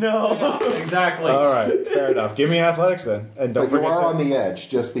should. No. Exactly. All right, fair enough. Give me athletics then, and don't But you forget are to. on the edge,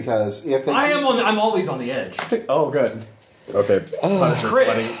 just because if they I'm always on the edge. Oh, good. Okay. Punisher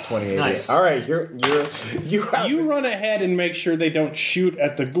Crit. 28. Nice. All right, you have You run ahead and make sure they don't shoot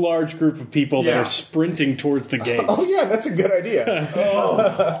at the large group of people that Yeah. are sprinting towards the gates. Oh yeah, that's a good idea.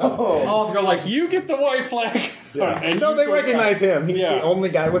 I'll have to go like You get the white flag. And No, you they go recognize him. He's Yeah. the only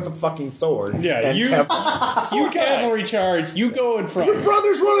guy with the fucking sword. Yeah, And you cavalry charge. You go in Your front.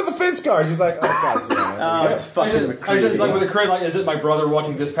 brother's one of the fence cars. He's like, oh god damn it. Oh, it's fucking I McCready. just like with a crit, like, is it my brother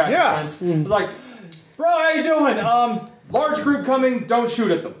watching this patch Yeah. fence? It's like, bro, how you doing? Large group coming, don't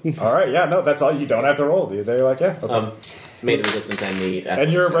shoot at them. All right, yeah, no, that's all. You don't have to roll. They're like, yeah. Okay. Made the resistance and the...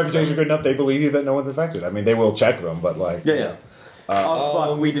 And your reputation is good enough, they believe you that no one's infected. I mean, they will check them, but like... Yeah.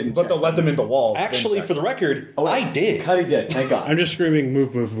 Fuck, we didn't. But check they'll let them in the walls. Actually, for the record, I did. Cuddy did. Thank God. I'm just screaming,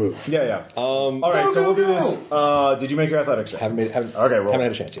 move, move, move. Yeah. All right, so we'll do this. Did you make your athletics check? Haven't Okay, roll.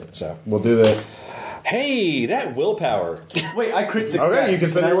 had a chance yet, so. We'll do the... Hey, that willpower. Wait, I crit success. Okay, you can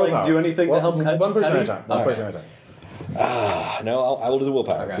spend your I, willpower. do anything to help Cuddy? One person at a time. One Okay. person at a time. No, I will do the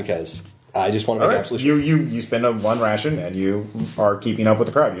willpower because I just want to All make right. absolute sure. You spend one ration and you are keeping up with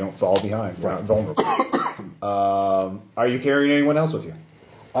the crowd. You don't fall behind. You're not vulnerable. Are you carrying anyone else with you?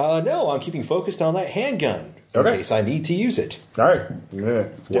 No, I'm keeping focused on that handgun in Okay. case I need to use it. All right. Yeah.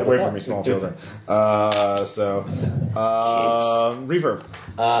 Get away from me, small children. Reverb.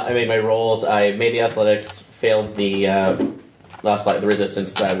 I made my rolls. I made the athletics, failed the last slide, the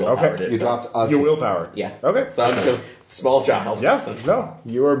resistance, but I willpowered it. You so- dropped Your willpower. Yeah. Okay. So I'm a small child. Yeah. No.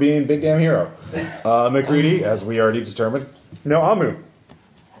 You are being big damn hero. McCready, as we already determined. No, Amu.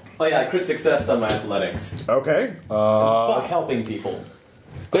 Oh yeah, I crit success on my athletics. Okay. Fuck helping people.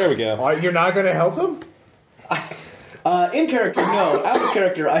 There we go. You're not going to help them? In character, no. Out of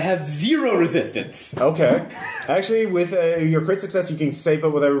character, I have 0 resistance. Okay. Actually, with your crit success, you can stay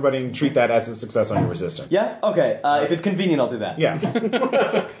put with everybody and treat that as a success on your resistance. Yeah? Okay. If it's convenient, I'll do that. Yeah.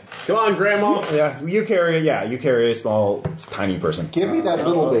 Come on, Grandma. Yeah. You carry a small, tiny person. Give me that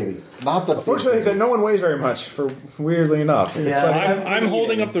little baby, not the. Fortunately, that no one weighs very much. For weirdly enough, It's like- I'm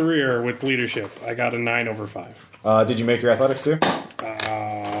holding up the rear with leadership. I got a 9/5. did you make your athletics too?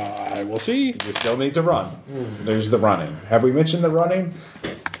 I will see. You still need to run. There's the running. Have we mentioned the running?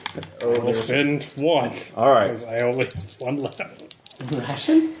 I'll spend 1. All right. Because I only have 1 left.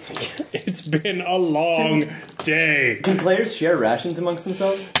 Ration? It's been a long day. Can players share rations amongst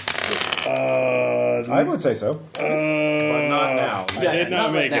themselves? I would say so, but not now. I did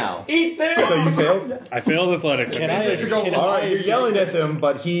not make now. Eat this. So you failed. it. I failed athletics. All right, you're yelling at them,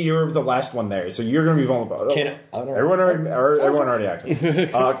 but you're the last one there, so you're going to be vulnerable. Everyone already active.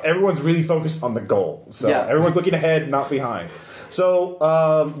 Everyone's really focused on the goal, so Yeah. everyone's looking ahead, not behind.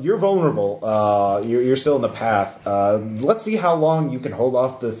 So you're vulnerable. You're still in the path. Let's see how long you can hold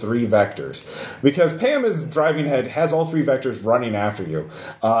off the 3 vectors, because Pam is driving ahead, has all 3 vectors running after you,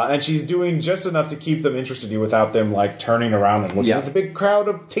 and she's doing just enough to keep them interested in you without them like turning around and looking at the big crowd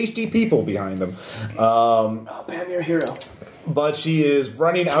of tasty people behind them. Oh, Pam, you're a hero. But she is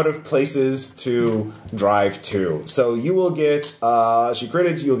running out of places to drive to. So you will get, she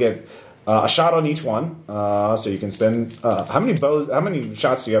critted, you'll get a shot on each one. So you can spend, how many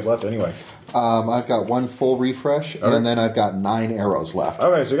shots do you have left anyway? I've got 1 full refresh, and then I've got 9 arrows left.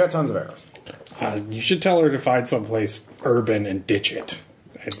 Okay, so you got tons of arrows. You should tell her to find someplace urban and ditch it.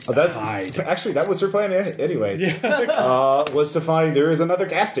 And hide. Actually, that was her plan anyways. Was to find, there is another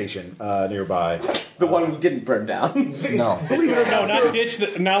gas station nearby. The one we didn't burn down. No. Believe it or No, not, not ditch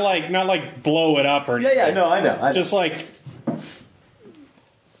the, not like blow it up or yeah, no, I know. just like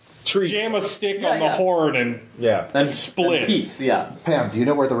jam a stick on the yeah. horn and yeah. split. Peace, yeah. Pam, do you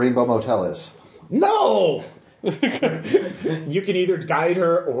know where the Rainbow Motel is? No! You can either guide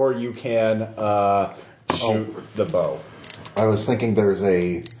her or you can shoot the bow. I was thinking there's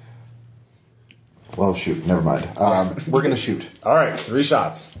a. Well, shoot, never mind. We're going to shoot. All right, 3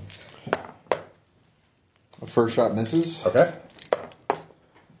 shots. First shot misses. Okay.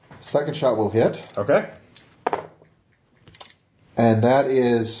 Second shot will hit. Okay. And that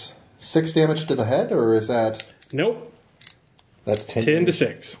is 6 damage to the head, or is that. Nope. That's 10 to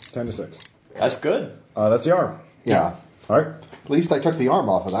 6. 10 to 6. That's good. That's the arm. Yeah. All right. At least I took the arm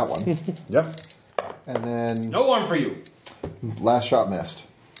off of that one. Yep. And then. No one for you. Last shot missed.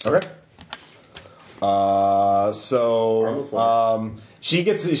 Okay. She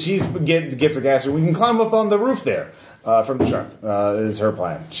gets the gas. We can climb up on the roof there from the truck. Is her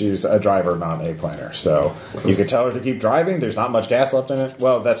plan. She's a driver, not a planner. So you can tell her to keep driving. There's not much gas left in it.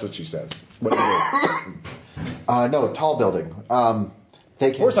 Well, that's what she says. What do you do? No, tall building. They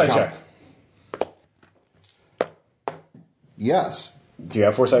can. Foresight jump. check. Yes, Do you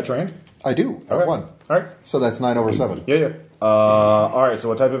have foresight trained? I do. I Okay. won. All right. So that's 9/7. Yeah. All right. So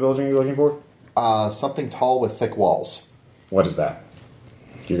what type of building are you looking for? Something tall with thick walls. What is that?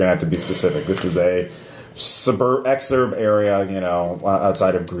 You're gonna have to be specific. This is a exurb area,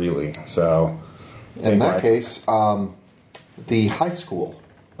 outside of Greeley. So, In that case, the high school.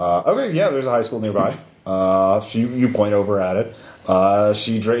 okay, yeah, there's a high school nearby. You point over at it.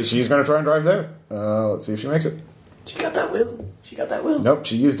 She's gonna try and drive there. Let's see if she makes it. She got that will. Nope,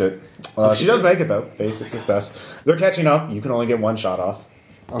 she used it. She does make it though. Basic success. They're catching up. You can only get 1 shot off.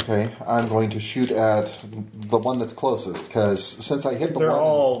 Okay, I'm going to shoot at the one that's closest, because since I hit the They're one...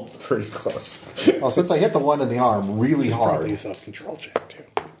 all pretty close. Well, since I hit the one in the arm really Probably a hard, self-control check, too.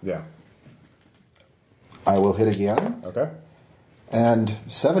 Yeah. I will hit again, Okay. and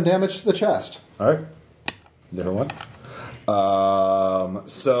 7 damage to the chest. All right. Different one.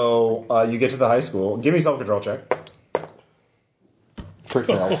 So you get to the high school. Give me self-control check. Crit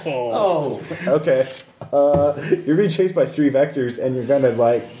fail. Oh, Okay. You're being chased by 3 vectors, and you're gonna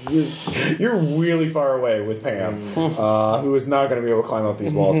you're really far away with Pam, who is not going to be able to climb up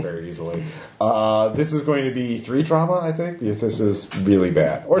these walls very easily. This is going to be 3 trauma, I think. If this is really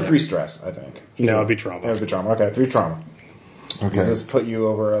bad, or 3 stress, I think. No, it'd be trauma. It'd be trauma. Okay, 3 trauma. Okay. Does this put you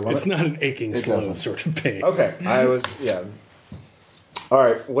over a limit? It's not an aching It flow doesn't. sort of pain. Okay, All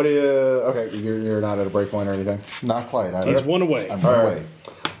right. What do you? Okay, you're not at a break point or anything. Not quite. He's one away. I'm one All away. right.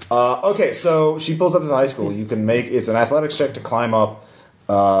 Okay, so she pulls up to the high school. You can make it's an athletics check to climb up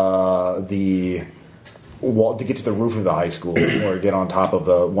the wall to get to the roof of the high school or get on top of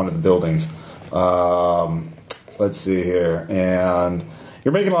one of the buildings. Let's see here, and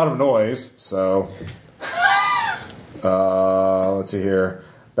you're making a lot of noise. So let's see here.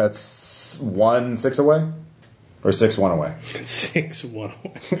 That's 1-6 away, or 6-1 away. 6-1 away.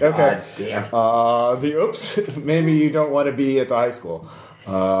 Okay. Damn. Oops. Maybe you don't want to be at the high school.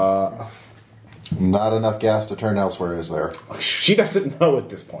 Not enough gas to turn elsewhere, is there? She doesn't know at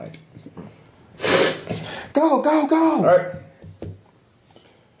this point. Go, go, go! All right.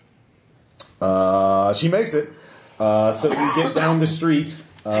 She makes it. So you get down the street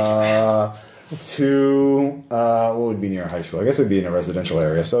to what would be near a high school? I guess it would be in a residential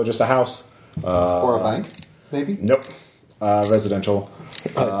area. So just a house. Or a bank, maybe? Nope. Residential.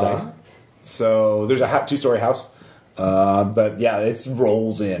 So there's a 2-story house. But yeah, it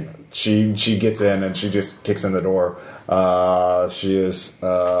rolls in. She gets in and she just kicks in the door. She is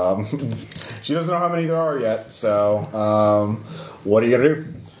she doesn't know how many there are yet. So what are you gonna do?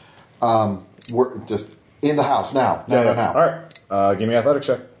 We're just in the house now. Now. All right. Give me an athletics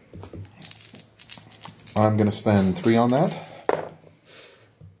check. I'm going to spend 3 on that.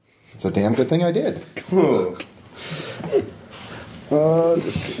 It's a damn good thing I did.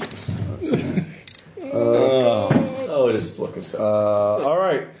 Just looking so. All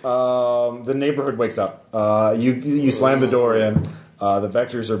right. The neighborhood wakes up. You slam the door in. The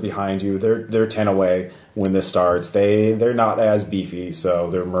vectors are behind you. They're 10 away when this starts. They're not as beefy,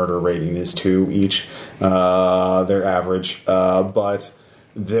 so their murder rating is 2 each. They're average, but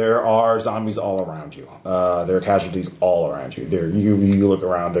there are zombies all around you. There are casualties all around you. You look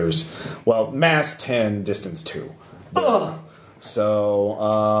around. There's mass 10, distance 2.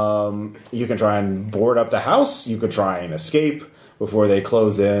 So you can try and board up the house. You could try and escape before they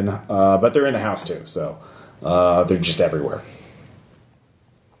close in, but they're in the house too, so they're just everywhere.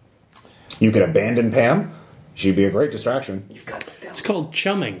 You could abandon Pam. She'd be a great distraction. You've got stealth. It's called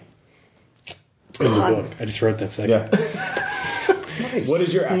chumming. In the book. I just wrote that second. Yeah. What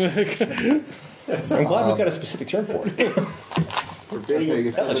is your action? I'm glad we've got a specific term for it. Okay,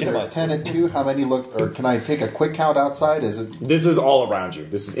 you said that there's 10 and 2. How many look... Or can I take a quick count outside? Is it... This is all around you.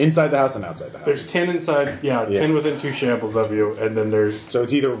 This is inside the house and outside the house. There's 10 inside, 10 within 2 shambles of you, and then there's... So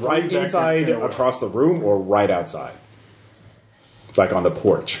it's either right vectors inside 10 away. across the room or right outside. Like on the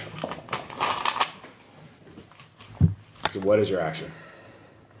porch. So what is your action?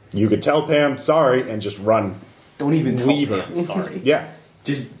 You could tell Pam sorry and just run. don't even tell Leave her. Pam, sorry. Yeah.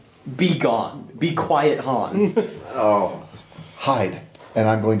 Just be gone. Be quiet, Han. Hide. And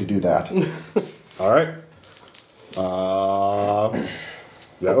I'm going to do that. All right.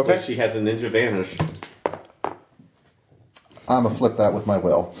 Yeah, Okay. okay. She has a ninja vanish. I'm going to flip that with my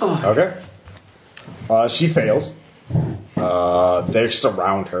will. Okay. She fails. They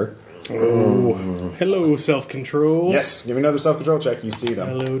surround her. Oh, hello, self-control. Yes. Give me another self-control check. You see them.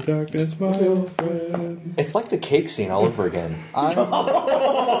 Hello, darkness, my old friend. It's like the cake scene all over again.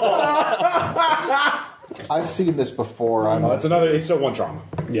 I've seen this before. That's another. It's still 1 trauma.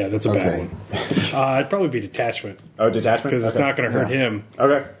 Yeah, that's a Okay. bad one. It'd probably be detachment, Oh, detachment. because it's Okay. not going to hurt him.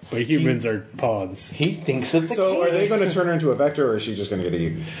 Okay. But humans are pawns. He thinks of the So cake. are they going to turn her into a vector, or is she just going to get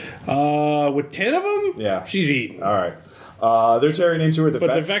eaten? With 10 of them? Yeah. She's eaten. All right. They're tearing into her.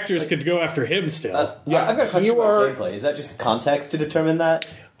 But the vectors could go after him still. Yeah, I've got a question you about are- gameplay. Is that just context to determine that?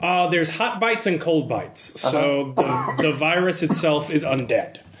 There's hot bites and cold bites. So the virus itself is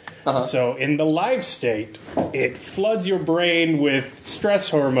undead. So in the live state, it floods your brain with stress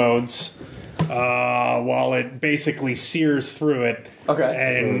hormones while it basically sears through it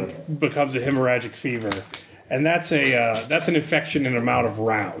Okay. and becomes a hemorrhagic fever. and that's an infection in amount of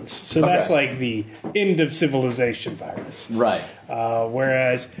rounds. So that's like the end of civilization virus. Right.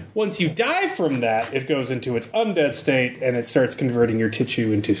 Whereas once you die from that, it goes into its undead state and it starts converting your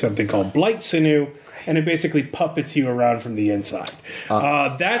tissue into something called blight sinew, and it basically puppets you around from the inside.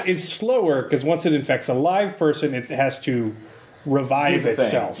 That is slower because once it infects a live person, it has to revive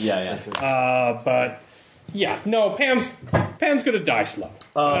itself. Yeah. But yeah, no, Pam's gonna die slow.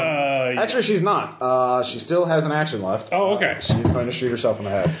 Actually, she's not. She still has an action left. Oh, okay. She's going to shoot herself in the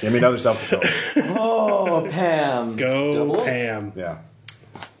head. Give me another self-control. Oh, Pam. Go Pam. Yeah.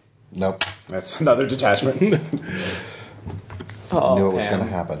 Nope. That's another detachment. Oh, Knew it was Pam. going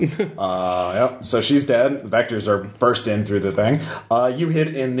to happen. Yep. So she's dead. The vectors are burst in through the thing. You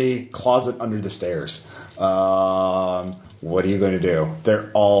hid in the closet under the stairs. What are you going to do? They're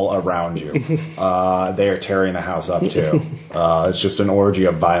all around you. They are tearing the house up too. It's just an orgy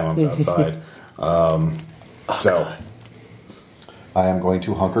of violence outside. So, I am going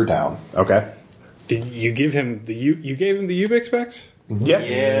to hunker down. okay. Did you give him the you gave him the Ubix specs? Yep.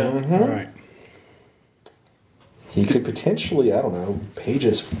 Yeah. All right. He could potentially, I don't know,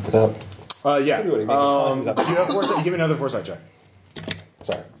 pages without. Yeah. Everybody make a con without- You have foresight. Give me another foresight check.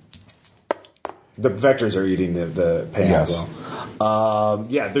 Sorry. The vectors are eating the pain Yes. as well.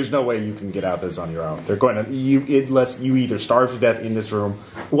 Yeah, there's no way you can get out of this on your own. They're going to unless you either starve to death in this room.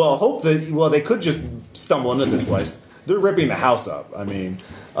 They could just stumble into this place. They're ripping the house up. I mean,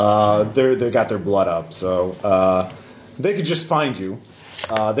 they got their blood up, so they could just find you.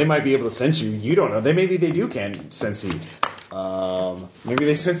 They might be able to sense you. You don't know. Maybe they can sense heat. Maybe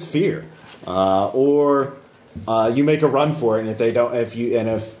they sense fear, or you make a run for it. And if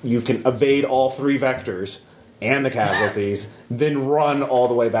you can evade all three vectors and the casualties, then run all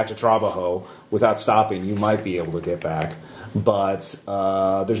the way back to Trabajo without stopping, you might be able to get back. But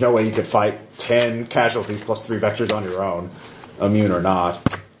there's no way you could fight 10 casualties plus 3 vectors on your own, immune or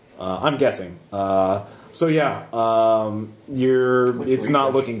not. I'm guessing. So yeah, it's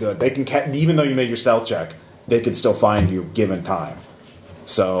not looking good. They can, even though you made your stealth check, they can still find you given time.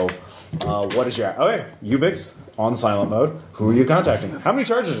 So, what is your Ubix on silent mode? Who are you contacting? How many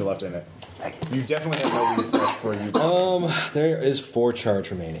charges are left in it? You definitely have no refresh for Ubix. There is 4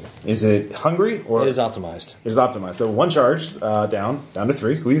 charge remaining. Is it hungry or It is optimized. It is optimized. So 1 charge down to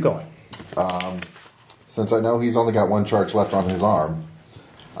 3. Who are you going? Since I know he's only got 1 charge left on his arm,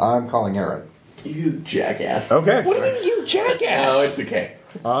 I'm calling Aaron. You jackass. Okay. What do you mean, you jackass? No, it's okay.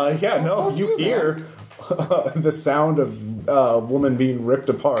 You hear the sound of a woman being ripped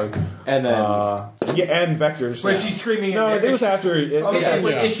apart. And then and vectors. Was she screaming? No, and it was after.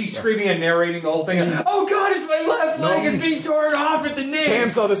 Is she screaming and narrating the whole thing? Oh God, it's my left leg is being torn off at the knee. Pam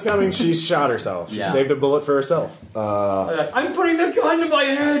saw this coming. She shot herself. She saved a bullet for herself. I'm putting the gun to my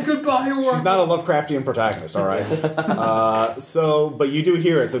head. Goodbye, world. She's not a Lovecraftian protagonist, all right? But you do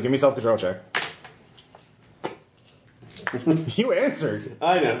hear it, so give me a self-control check. You answered.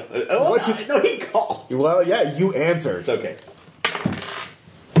 I know. No, he called. Well, yeah, you answered. It's okay.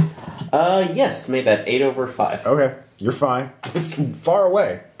 Yes, made that 8 over 5. Okay, you're fine. It's far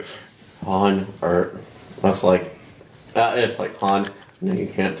away. Han, or that's like, it's like Han. No, you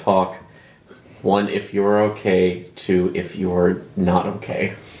can't talk. 1, if you're okay. 2, if you're not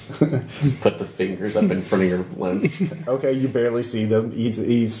okay. Just put the fingers up in front of your lens. Okay, you barely see them.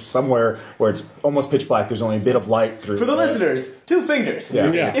 He's somewhere where it's almost pitch black. There's only a bit of light through. for the listeners, 2 fingers.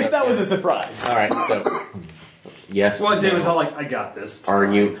 Yeah. If that was a surprise. All right, so yes. Well, David's no. all like, I got this. Are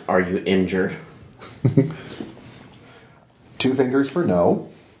you injured? 2 fingers for no.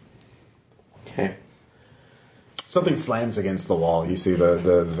 Okay. Something slams against the wall. You see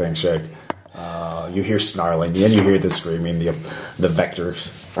the thing shake. You hear snarling, and you hear the screaming. The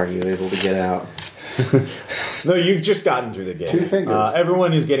vectors. Are you able to get out? No, you've just gotten through the gate. 2 fingers.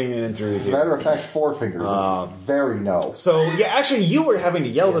 Everyone is getting in through the As gate. a matter of fact, 4 fingers. It's very no. So, yeah, actually, you were having to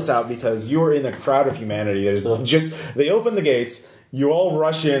yell this out because you were in a crowd of humanity that is just... They open the gates, you all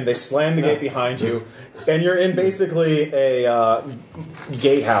rush in, they slam the gate behind you, and you're in basically a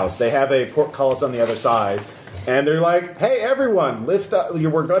gatehouse. They have a portcullis on the other side, and they're like, hey, everyone, lift up.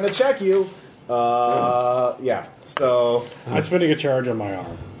 We're going to check you. Yeah, so... I'm spending a charge on my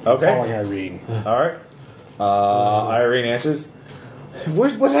arm. Okay. Calling Irene. All right. Irene answers.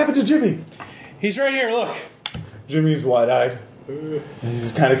 What happened to Jimmy? He's right here. Look, Jimmy's wide-eyed.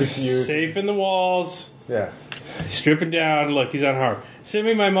 He's kind of confused. safe in the walls. Yeah. Stripping down. Look, he's unharmed. Send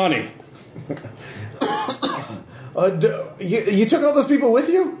me my money. You took all those people with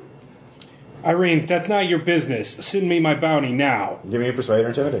you? Irene, that's not your business. Send me my bounty now. Give me a persuade or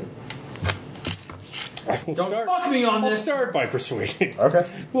intimidate. We'll Don't fuck me on I'll this. start by persuading. Okay.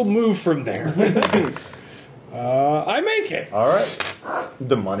 We'll move from there. I make it. All right.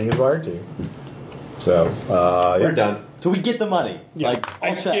 The money is wired to you. So, We're done. So we get the money. Yeah. Like, I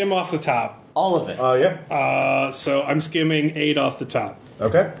all set. skim off the top. All of it. yeah. So I'm skimming 8 off the top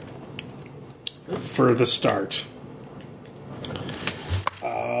Okay. for the start.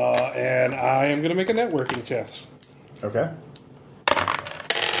 And I am going to make a networking test. Okay.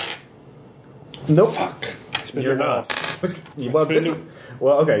 Nope. Fuck. Spin You're the wheel. not. Well, this is,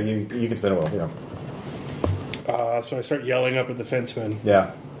 well, okay. You can spin a wheel. Yeah. So I start yelling up at the fenceman.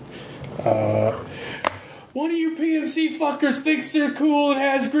 Yeah. One of you PMC fuckers thinks they're cool and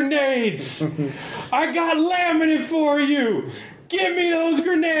has grenades. I got laminate for you. Give me those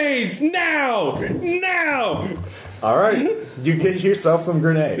grenades now! Now! All right. You get yourself some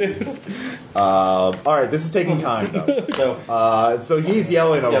grenades. All right. This is taking time though. So he's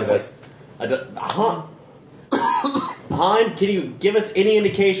yelling over this. Han, can you give us any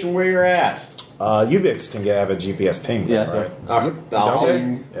indication where you're at? Ubix can have a GPS ping. Yeah, right?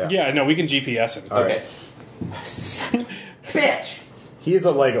 Okay. Yeah, no, we can GPS him. Okay. Bitch! He is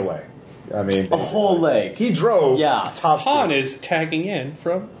a leg away. I mean, A whole leg. he drove. Yeah. Top Han speed. is tagging in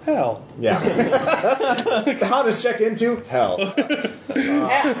from hell. Yeah. Han is checked into hell.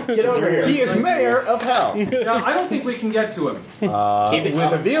 Get over here. He is mayor of hell. Now, I don't think we can get to him. Keep it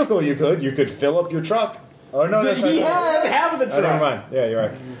With a vehicle, you could fill up your truck. Oh no, that's He right. has half of the Oh, never truck. mind. Yeah, you're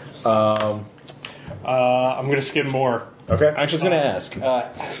right. I'm going to skim more. Okay. I was going to ask.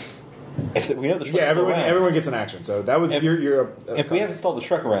 If we know the truck's Yeah, still everyone around, everyone gets an action. So that was If- your. If we have installed the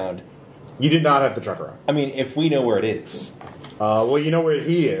truck around, you did not have the truck around. I mean, if we know where it is, Well, you know where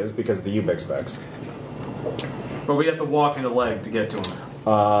he is because of the Ubix specs. But we have to walk in a leg to get to him.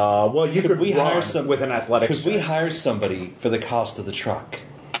 Well, you could we run hire some with an athletics. Could we check. hire somebody for the cost of the truck?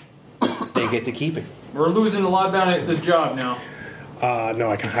 They get to keep it. We're losing a lot about this job now. No,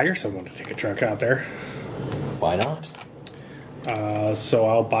 I can hire someone to take a truck out there. Why not? So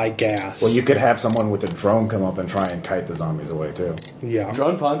I'll buy gas. Well, you could have someone with a drone come up and try and kite the zombies away too. Yeah.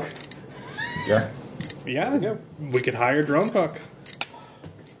 Drone punk. Yeah. Yeah, we could hire Drone Puck.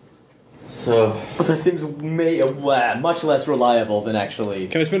 So, But that seems much less reliable than actually.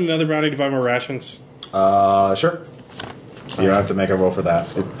 Can I spend another brownie to buy more rations? Sure. You don't have to make a roll for that.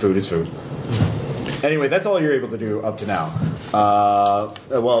 Food is food. Anyway, that's all you're able to do up to now.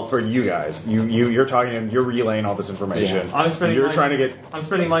 Well, for you guys, you're talking to him. You're relaying all this information. I'm spending. You're trying to get. I'm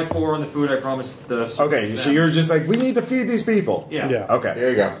spending my 4 on the food I promised the. Okay, so you're just like, we need to feed these people. Yeah. Yeah. Okay. here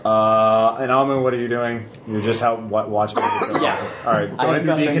you go. And Alman, what are you doing? You're just watching. Yeah. All right. I Going have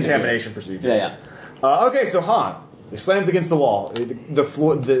through nothing to decontamination procedures. Yeah. Okay, so Han, he slams against the wall. The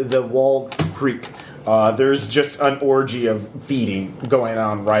floor, the wall creak. There's just an orgy of feeding going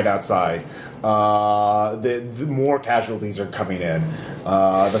on right outside. The more casualties are coming in.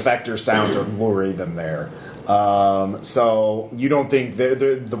 The vector sounds are luring them there. So you don't think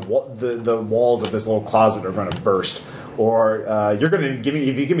the walls of this little closet are going to burst, or you're going to give me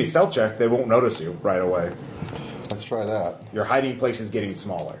if you give me a stealth check, they won't notice you right away. Let's try that. Your hiding place is getting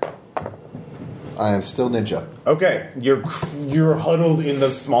smaller. I am still ninja. Okay, you're huddled in the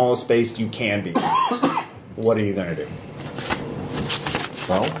smallest space you can be. What are you going to do?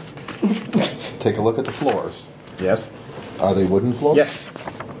 Well, take a look at the floors. Yes? Are they wooden floors? Yes.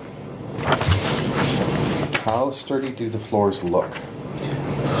 How sturdy do the floors look?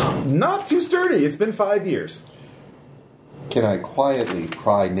 Not too sturdy. It's been 5 years. Can I quietly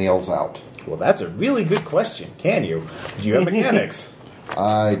pry nails out? Well, that's a really good question. Can you? Do you have mechanics?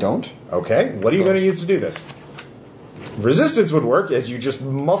 I don't. Okay. What are you So- going to use to do this? Resistance would work as you just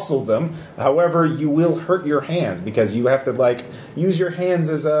muscle them. However, you will hurt your hands because you have to use your hands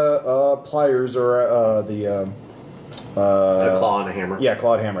as pliers or A claw and a hammer. Yeah,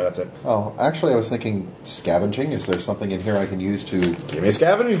 clawed hammer. That's it. Oh, actually, I was thinking scavenging. Is there something in here I can use to... Give me a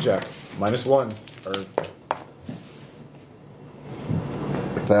scavenging check. -1. Or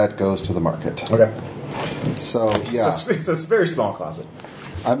That goes to the market. okay. So, yeah. It's a very small closet.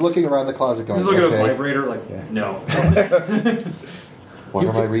 I'm looking around the closet going, Just look at a okay, vibrator, like, no. what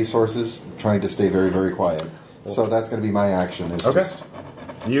are my resources? Trying to stay very, very quiet. So that's going to be my action. Is Okay. just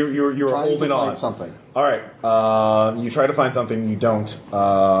You're trying to holding on. find something. All right. You try to find something. You don't.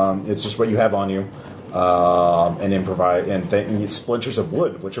 It's just what you have on you, and improvise and splinters of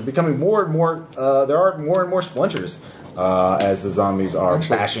wood, which are becoming more and more. There are more and more splinters as the zombies are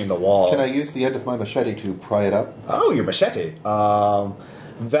Actually, bashing the walls. Can I use the end of my machete to pry it up? Oh, your machete.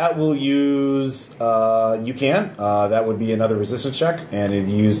 That will use. You can. That would be another resistance check, and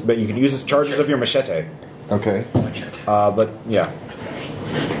but you can use the charges of your machete. Okay. But yeah.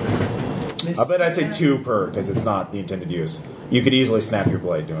 I bet I'd say 2 per because it's not the intended use. You could easily snap your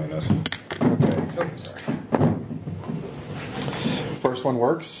blade doing this. Okay. Oh, sorry. first one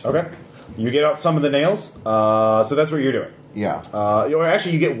works. Okay. You get out some of the nails. So that's what you're doing. Yeah. Or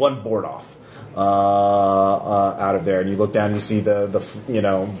actually, you get one board off out of there, and you look down. And you see the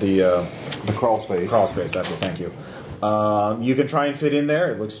crawl space. Crawl space. That's it. Thank you. You can try and fit in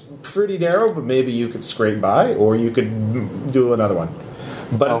there. It looks pretty narrow, but maybe you could scrape by, or you could do another one.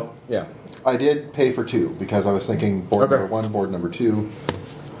 But yeah, I did pay for 2 because I was thinking board number 1, board number 2.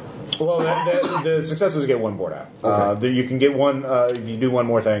 Well, the success was to get one board out. Okay. You can get one. If you do one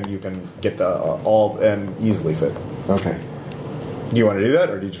more thing, you can get the all and easily fit. Okay. Do you want to do that,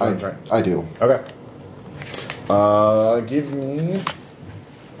 or do you just want to try? I do. Okay. Give me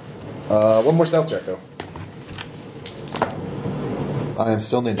one more stealth check, though. I am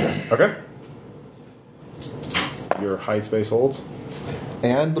still ninja. Okay. Your hide space holds.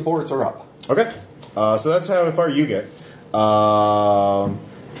 And the boards are up. Okay. So that's how far you get.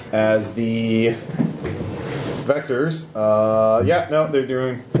 As the vectors, they're not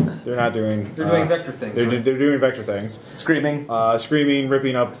doing. They're doing vector things. They're Right? doing vector things. Screaming. Screaming,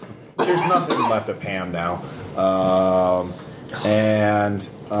 ripping up. There's nothing left of Pam now.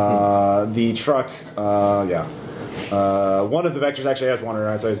 The truck, one of the vectors actually has one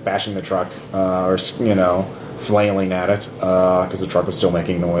around, so he's bashing the truck, flailing at it, because the truck was still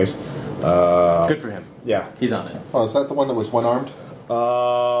making noise. Good for him. Yeah. He's on it. Oh, is that the one that was one-armed?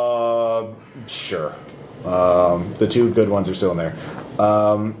 Sure. The 2 good ones are still in there.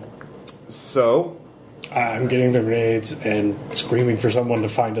 I'm getting the grenades and screaming for someone to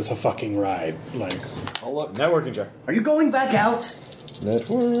find us a fucking ride. Like, Oh, look. Networking check. Are you going back out?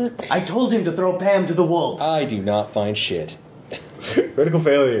 Network. I told him to throw Pam to the wolves. I do not find shit. Critical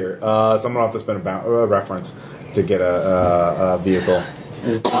failure. Someone will have to spend a reference to get a vehicle.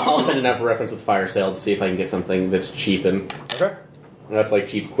 I'll spend enough reference with fire sale to see if I can get something that's cheap and Okay. that's like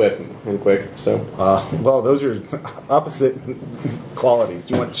cheap, quick, and quick. So, Well, those are opposite qualities.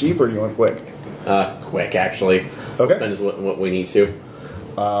 Do you want cheap or do you want quick? quick actually. We'll Okay. spend is what we need to.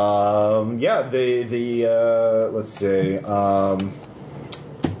 Let's say,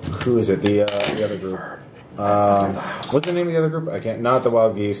 who is it? The other group. What's the name of the other group? I can't. Not the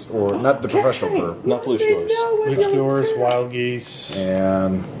Wild Geese, or not the professional group. Not the Luchadors. Luchadors, Wild Geese.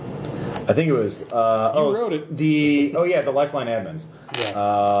 And I think it was. wrote it. The Lifeline admins.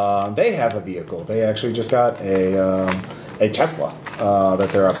 Yeah. They have a vehicle. They actually just got a Tesla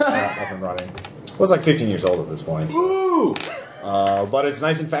that they're up and running. It was like 15 years old at this point. So. Ooh! But it's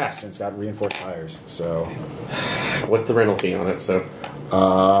nice and fast, and it's got reinforced tires. So, What's the rental fee on it? So,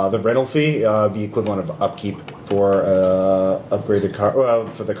 the rental fee be equivalent of upkeep for upgraded car. Well,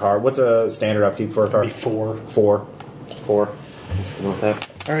 for the car, what's a standard upkeep for a car? Be 4. 4. 4. Let's go with that.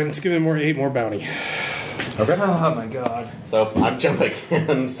 All right, let's give him 8 more bounty. Okay. Oh my god. So I'm jumping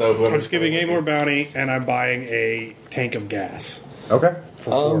in. So I'm just giving 8 more bounty, and I'm buying a tank of gas Okay.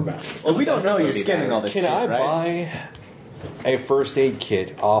 for 4 bounty. Well, we don't know you're skimming all this Can shit, I right? buy a first aid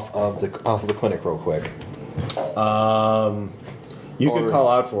kit off of the clinic real quick? You could call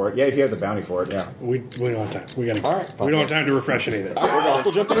out for it. Yeah, if you have the bounty for it. Yeah. We don't have time. We gotta go. All right, fine. We don't have time to refresh anything. I'll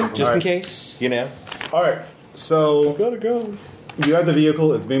still jump in just All in right. case, you know. All right. So Gotta go. you have the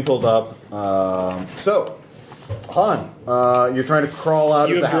vehicle. It's being pulled up. So, Han, you're trying to crawl out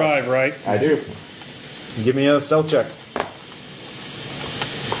You of the have drive, house. right? I do. Give me a stealth check.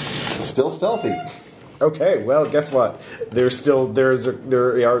 Still stealthy. Okay, well, guess what? There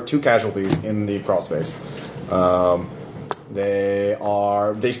are 2 casualties in the crawl space.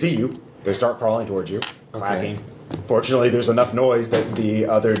 They see you. They start crawling towards you, clacking. Fortunately, there's enough noise that the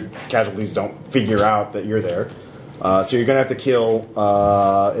other casualties don't figure out that you're there. So you're gonna have to kill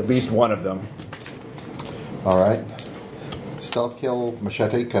at least one of them. All right. Stealth kill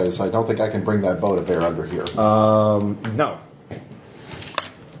machete, because I don't think I can bring that bow to bear under here. No.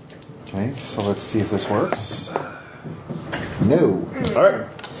 Okay, so let's see if this works. No. All right.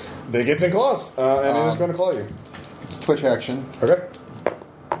 They get in claws, and they're just going to claw you. Push action. Okay.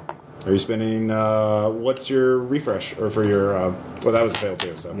 Are you spending? What's your refresh or for your? Well, that was a fail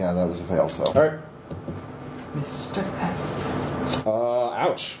too. So. Yeah, that was a fail, so. All right. Mr. F.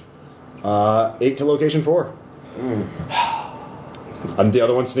 Ouch. 8 to location 4. And the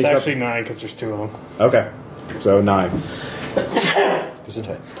other one It's sneaks actually 9 because there's 2 of them. up. Okay. So 9.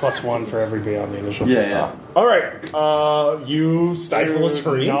 Plus 1 for every B on the initial. Yeah. All right. You stifle a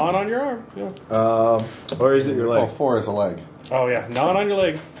scream. Gnawing on your arm. Yeah. Or is it your Oh, leg? 4 is a leg. Oh, yeah. Gnawing on your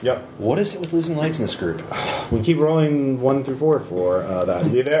leg. Yep. What is it with losing legs in this group? We keep rolling 1 through 4 for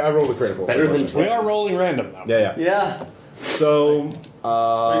that. Yeah, I rolled a critical. Better than We are rolling random, though. Yeah. Yeah. So,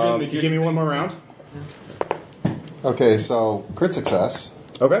 doing give me one more round. Okay, so crit success.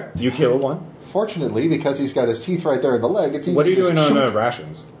 Okay. You kill one. fortunately, because he's got his teeth right there in the leg, it's easy. What are you to doing just on shoot.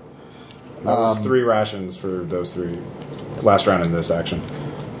 rations? That was 3 rations for those 3. Last round in this action.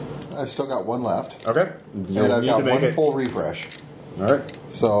 I've still got 1 left. Okay. You'll And I've need got to make 1 it. full refresh. All right.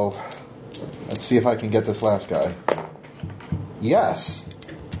 So, let's see if I can get this last guy. Yes.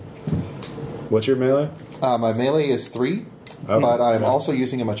 What's your melee? My melee is 3, Okay. but I'm also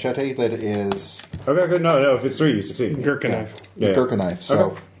using a machete that is Okay, good. No, if it's 3, you succeed. Gurkha knife. Yeah. Gurkha knife. So,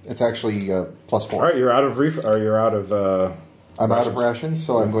 Okay. it's actually plus 4. All right, you're out of you're out of. I'm out of rations,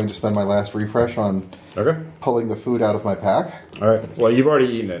 so I'm going to spend my last refresh on Okay. pulling the food out of my pack. All right. Well, you've already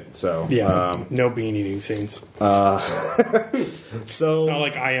eaten it, so Yeah, no bean eating scenes. So It's not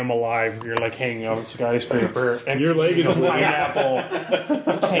like I Am Alive. You're like hanging on a skyscraper and Your leg is a bleeding.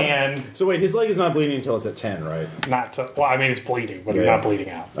 pineapple can. So wait, his leg is not bleeding until it's at 10, right? Not to, well, I mean it's bleeding, but he's Yeah. not bleeding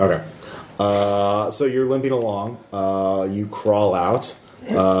out. Okay. So you're limping along. You crawl out.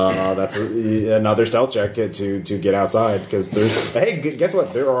 That's another stealth check to get outside because there's. Hey, guess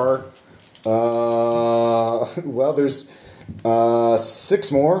what? There are. Well, there's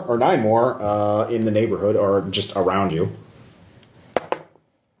 6 more or 9 more in the neighborhood or just around you.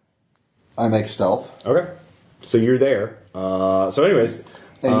 I make stealth. Okay. So you're there. So, anyways.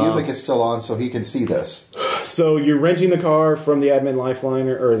 And Ubik is still on, so he can see this. So you're renting the car from the admin Lifeline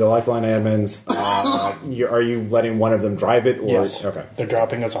or the Lifeline admins. Are you letting one of them drive it? Or, Yes. Okay. They're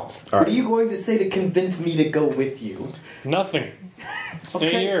dropping us off. All What are right. you going to say to convince me to go with you? Nothing. Stay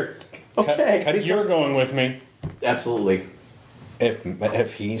Okay. here. Okay. Cuddy's You're going with me. Absolutely.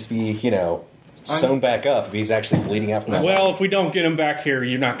 if he needs to be, sewn back up, if he's actually bleeding out from that. Well, if we don't get him back here,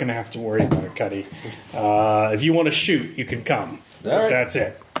 you're not going to have to worry about it, Cuddy. If you want to shoot, you can come. All right. That's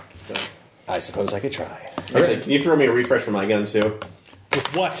it. I suppose I could try. Actually, can you throw me a refresh for my gun too?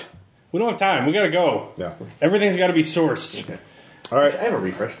 With what? We don't have time. We got to go. Yeah. Everything's got to be sourced. All right. I have a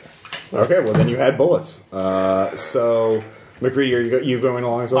refresh. Okay. Well, then you had bullets. So McCready, are you going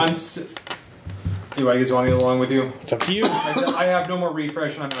along as well? Do I guys want me along with you? It's up to you. I said I have no more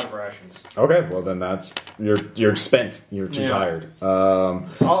refresh and I'm out of rations. Okay. Well, then that's you're spent. You're too Yeah. tired.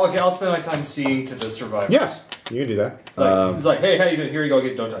 I'll spend my time seeing to the survivors. Yeah. You can do that. It's like, hey, how you doing? Here you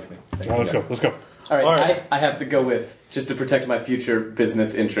go. Don't touch me. Well, let's go. Let's go. All right, All right. I have to go with just to protect my future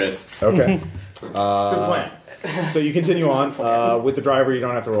business interests. Okay. Good plan. So you continue on with the driver. You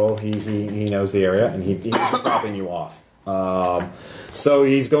don't have to roll. He knows the area and he's dropping you off. So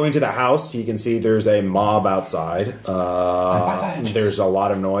he's going to the house. You can see there's a mob outside. There's a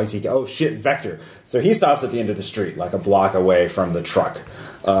lot of noise. Oh shit, Vector. So he stops at the end of the street, like a block away from the truck,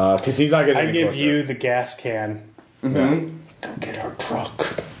 because he's not getting. I any give closer. you the gas can. Yeah. Go get our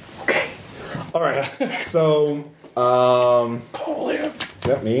truck. All right. So Call him.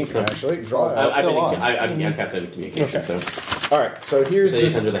 let me actually draw. I've kept in communication, so All right. So here's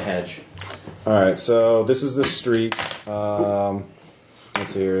he's this. under the hedge. All right, so this is the street.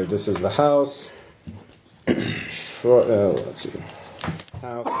 Let's see here. This is the house. Let's see.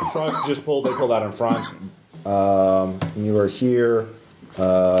 House. Truck just pulled. They pulled out in front. You are here.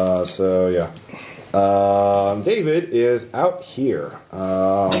 So yeah. David is out here.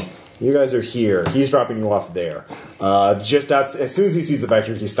 You guys are here. He's dropping you off there. Just out. As soon as he sees the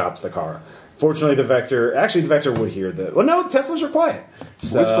Vector, he stops the car. Fortunately, the Vector would hear the. Well, no, Teslas are quiet.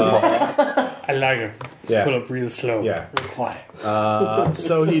 So, I like him. Yeah. Pull up real slow. Yeah. Real quiet.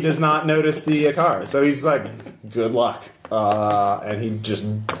 so he does not notice the car. So he's like, "Good luck," and he just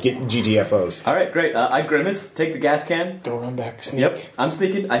get GTFOs. All right, great. I grimace, take the gas can. Go run back. Sneak. Yep, I'm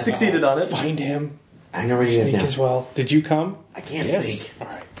sneaking. I succeeded on it. Find him. I know where he is Sneak now. as well. Did you come? I can't Yes. sneak. All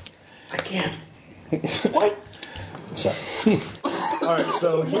right. I can't. So, all right.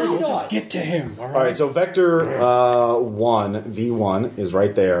 So here's We'll just get to him. All right. all right. So Vector 1v1 is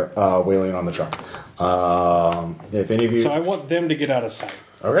right there, wailing on the truck. If any of you, So I want them to get out of sight.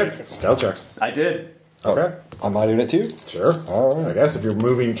 okay, stealth checks. I did. Okay, Am I doing it too? sure. All right. I guess if you're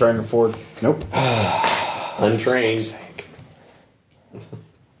moving, trying to forward. Nope. Untrained.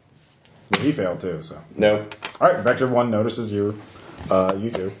 He failed too. So. No. All right, Vector 1 notices you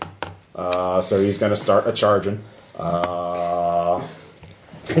two. So he's going to start a charging. I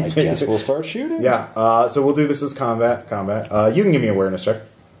guess we'll start shooting. Yeah, so we'll do this as combat. You can give me an awareness check.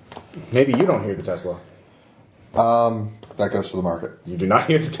 Maybe you don't hear the Tesla. That goes to the market. You do not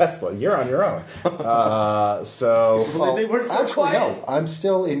hear the Tesla. You're on your own. So, Well, they weren't so actually, quiet. no. I'm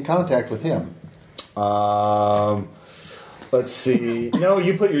still in contact with him. let's see. No,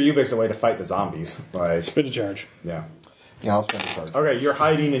 you put your Ubix away to fight the zombies. Like, Spit a charge. yeah. Yeah, I'll spend a charge. Okay, you're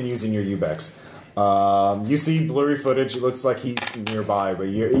hiding and using your Ubix. You see blurry footage. It looks like he's nearby, but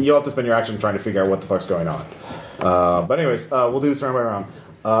you'll have to spend your action trying to figure out what the fuck's going on. But anyways, we'll do this round by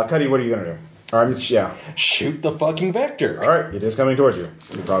round. Cuddy, what are you going to do? Yeah. Shoot the fucking vector. All right, it is coming towards you.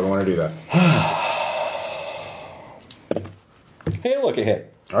 You probably want to do that. Hey, look, it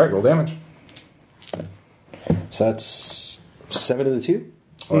hit. All right, roll damage. So that's 7 to the 2.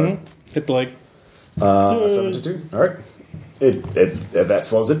 Hit the leg. 7 to 2. All right. That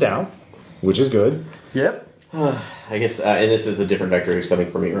slows it down, which is good. Yep. I guess, and this is a different vector who's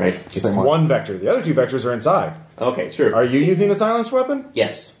coming for me, right? It's one vector. The other 2 vectors are inside. Okay, true. Are you using a silenced weapon?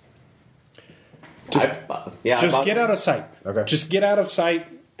 Yes. Just I get out of sight. Okay. Just get out of sight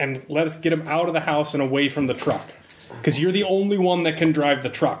and let us get him out of the house and away from the truck. Because you're the only one that can drive the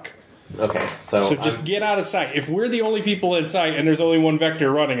truck. Okay, so just get out of sight. If we're the only people in sight and there's only one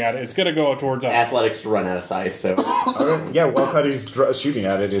vector running at it, it's going to go towards us. Athletics to run out of sight, so... Okay. Yeah, while Cuddy's shooting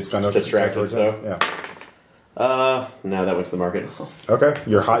at it, it's going to distract towards it, him. Yeah. No, that went to the market. Okay,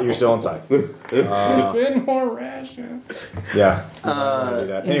 you're hot. You're still inside. Spin more rations. Yeah. You don't wanna do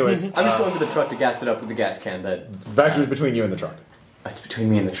that. Anyways, I'm just going to the truck to gas it up with the gas can. That vector's between you and the truck. it's between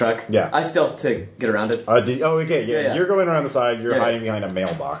me and the truck. Yeah. I stealth to get around it. Okay. Yeah, Yeah. You're going around the side. You're Yeah. hiding behind a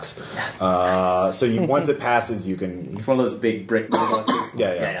mailbox. So once it passes, you can. It's one of those big brick mailboxes.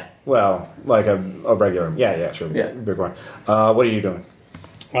 Yeah. Well, like a regular. Yeah. Sure. Yeah. Big one. What are you doing?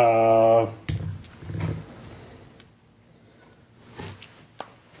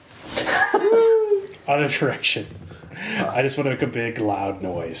 Other direction. I just want to make a big, loud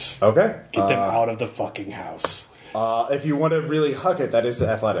noise. Okay. Get them out of the fucking house. If you want to really huck it, that is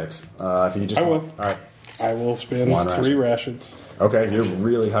athletics. If you just I will. All right. I will spend One 3 rations. Okay, you're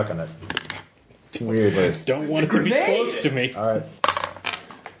really hucking it. Weirdly. Don't want it to be close to me. All right.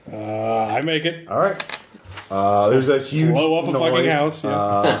 I make it. All right. There's a huge Blow up a noise. fucking house.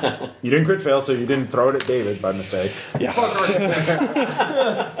 Yeah. You didn't crit fail, so you didn't throw it at David by mistake. Yeah.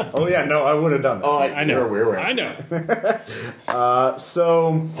 Oh yeah, no, I would have done that. Oh, I know. We're I know.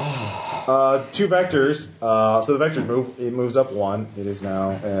 So, 2 vectors. So the vectors move. It moves up 1. It is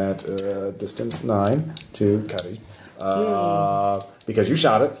now at distance 9 to Cuddy. Because you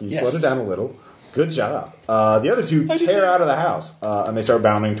shot it, you slowed it down a little. Good job. The other 2 tear out of the house, and they start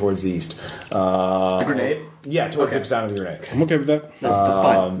bounding towards the east. The grenade? Yeah, towards the sound of the grenade. I'm okay with that. That's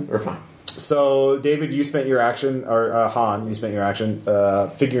fine. We're fine. So, David, you spent your action, or Han, you spent your action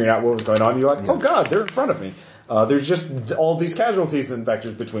figuring out what was going on. You're like, oh god, they're in front of me. There's just all these casualties and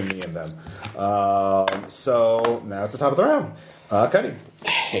vectors between me and them. So, now it's the top of the round. Cuddy.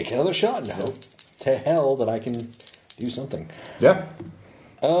 Take another shot and hope to hell that I can do something. Yeah.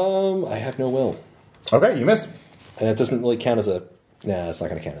 I have no will. Okay, you missed. And that doesn't really count as a... Nah, it's not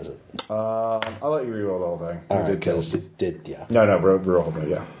going to count as it. I'll let you reroll the whole thing. All You right, did kill. because it did, yeah. No, reroll the whole thing,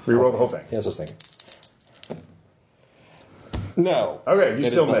 yeah. Reroll the whole thing. Yeah, that's what I was thinking. No. Okay, you It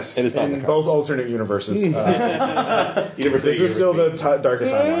still is not- missed. it is not in the both cards. alternate universes. This is still the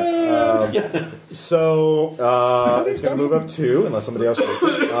darkest timeline. So it's going to move up 2, unless somebody else takes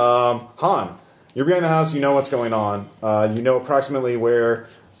it. Han, you're behind the house. You know what's going on. You know approximately where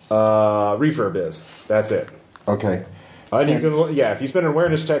refurb is. That's it. Okay. And you can, if you spend an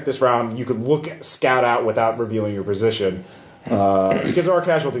awareness check this round, you could scout out without revealing your position. Because there are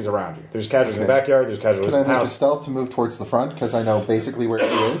casualties around you. There's casualties in the backyard. There's casualties Can I in the make a house. stealth to move towards the front because I know basically where he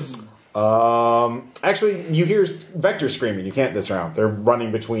is? Actually, you hear Vector screaming. You can't this round. They're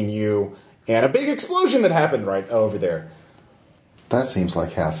running between you and a big explosion that happened right over there. That seems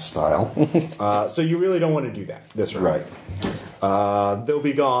like half style. So you really don't want to do that this round. Right. They'll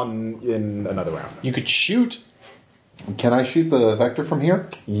be gone in another round. You could shoot. Can I shoot the vector from here?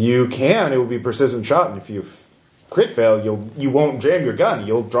 You can. It will be precision shot, and if you crit fail, you won't jam your gun.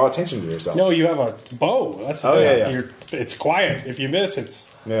 You'll draw attention to yourself. No, you have a bow. That's Oh, yeah. It's quiet. If you miss,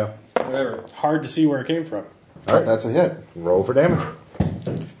 it's Yeah. whatever. Hard to see where it came from. All right. That's a hit. Roll for damage.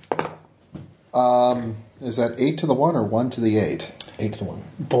 Is that 8 to the 1 or 1 to the 8? 8 to 1.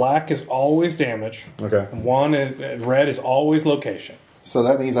 Black is always damage. Okay. Red is always location. So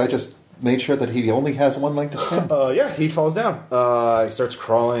that means I just made sure that he only has 1 leg to spend. Yeah, he falls down. He starts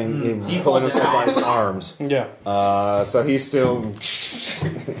crawling, pulling himself by his arms. Yeah. So he's still...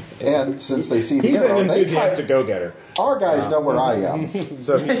 And since they see the He's arrow, an they enthusiastic go-getter. our guys know where I am.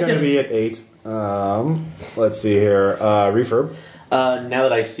 So he's going to be at 8. Let's see here. Refurb. Now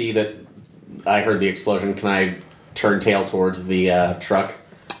that I see that I heard the explosion, can I turn tail towards the truck?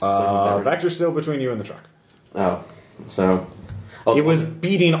 Vector's still between you and the truck. Oh, so... Oh, It was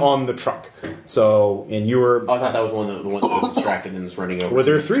beating on the truck. So, and you were... Oh, I thought that was the one that was distracted and was running over. Well,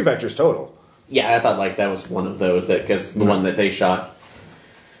 there are 3 vectors total. Yeah, I thought that was one of those, because the one that they shot...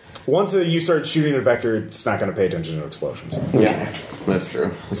 Once you start shooting a vector, it's not going to pay attention to explosions. Yeah, that's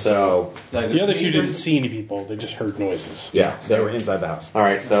true. So, The other two didn't see any people; they just heard noises. Yeah, they were inside the house. all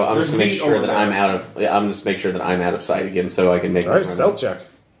right. So I'm There's just gonna make meat sure over that there. I'm out of. Yeah, I'm just make sure that I'm out of sight again, so I can make. All right, my stealth check.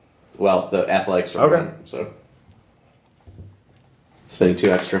 Well, the athletics are Okay. run, so spending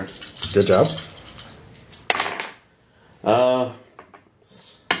 2 extra. Good job.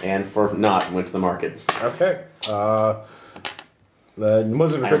 And for not went to the market. Okay. That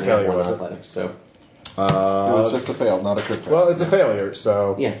wasn't a I crit only have failure, one was it? athletics, so It was just a fail, not a crit fail. Well, it's a failure,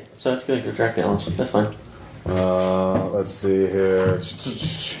 so yeah. So it's good. Attract balance. That's fine. let's see here.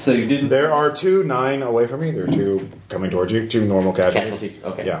 So you didn't. There are 2 9 away from me. There are 2 coming towards you. 2 normal casualties. Casualties.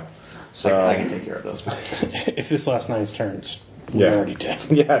 Okay. Yeah. So So I can take care of those. If this lasts 9 turns, Yeah. we're already dead.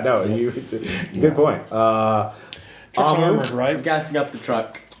 yeah, no, good point. Truck's armored, I'm right? gassing up the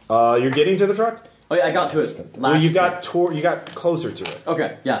truck. You're getting to the truck. Oh yeah, I got to it. Well, Last you got closer to it.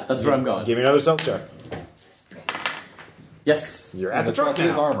 Okay, yeah, that's where I'm going. Give me another stealth check. Yes. You're at And the truck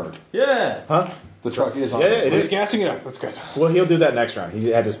is now. armored. Yeah. Huh? The truck is Yeah, armored. it He's is. gassing it up. That's good. Well, he'll do that next round. He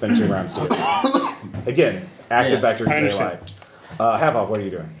had to spend 2 rounds to do it. Again, active Yeah, vector I in understand. daylight. Half off. What are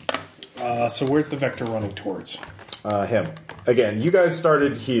you doing? So where's the vector running towards? Him. Again, you guys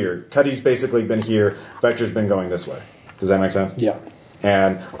started here. Cuddy's basically been here. Vector's been going this way. Does that make sense? Yeah.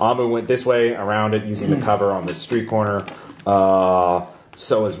 And Amu went this way around it using the cover on the street corner.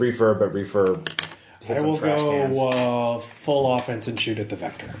 So is Reefer, but Reefer hit I some will trash cans. go full offense and shoot at the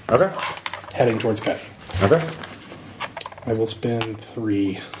vector, Okay. heading towards Cuddy. Okay. I will spend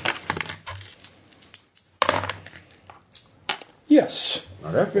 3. Yes.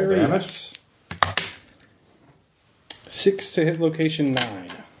 Okay. Very damage. nice. 6 to hit location 9.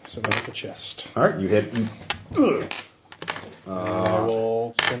 So that's the chest. All right. You hit. I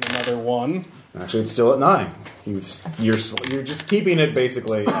will spend another 1. Actually, it's still at 9. You're just keeping it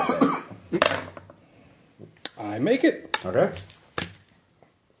basically. I make it. Okay.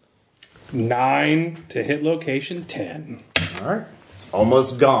 9 to hit location 10. All right. It's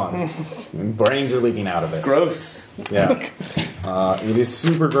almost gone. And brains are leaking out of it. Gross. Yeah. It is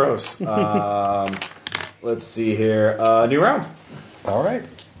super gross. Let's see here. New round. All right.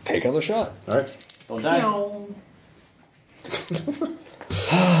 Take another shot. All right. Don't die.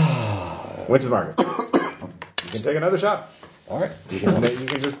 Went to the market. You can take another shot. All right. You can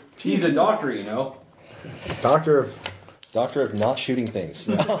just He's a doctor, you know. doctor of. Doctor of not shooting things.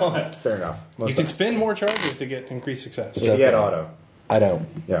 Fair enough. You Most can of spend more charges to get increased success. it. He had auto. I don't.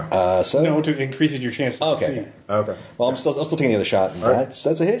 Yeah. So No, to increases your chances to Okay. succeed. Okay. well, I'm still taking the other shot. And All right. that's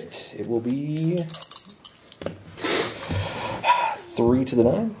a hit. It will be 3 to the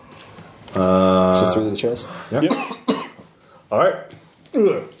 9. So 3 to the chest. Yeah. Yep. All right.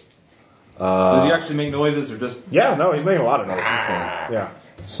 Ugh. Does he actually make noises or just? Yeah. No, he's making a lot of noises. Yeah.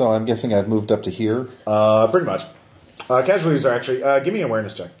 So I'm guessing I've moved up to here. Pretty much. Casualties are actually. Give me an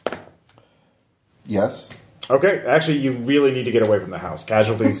awareness check. Yes. Okay, actually, you really need to get away from the house.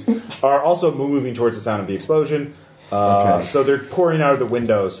 Casualties are also moving towards the sound of the explosion, Okay. so they're pouring out of the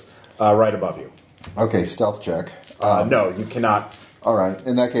windows right above you. Okay, stealth check. No, you cannot. All right.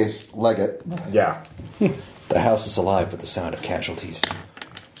 In that case, leg it. Yeah, The house is alive with the sound of casualties.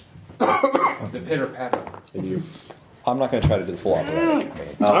 The pitter patter. and you. I'm not going to try to do the full operatic.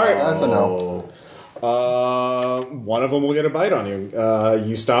 All right, That's a no. one of them will get a bite on you.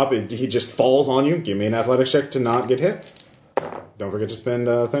 You stop; he just falls on you. Give me an athletics check to not get hit. Don't forget to spend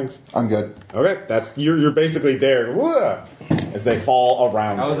things. I'm good. Okay, that's you're basically there as they fall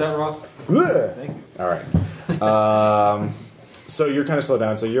around. How was you. that, Ross? Thank you. All right. So you're kind of slowed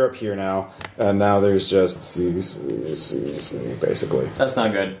down. So you're up here now, and now there's just see, basically. That's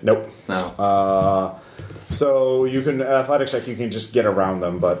not good. Nope. No. So you can athletics check. You can just get around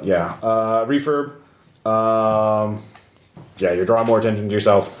them, but yeah. Refurb. Yeah, you're drawing more attention to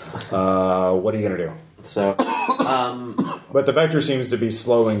yourself. What are you gonna do? So, But the vector seems to be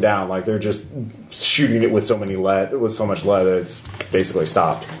slowing down. Like they're just shooting it with so much lead that it's basically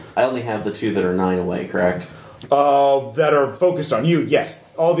stopped. I only have the 2 that are 9 away, correct? That are focused on you. Yes,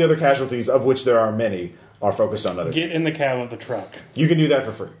 all the other casualties, of which there are many, are focused on others. Get in the cab of the truck. You can do that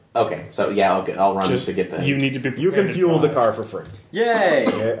for free. Okay, so yeah, I'll run Just to get that. you need to be. You can prepared to fuel the drive. car for free. Yay!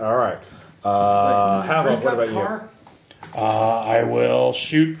 Okay, all right. Havoc, what about you? I will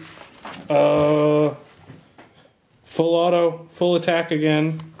shoot. Full auto, full attack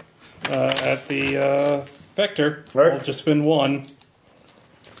again at the vector. All right. I'll just spend 1.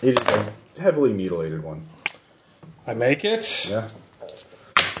 It is a heavily mutilated one. I make it. Yeah.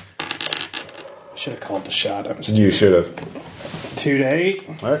 Should have called the shot. I'm You should have. 2 to 8.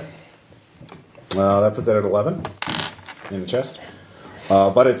 All right. That puts it at 11 in the chest.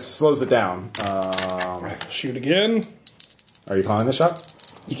 but it slows it down. Shoot again. Are you calling the shot?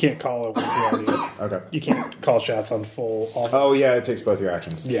 You can't call over the Okay. You can't call shots on full offense. Oh, yeah, it takes both your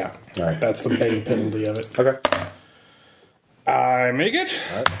actions. Yeah. All right. That's the main penalty of it. Okay. I make it.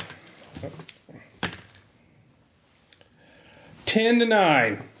 All right.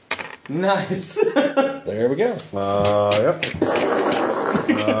 10-9. Nice. There we go. Yep.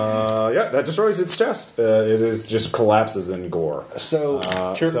 Yeah, that destroys its chest. It is just collapses in gore. So,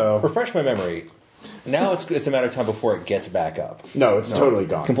 to so- refresh my memory, now it's a matter of time before it gets back up. No, it's totally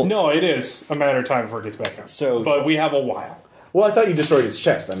gone. No, it is a matter of time before it gets back up. So- but we have a while. Well, I thought you destroyed its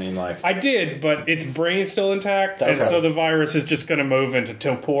chest. I mean, like... I did, but its brain's still intact, That's and right. so the virus is just going to move into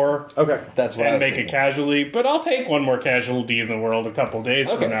torpor Okay. That's what I and was make a thinking. casualty. But I'll take one more casualty in the world a couple days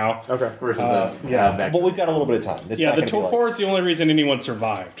Okay. from now. Okay. Versus yeah. But we've got a little bit of time. It's Yeah, not the gonna be like- torpor is the only reason anyone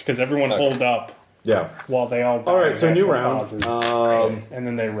survived, because everyone Okay. holed up Yeah. while they all died. All right, of so new natural round. causes. And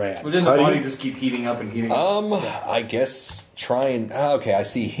then they ran. But didn't How the do body you- just keep heating up and heating up? I guess try and... okay, I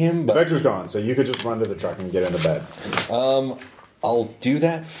see him, The but Vector's gone, so you could just run to the truck and get into bed. I'll do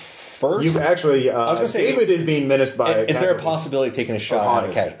that first. You actually... was gonna say- David is being menaced by... Is there a casualties. possibility of taking a shot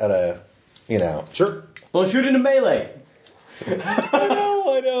Hunters. at a, you know... Sure. Don't shoot into melee.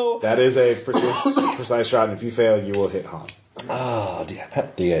 I know. That is a precise shot, and if you fail, you will hit Han. Oh,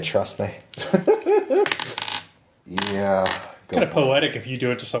 do you trust me? Yeah. Go Kind of poetic if you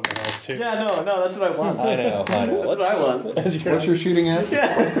do it to someone else, too. Yeah, no, that's what I want. I know. That's what I want. What's your shooting at?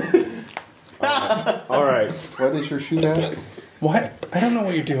 All right. What is your shoot at? What? I don't know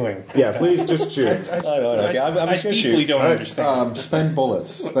what you're doing. Yeah, please just shoot. I know. Okay, I'm I just going to deeply shoot. don't understand. Spend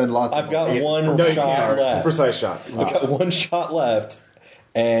bullets. Spend lots of I've got bullets. one No, you shot can't. It's a left. precise shot. I've got one shot left,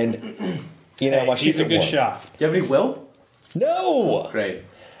 and you know Hey, my he's shoot's a at good one. shot. Do you have any will? No, Great.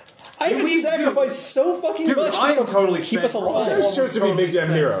 I have sacrificed so fucking Dude, much I am just to totally keep spent. us alive. This chose to be big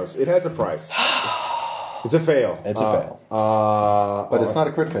damn heroes. It has a price. It's a fail. It's a fail. But it's not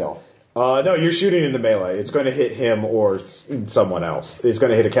a crit fail. No, you're shooting in the melee. It's going to hit him or someone else. It's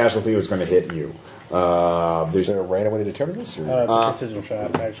going to hit a casualty or it's going to hit you. Is There's there a random way to determine this? Or? It's a precision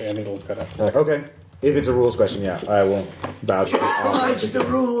shot. Actually, I need to look that up. okay. If it's a rules question, yeah, I will vouch for it. the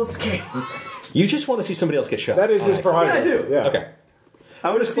rules, King. You just want to see somebody else get shot. That is his prerogative. Yeah, I do. Yeah. Okay. I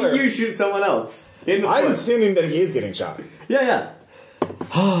want to see you shoot someone else. In the I'm foot. assuming that he is getting shot. Yeah.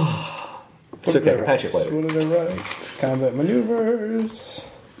 It's okay. We'll patch it later. What did I write? Combat maneuvers.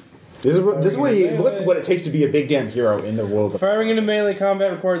 This is what it takes to be a big damn hero in the world of Firing into melee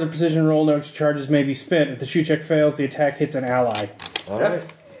combat requires a precision roll. No extra charges may be spent. If the shoot check fails, the attack hits an ally. All Yeah. right.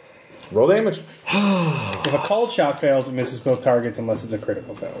 Roll damage. If a called shot fails, it misses both targets unless it's a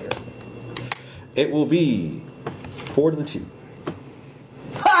critical failure. It will be 4 to the 2.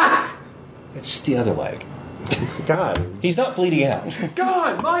 It's just the other leg. God. He's not bleeding out.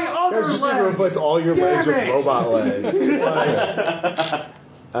 God, my other Guys, just need to leg! replace all your legs with Damn it. robot legs. It's like,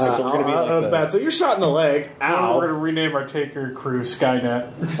 So we're gonna be out of the like bat. So you're shot in the leg. We're Ow. going to rename our taker crew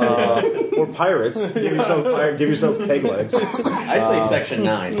Skynet. Or pirates. Give yourselves peg legs. I say section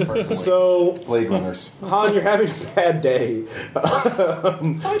 9. Personally. So, Blade Runners. Han, you're having a bad day.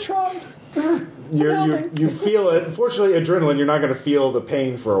 I tried. You feel it. Fortunately, adrenaline, you're not going to feel the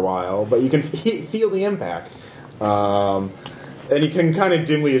pain for a while, but you can feel the impact. And you can kind of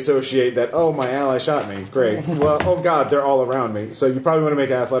dimly associate that, oh, my ally shot me. Great. Well, oh, God, they're all around me. So you probably want to make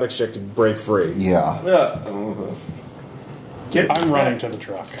an athletics check to break free. Yeah. I'm running to the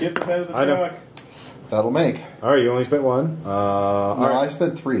truck. Get the bed of the I know. truck. That'll make. All right, you only spent one. All No, right. I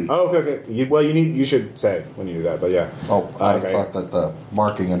spent 3. Oh, okay. You should say when you do that, but yeah. Oh, I Okay. thought that the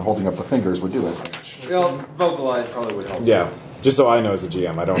marking and holding up the fingers would do it. You know, vocalize probably would help. Yeah. Just so I know as a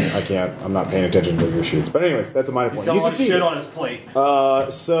GM, I'm not paying attention to your sheets. But anyways, that's a minor He's point. got a You lot of succeeded. shit on his plate.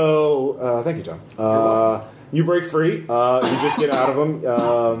 Thank you, John. You break free. You just get out of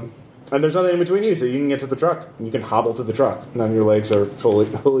them. And there's nothing in between you, so you can get to the truck. You can hobble to the truck. None of your legs are fully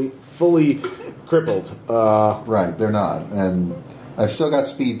crippled. Right, they're not. And I've still got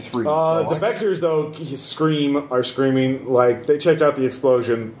speed 3. so The I- Vectors, though, are screaming like they checked out the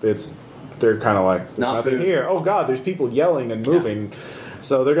explosion. They're kind of like, there's not nothing food. here. Oh God, there's people yelling and moving,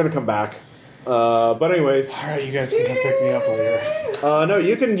 so they're gonna come back. But anyways, All right, you guys can come pick me up later. no,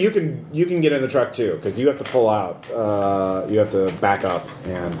 you can get in the truck too because you have to pull out. You have to back up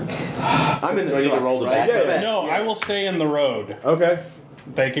and I'm in the Do I need to truck, roll the right? back? Yeah. No, I will stay in the road. okay.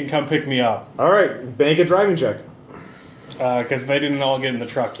 They can come pick me up All right, make a driving check. because they didn't all get in the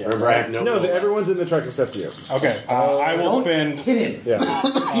truck yet. Remember, I have no. No, everyone's in the truck except you. Okay, I will spend Hit him. Yeah.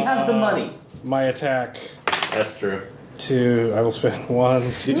 He has the money. my attack That's true. to. I will spend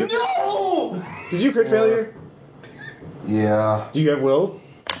 1. Did you? No! Did you crit failure? Yeah. Do you have will?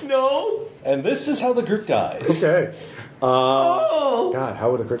 No. And this is how the group dies. Okay. Oh. God,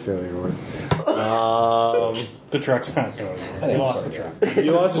 how would a crit failure work? The truck's not going anywhere. You lost the truck.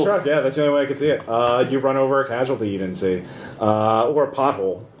 You lost the truck. Yeah, that's the only way I could see it. You run over a casualty you didn't see, or a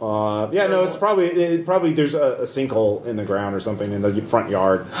pothole. Yeah, no, it's probably there's a sinkhole in the ground or something in the front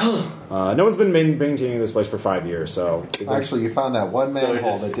yard. No one's been maintaining this place for 5 years, so Actually, you found that one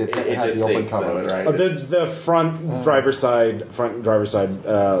manhole that did have the open cover. Right? the front driver's side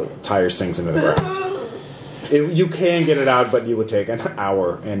tire sinks into the ground. You can get it out, but you would take an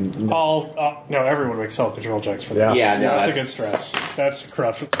hour. And No, everyone makes self-control checks for that. Yeah. Yeah, no, That's a good stress. That's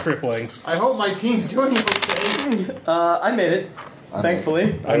crippling. I hope my team's doing okay. I made it.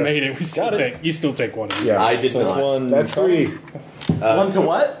 Thankfully. I made it. You still take one. yeah, I did So it's not. one. that's 3. One to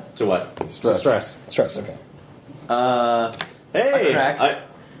what? To what? Stress. Stress, okay. Hey, I cracked.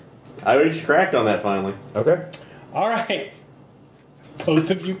 I reached cracked on that finally. Okay. All right. Both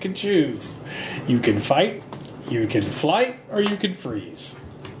of you can choose. You can fight, you can flight, or you can freeze.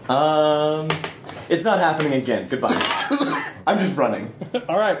 It's not happening again. Goodbye. I'm just running.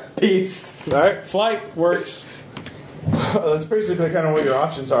 All right. Peace. All right. Flight works. That's basically kind of what your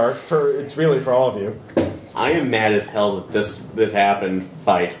options are. It's really for all of you. I am mad as hell that this happened.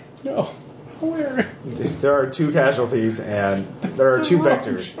 Fight. No. Where? There are 2 casualties and there are 2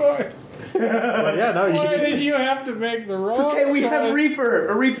 vectors. But yeah, no, you Why can. did you have to make the wrong Okay, we have choice?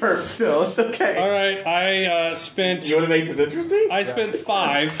 reperp still. It's okay. All right. I spent. You want to make this interesting? I spent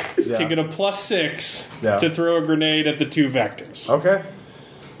 5 Yeah. to get a +6 Yeah. to throw a grenade at the 2 vectors. Okay.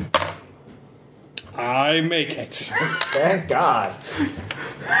 I make it. Thank God.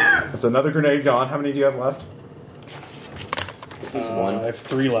 That's another grenade gone. How many do you have left? I have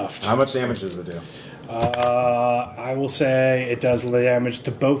 3 left. How much damage does it do? I will say it does damage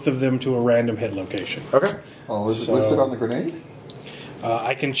to both of them to a random hit location. Okay. Oh, is So- it listed on the grenade?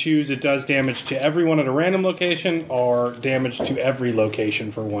 I can choose it does damage to everyone at a random location or damage to every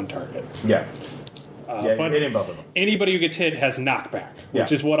location for 1 target. Yeah. Yeah, but you're hitting both of them. anybody who gets hit has knockback,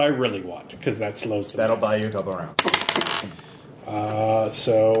 which Yeah. is what I really want because that slows them That'll down. buy you a couple rounds.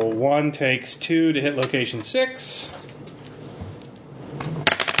 So 1 takes 2 to hit location 6.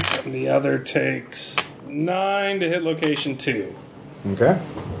 And the other takes 9 to hit location 2. Okay.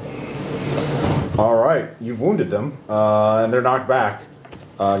 All right. You've wounded them, and they're knocked back.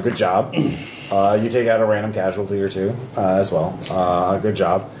 Good job. You take out a random casualty or 2 as well. Good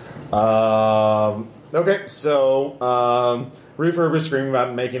job. Okay, so Refurb is screaming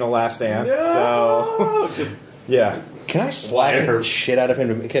about making a last stand. So, Just yeah. Can I slack the shit out of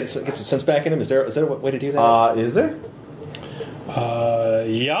him to get some sense back in him? Is there a way to do that? Is there?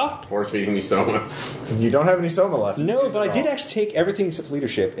 Yeah. force feeding me Soma. You don't have any Soma left. No, but I did actually take everything except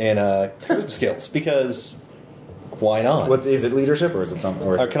leadership and charisma skills because why not? What is it? Leadership or is it something?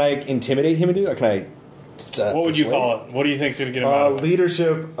 Or is Can I intimidate him and do? Or can I? What would you persuade? call it? What do you think's going to get him out of it?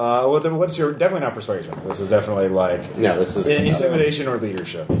 leadership. Well, then what's your? Definitely not persuasion. This is definitely like No, this is intimidation or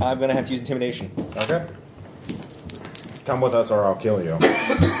leadership. I'm gonna have to use intimidation. Okay. Come with us, or I'll kill you.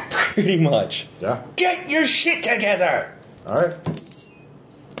 Pretty much. Yeah. Get your shit together. All right.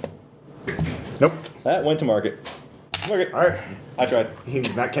 Nope. That went to market. Okay. All right. I tried.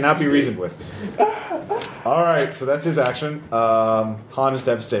 Cannot be reasoned with. All right, so that's his action. Han is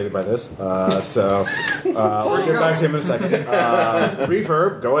devastated by this, so we'll get back to him in a second.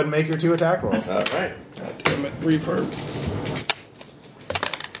 Refurb, go ahead and make your 2 attack rolls. all right. Damn it, Refurb.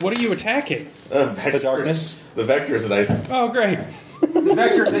 What are you attacking? The darkness. The vectors that I. Oh, great. The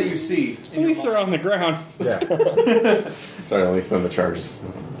vectors that you see. At least they're on the ground. Yeah. Sorry, let me spend the charges.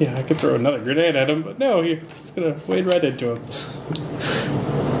 Yeah, I could throw another grenade at him, but no, he's going to wade right into him.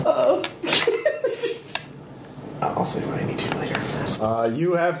 I'll say what I need to later.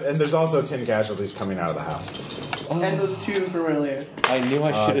 You have, and there's also 10 casualties coming out of the house. And those 2 from earlier. I knew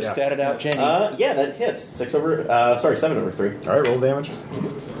I should have yeah. statted out Jenny. Yeah, that hits. 7 over 3. All right, roll damage.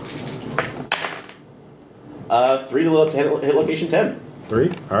 3 to hit location 10. 3.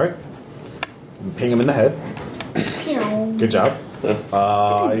 All right. Ping him in the head. Good job.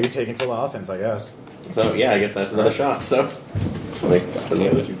 So, You're taking full offense, I guess. so yeah, I guess that's another shot. So, like, spend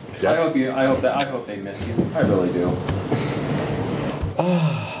the other 2. I hope they miss you. I really do.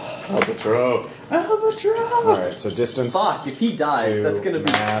 Albatro. All right, so distance. Fuck, if he dies, to that's gonna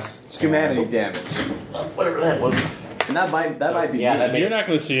be mass 10. humanity damage. Whatever that was. And that might be Yeah, me. that You're not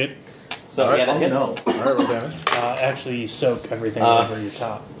going to see it. So yeah, that hits. All right, roll damage. Actually, you soak everything over your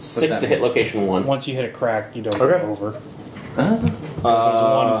top. 6 to hit location 1. Once you hit a crack, you don't Okay. go over. So it was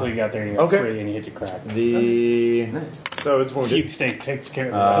 1 until you got there, and you got okay. 3, and you hit your crack. So it's wounded. Fugue state takes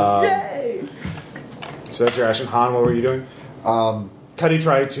care of this. Yay! So So that's your action. Han, what were you doing? Cuddy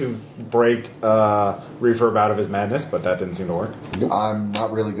tried to break Refurb out of his madness, but that didn't seem to work. I'm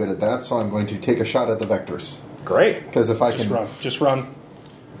not really good at that, so I'm going to take a shot at the vectors. Great. Because if I Just can... run. Just run.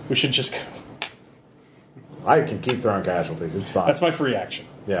 We should just... I can keep throwing casualties. It's fine. That's my free action.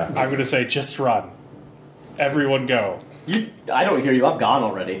 Yeah. I'm going to say just run. Everyone go. I don't hear you. I'm gone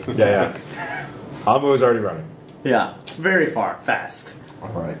already. Yeah. Amu is already running. Yeah. Very far. Fast. All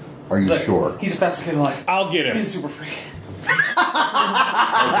right. Are you sure? He's the fastest kid alive. I'll get him. He's a super freak.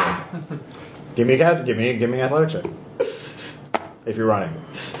 Give me an athletic check. If you're running.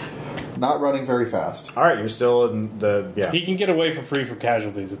 Not running very fast. All right, you're still in the He can get away for free from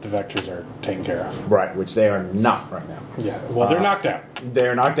casualties if the vectors are taken care of. right, which they are not right now. Yeah. Well, they're knocked out.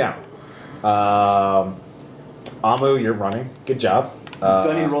 They're knocked down. Amu, you're running. Good job. Do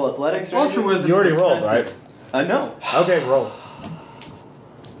I need to roll athletics? Or Ultra anything? wisdom. You already is rolled, expensive. right? No. Okay, roll.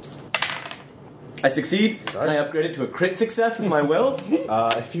 I succeed. Can I upgrade it to a crit success with my will?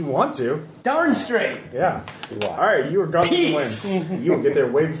 If you want to. Darn straight. Yeah. All right, you are going to win. You will get there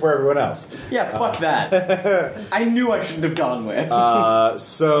way before everyone else. Yeah, fuck that. I knew I shouldn't have gone with.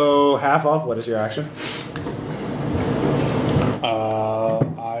 So, half off, what is your action?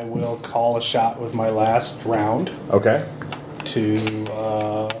 I will call a shot with my last round Okay. to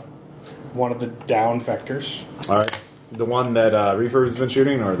one of the down vectors. All right. The one that Reefer has been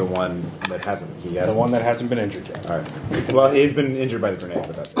shooting, or the one that hasn't? He hasn't. The one that hasn't been injured yet. All right. Well, he's been injured by the grenade,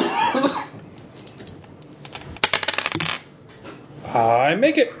 but that's it. I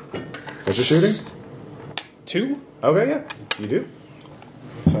make it. What's your shooting? 2. Okay, yeah. You do?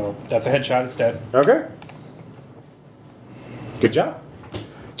 So that's a headshot. It's dead. Okay. Good job.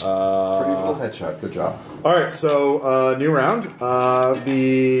 Pretty little headshot. Good job. All right, so new round.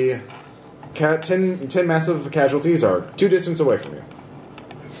 The 10 massive casualties are 2 distance away from you.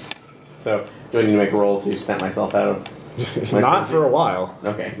 So, do I need to make a roll to snap myself out of? Not for a while.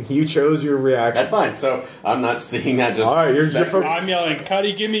 Okay, You chose your reaction. that's fine. So I'm not seeing that. Just All right, you're focused. I'm yelling,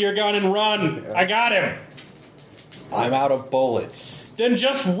 Cuddy, give me your gun and run. I got him. I'm out of bullets. Then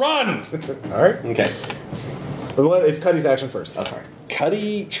just run. All right. Okay. Well, it's Cuddy's action first. Oh, sorry.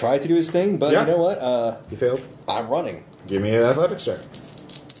 Cuddy tried to do his thing, but Yeah. you know what? You failed. I'm running. Give me an athletics check.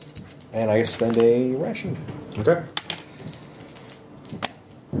 And I spend a ration. Okay.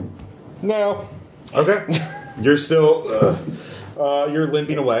 No. Okay. You're still you're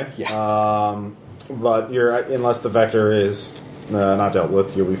limping away. Yeah. But you're unless the vector is not dealt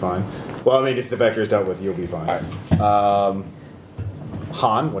with, you'll be fine. Well, I mean, if the vector is dealt with, you'll be fine. All right.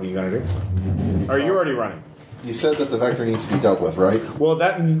 Han, what are you gonna do? Are you already running? You said that the vector needs to be dealt with, right? Well,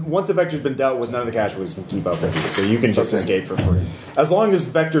 that once the vector's been dealt with, none of the casualties can keep up with you, so you can just Okay. escape for free. As long as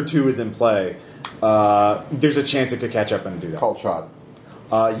Vector 2 is in play, there's a chance it could catch up and do that. Called shot.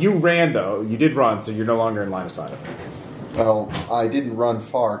 You ran, though. You did run, so you're no longer in line of sight. Well, I didn't run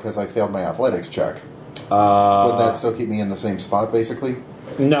far because I failed my athletics check. Would that still keep me in the same spot, basically?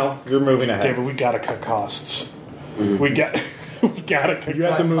 No, you're moving ahead. David, we gotta cut costs. We gotta cut You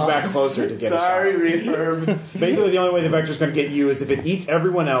have to move back closer to get Sorry, a shot. Refurb. Basically, the only way the vector's going to get you is if it eats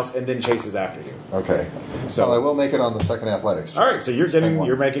everyone else and then chases after you. Okay. So- Well, I will make it on the second athletics check. All right, so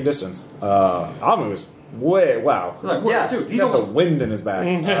you're making distance. Amu is wow. Like, Yeah. dude, He's he's got the almost. wind in his back.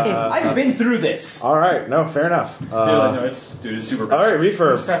 I've been through this. All right, no, fair enough. No, it's super. all right, He's the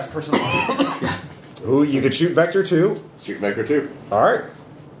Refurb. fastest person alive. Who you could shoot Vector 2. Shoot Vector 2. All right.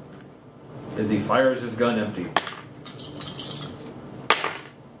 As he fires his gun empty.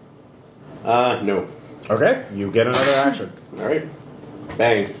 No. Okay, you get another action. All right.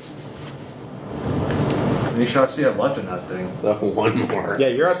 Bang. How many shots do you have left in that thing? So one more. Yeah,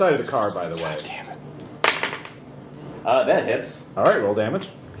 you're outside of the car, by the way. Damn it. That hits. All right, roll damage.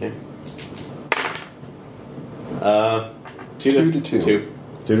 Okay. 2 to 2. 2.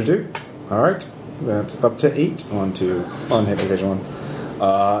 2 to 2. All right, that's up to 8 on hit occasion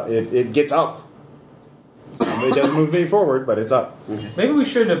one. It gets up. It doesn't move me forward, but it's up. Maybe we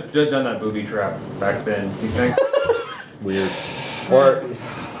should have done that booby trap back then. Do you think? Weird. Or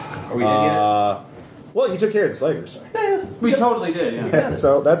Are we dead well, you took care of the Slaters. yet? We totally did. Yeah. Yeah,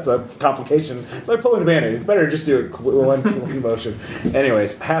 so that's a complication. It's like pulling a band-aid. It's better to just do one motion.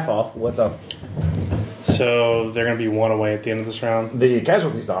 Anyways, half off. What's up? So they're gonna be one away at the end of this round. The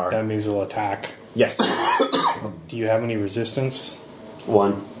casualties are That means they'll attack. yes. Do you have any resistance?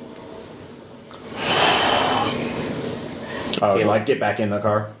 1. Oh, like get back in the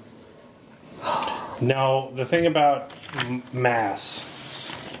car. No. The thing about mass,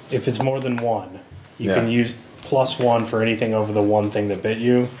 if it's more than one, you Yeah. can use +1 for anything over the one thing that bit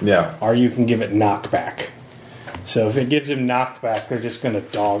you. Yeah. Or you can give it knockback. So if it gives him knockback, they're just going to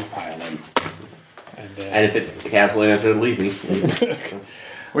dogpile him. And if it's absolutely necessary to leave me,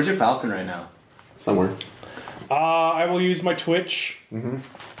 Where's your falcon right now? somewhere. I will use my Twitch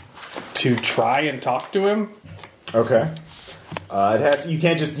to try and talk to him. Okay. It has. You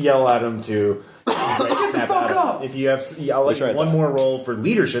can't just yell at him to snap at him. If you have, I'll let you one more roll for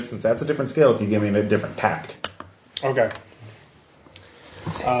leadership, since that's a different skill. If you give me a different tact. Okay.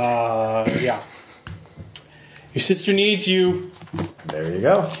 Yeah. Your sister needs you. There you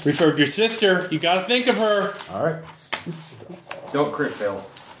go. Refer to your sister. You got to think of her. All right. Don't crit fail.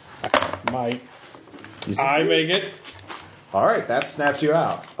 Might. You I succeed. make it. All right, that snaps you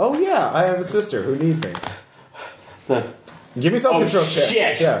out. Oh yeah, I have a sister who needs me. Give me self-control.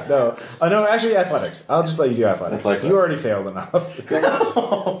 shit. Yeah, no. No, actually athletics. I'll just let you do athletics. You already failed enough.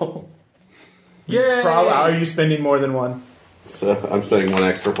 Yay! Are you spending more than one? So I'm spending one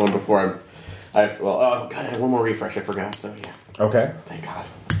extra one before oh god, I had one more refresh. I forgot. So yeah, Okay. thank God.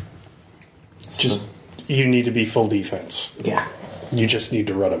 Just you need to be full defense. Yeah, You just need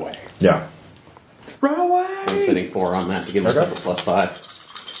to run away. Yeah. Run away! so I'm spending 4 on that to give myself a +5.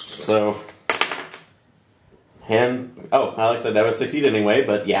 So, Alex said that would succeed anyway,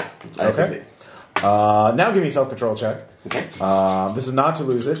 but yeah, I succeed. Now give me a self-control check. Okay. This is not to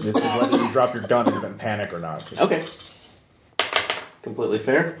lose it. This is whether you drop your gun and panic or not. Okay. Completely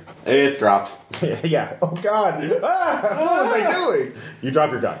fair. It's dropped. Yeah. Oh God. What was I doing? You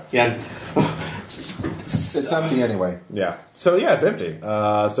drop your gun. Yeah. It's empty anyway. Yeah. So yeah, it's empty.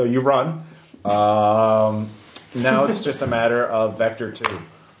 So you run. Now it's just a matter of Vector 2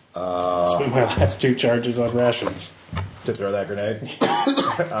 Spend my last 2 charges on rations. to throw that grenade.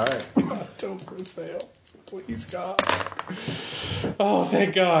 All right. Don't crit fail. Please, God. Oh,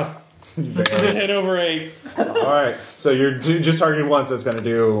 thank God. 10 over 8. All right. So you're just targeting one, so it's going to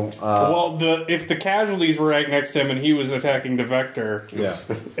do. Well, if the casualties were right next to him and he was attacking the Vector, Yeah.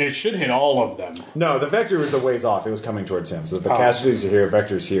 it should hit all of them. No, the Vector was a ways off. It was coming towards him. So the casualties are here,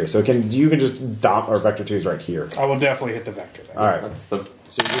 Vector's here. So you can just dump, or Vector 2 is right here. I will definitely hit the Vector. All right. So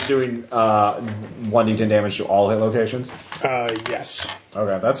you're just doing 1d10 damage to all hit locations? Yes.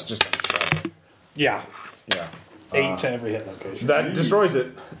 Okay, that's just. Yeah. Yeah. 8 to every hit location. That destroys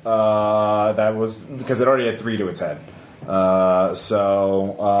it. That was because it already had 3 to its head.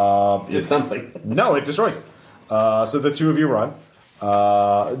 Did something. No, it destroys it. So the 2 of you run.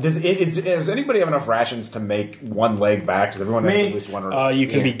 Does anybody have enough rations to make one leg back? Does everyone have at least one? You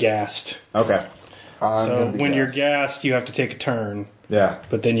can be gassed. Okay. So when you're gassed, you have to take a turn. Yeah.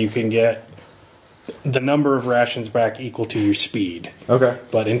 But then you can get the number of rations back equal to your speed. Okay.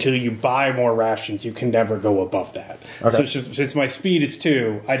 But until you buy more rations, you can never go above that. Okay. So since my speed is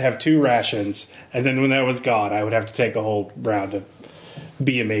 2, I'd have 2 rations, and then when that was gone, I would have to take a whole round to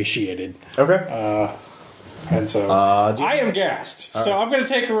be emaciated. Okay. And so I am gassed. So I'm going to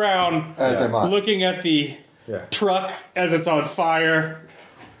take a round looking at the truck as it's on fire.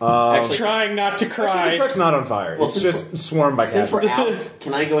 Actually, trying not to cry. Actually, the truck's not on fire. Well, it's just swarmed by since casualties. we're out,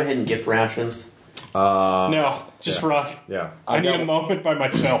 can I go ahead and gift rations? No, just run. Yeah. I need a moment by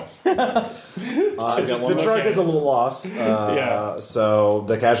myself. The truck is a little lost. So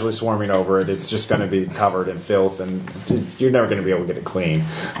the casualties swarming over it, it's just going to be covered in filth, and you're never going to be able to get it clean.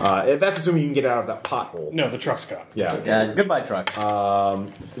 That's assuming you can get out of that pothole. No, the truck's gone. Yeah. Goodbye, truck.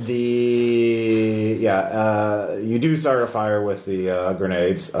 You do start a fire with the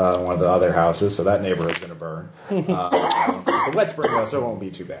grenades, one of the other houses, so that neighborhood's going to burn. It's a wet spring though, so it won't be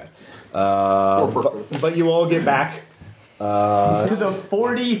too bad. But you all get back. To the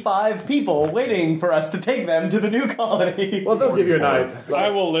 45 people waiting for us to take them to the new colony. Well, they'll give you a night. I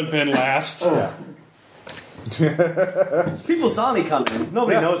will limp in last. Yeah. People saw me coming.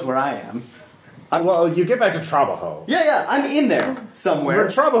 Nobody knows where I am. Well, you get back to Trabajo. Yeah, I'm in there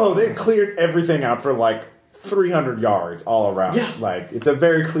somewhere. For Trabajo, they cleared everything out for like 300 yards all around. Yeah. Like, it's a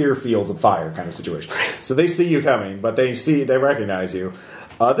very clear fields of fire kind of situation. So they see you coming, but they recognize you.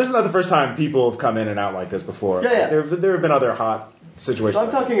 This is not the first time people have come in and out like this before. Yeah. There have been other hot situations. I'm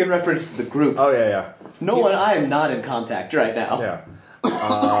talking in reference to the group. Oh, yeah. I am not in contact right now. Yeah.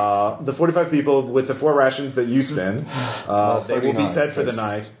 The 45 people with the 4 rations that you spend, they will be fed for the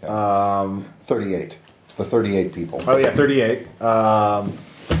night. 38. It's the 38 people. Oh, yeah, 38.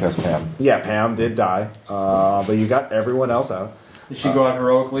 That's Pam. Yeah, Pam did die. But you got everyone else out. Did she go out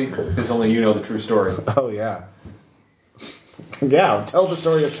heroically? Because only you know the true story. Oh, yeah. Yeah, tell the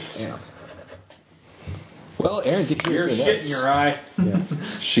story of Pam. Well, Aaron, did you hear Shit in your eye. Yeah.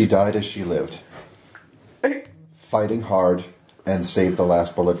 She died as she lived. Fighting hard and saved the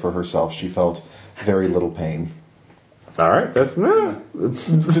last bullet for herself. She felt very little pain. All right, that's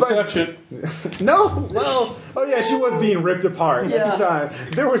Deception. no. Well, oh yeah, she was being ripped apart at the time.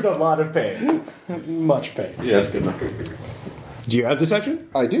 There was a lot of pain. Much pain. Yeah, that's good enough. Do you have deception?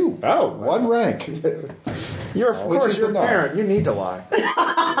 I do. Oh, one rank. You're of Which course is your enough. parent. You need to lie.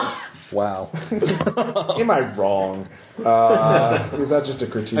 Wow. Am I wrong? Is that just a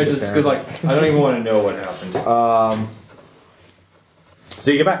critique? I of just good parenting? like I don't even want to know what happened.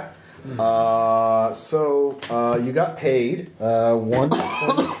 So you get back. You got paid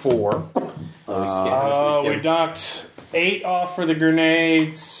 1.4. We knocked 8 off for the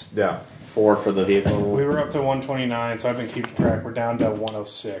grenades. Yeah. 4 for the vehicle. We were up to 129, so I've been keeping track. We're down to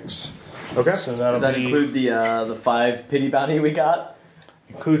 106. Okay. So that'll Does that be include the 5 pity bounty we got?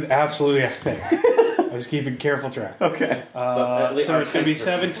 includes absolutely everything. I was keeping careful track. Okay. So it's going to be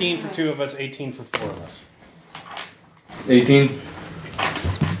 17 for 2 of us, 18 for 4 of us. 18.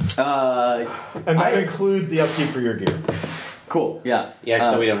 And that includes the upkeep for your gear. Cool. Yeah.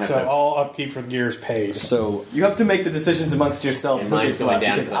 Yeah, so we don't have So to. all upkeep for gear is paid. So You have to make the decisions amongst yourselves. And who mine's gets going what,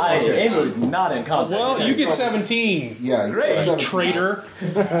 down because to the lowest. Amy was not in contact. Well, with you us. get 17. Yeah, Great. 17. Traitor.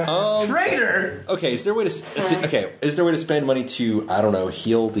 Traitor. okay, is there a way to spend money to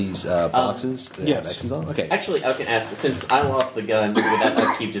heal these boxes? that yes. have X's on? Okay. Actually, I was going to ask, since I lost the gun, would that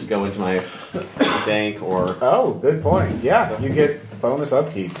upkeep just go into my bank, or Oh, good point. Yeah, you get bonus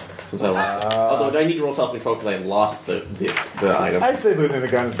upkeep. since I lost it? Although, do I need to roll self-control because I lost the item? I'd say losing the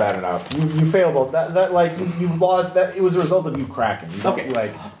gun is bad enough. You failed all that. Like you lost that. It was a result of you cracking. You don't, Okay.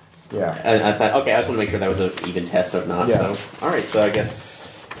 Like, yeah. And I thought, okay, I just want to make sure that was an even test of not. Yeah. So, all right. So I guess.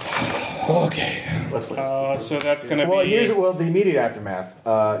 Okay. What's my So that's going to Well, be... here's the immediate aftermath.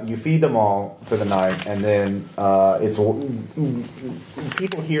 You feed them all for the night, and then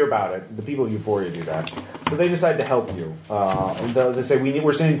people hear about it. The people of Euphoria do that, so they decide to help you. They say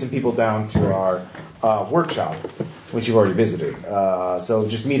we're sending some people down to our workshop, which you've already visited. So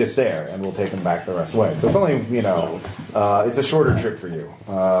just meet us there, and we'll take them back the rest of the way. So it's only it's a shorter trip for you.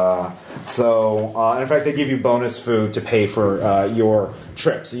 And in fact, they give you bonus food to pay for your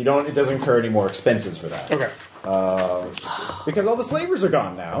trip, so it doesn't incur any more expenses for that. Okay. Because all the slavers are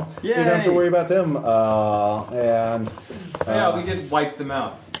gone now, so you don't have to worry about them. Yeah, we did wipe them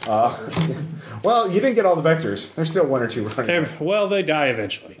out. Well, you didn't get all the vectors. There's still 1 or 2 running. Well, they die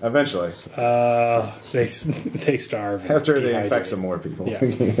eventually. Eventually, They starve. and after they dehydrate. infect some more people.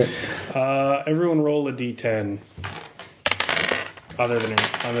 Yeah. Everyone roll a d10. Other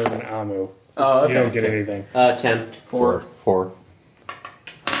than Amu. Oh, okay. You don't get anything. 10. 4.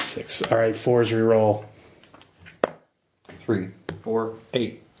 6. All right, 4s reroll. 3. 4.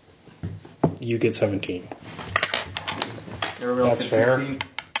 8. You get 17. Everyone else That's gets fair. 16.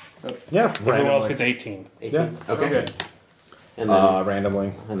 Yeah, Everyone else gets 18. 18. Yeah. Okay. And then,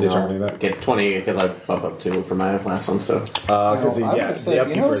 randomly and then determining I'll that. get 20 because I bump up 2 for my last one. So Because I would have the said,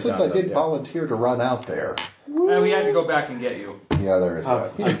 upkeep for his since gun I did does, volunteer to run out there. And we had to go back and get you. Yeah, there is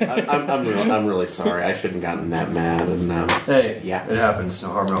that. I'm really sorry. I shouldn't have gotten that mad. And Hey, Yeah. it happens. No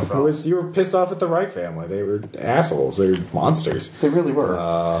harm, no foul. You were pissed off at the Wright family. They were assholes. They were monsters. They really were.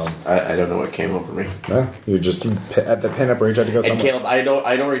 I don't know what came over me. Yeah, you're just at the pinup where you tried to go And somewhere. Caleb, I'd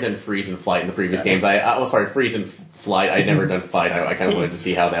already done freeze and flight in the previous games. Freeze and flight. I'd never done fight. I kind of wanted to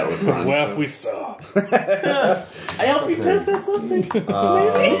see how that would run. Well, so. we saw. I helped you test out something.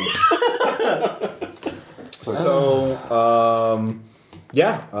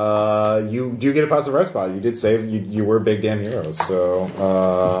 You do get a positive red spot. You did save. You were big damn heroes.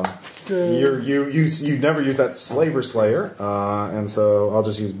 So you never use that Slaver Slayer, and so I'll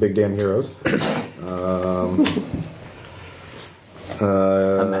just use big damn heroes.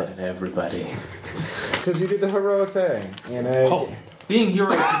 I'm mad at everybody. Because you did the heroic thing. Being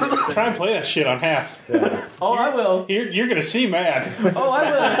heroic. Try and play that shit on half. Oh, I will. You're going to see mad. Oh,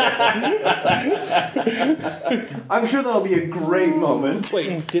 I will. I'm sure that'll be a great moment.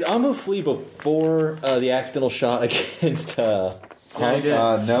 Wait, did Amu flee before the accidental shot against Yeah, he did.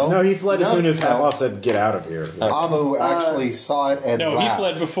 No, he fled as No, soon as no. Half-Off said, "Get out of here." Amu actually saw it and No, laughed. he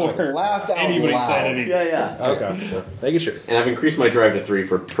fled before Laughed out anybody loud. said anything. Yeah. Okay. Making sure. And I've increased my drive to 3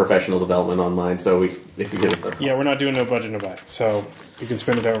 for professional development on mine. So if we get it, Yeah, we're not doing no budget, no buy. So you can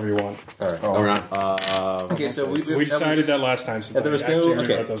spend it however you want. we're not. Okay, so We decided that last time since there was I no- actually okay.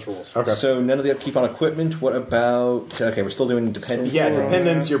 rewrote those rules. Okay. So none of the upkeep on equipment. What about? Okay, we're still doing dependence. Yeah,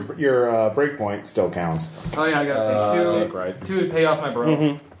 dependence. Your breakpoint still counts. Oh yeah, I got right. 2 to pay off my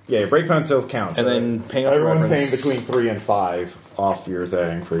bro. Yeah, your breakpoint still counts. And so then paying off everyone's reference. paying between 3 and 5 off your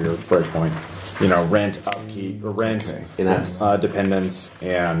thing for your breakpoint. Rent, upkeep, or rent, Okay. And that's dependence,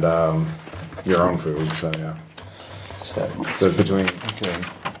 and your own food. So yeah. So it's between. Okay.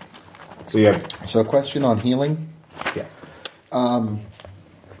 So you have So, question on healing. Yeah.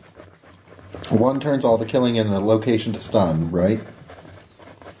 One turns all the killing in a location to stun, right?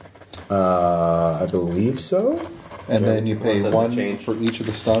 I believe so. And then you pay Unless that's one changed. for each of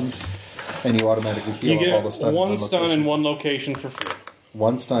the stuns, and you automatically You heal all get the stun. one in stun location. in one location for free.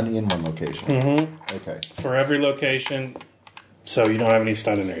 One stun in one location. Mm-hmm. Okay. For every location, so you don't have any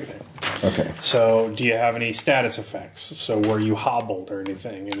stun in anything. Okay. So, do you have any status effects? So, were you hobbled or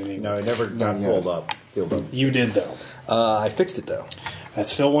anything? In any No, it never got yet. filled up. You did, though. I fixed it though.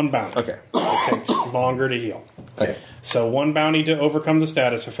 That's still one bounty. Okay. It takes longer to heal. Okay. So, one bounty to overcome the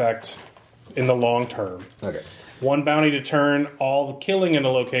status effect in the long term. Okay. One bounty to turn all the killing in a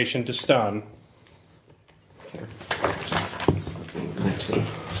location to stun.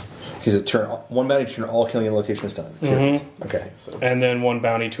 Because it turn one bounty to turn all killing in location is done. Mm-hmm. Okay. And then one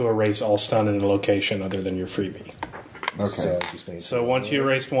bounty to erase all stun in a location other than your freebie. Okay. So once you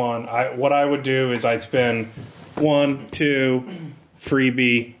erased one, what I would do is I'd spend 1, 2,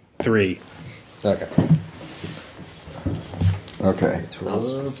 freebie, 3. Okay. Okay.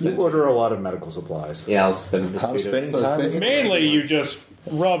 You order a lot of medical supplies. Yeah, I'll spend I'm spending So it's time. basically- Mainly, you just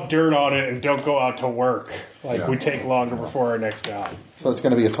rub dirt on it and don't go out to work. Like, we take longer before our next job. So it's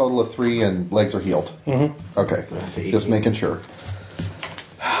going to be a total of 3, and legs are healed. Mm-hmm. Okay. Just making sure.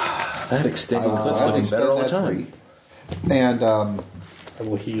 That extending clip's I looking will better all the spend that time. 3. And I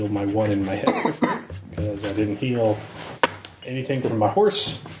will heal my one in my head because I didn't heal anything from my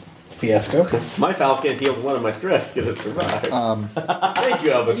horse fiasco. My falcon healed one of my stress because it survived. Thank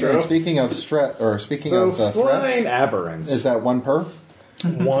you, and Albatros. speaking of speaking So of flying threats, aberrants. is that 1 per?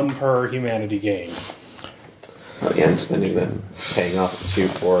 One per humanity gain. Oh, yeah, and spending them, paying off 2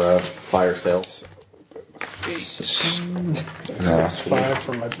 for fire sales. That's 5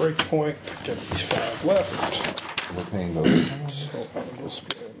 for my break point. Get these 5 left. We're paying those. So I will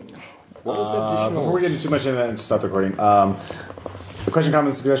spend. Before we get into too much into that and stop recording, question,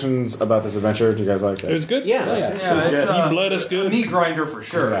 comments, suggestions about this adventure? Do you guys like it? It was good. Yeah. Yeah, it's You bled us good. a meat grinder for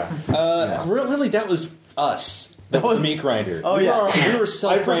sure. Really, that was us. That was meat grinder. Oh, yeah. We were I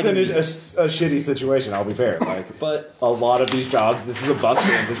self-grinding presented a, meat. a shitty situation. I'll be fair. Like, But a lot of these jobs, this is a bustle.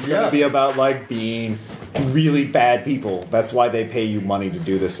 This is going to be about like being really bad people. That's why they pay you money to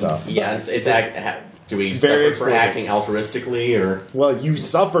do this stuff. Yeah, do we Very suffer for exploitive. acting altruistically, or Well, you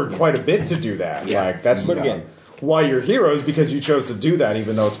suffered quite a bit to do that. Yeah. Like that's But again, why you're heroes, because you chose to do that,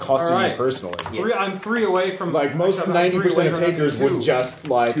 even though it's costing All right. you personally. I'm 3 away from Like most I'm 3 90% away of from takers having would 2. just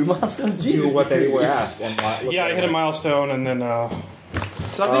like do what they were asked. And Yeah, I hit a milestone and then.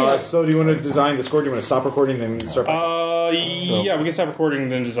 So I think So do you want to design the score? Do you want to stop recording then start? Yeah, we can stop recording and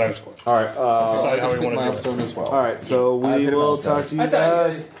then design a score. All right. So I how just we hit wanna do it. milestone as well. All right. So we hit a will milestone. talk to you I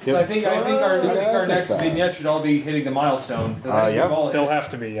guys. thought, so I think our guys, next that's vignette should all be hitting the milestone. yeah. They'll have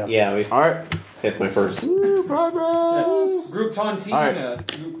to be, yeah. yeah, we All right. hit my first. Progress. Group Tontine, All right.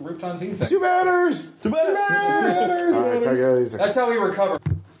 Group Tontine thing. 2 batters. 2 batters. All right. Sorry guys. That's how we recover.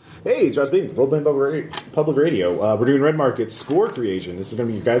 Hey, Josh Bean, Rollband Public Radio. We're doing Red Market's score creation. This is going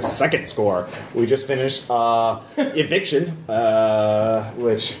to be your guys' second score. We just finished Eviction,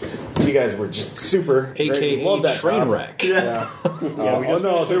 which you guys were just super. great. AKA Love that train job. wreck. Yeah. Oh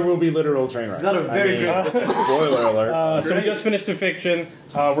no, there will be literal train wreck. It's not a very good- spoiler alert. So we just finished a fiction.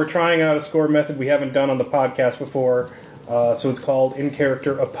 We're trying out a score method we haven't done on the podcast before. So it's called In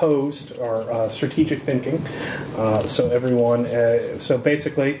Character Opposed, or Strategic Thinking. So everyone, so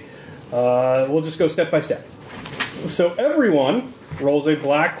basically, we'll just go step by step. So everyone rolls a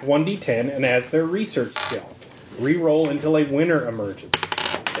black 1d10 and adds their research skill. Re-roll until a winner emerges.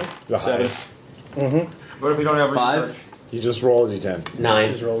 The highest. What if we don't have 5? research? You just roll a d10. Just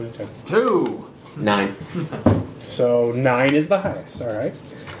 9. roll a d10. 2. 9. So 9 is the highest, alright.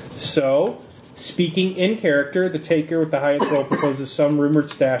 So, speaking in character, the taker with the highest roll proposes some rumored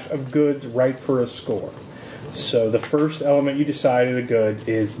stash of goods ripe for a score. So the first element you decide is a good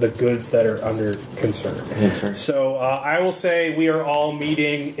is the goods that are under concern. So I will say we are all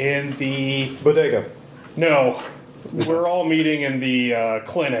meeting in the... Bodega. No, we're all meeting in the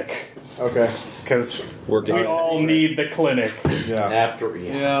clinic. Okay. Because Working. we all need the clinic. Yeah. After,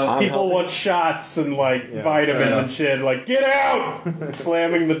 yeah. People want shots and vitamins and shit. Like, get out!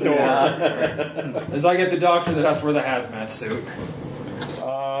 Slamming the door. As I get the doctor that has to wear the hazmat suit.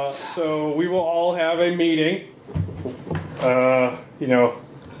 So we will all have a meeting.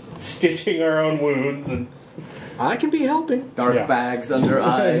 Stitching our own wounds and I can be helping. Dark Yeah. bags under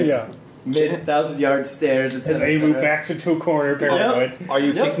eyes. yeah. Mid 1,000-yard stairs, As etc. Amu backs into a corner, paranoid. Are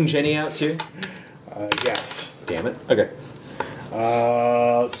you kicking Jenny out too? Yes. Damn it. Okay.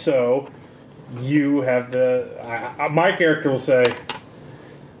 So you have my character will say,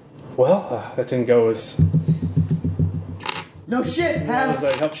 well, that didn't go as No shit,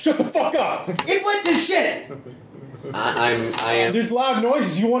 Have. Shut the fuck up! It went to shit! I am. There's loud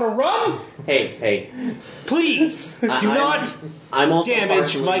noises. You want to run? Hey. Please do not. I'm also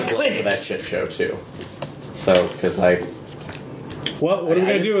damage partially my to blame clinic. for that shit show too. So, because I. What are we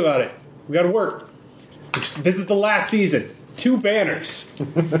going to do about it? We got to work. This is the last season. 2 banners.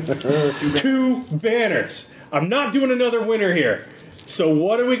 2 banners. I'm not doing another winner here. So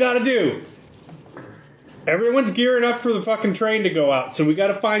what do we got to do? Everyone's gearing up for the fucking train to go out, so we got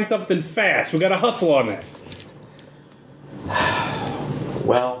to find something fast. We got to hustle on this.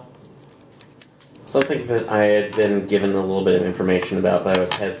 Well, something that I had been given a little bit of information about, but I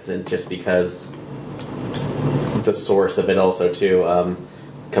was hesitant just because the source of it also too.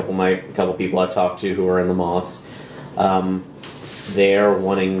 Couple people I talked to who were in the Moths, they were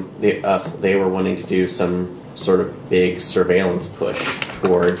wanting to do some sort of big surveillance push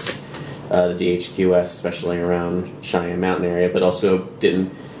towards the DHQS, especially around Cheyenne Mountain area, but also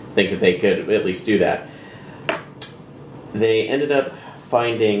didn't think that they could at least do that. They ended up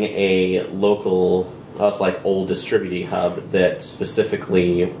finding a local, it's like old distributing hub that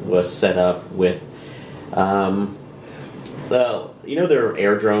specifically was set up with, their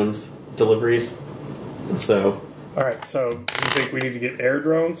air drones deliveries. And so, All right, so you think we need to get air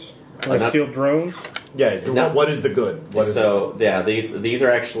drones? Or not- steal drones? Yeah. No. What is the good? What is so yeah, these are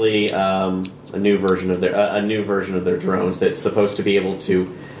actually a new version of their drones that's supposed to be able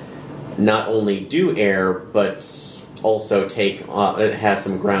to not only do air but also take. It has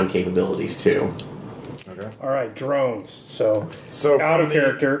some ground capabilities too. Okay. All right, drones. So out from of the-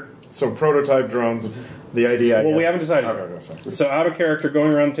 character. So prototype drones. The idea. I Well, we guess- haven't decided. Okay, sorry. So out of character,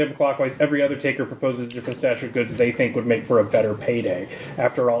 going around the table clockwise, every other taker proposes a different stash of goods they think would make for a better payday.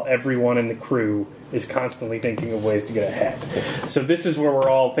 After all, everyone in the crew is constantly thinking of ways to get ahead. So this is where we're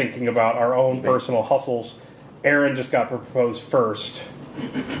all thinking about our own personal hustles. Aaron just got proposed first.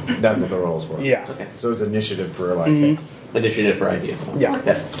 That's what the roles were. Yeah. Okay. So it's initiative for like. Initiative for ideas. Yeah.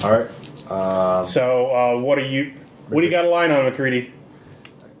 All right. So what do you got a line on, McCready?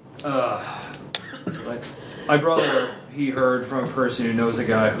 My brother, he heard from a person who knows a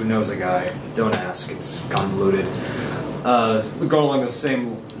guy who knows a guy. Don't ask; it's convoluted. Going along those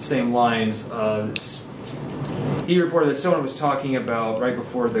same lines, he reported that someone was talking about right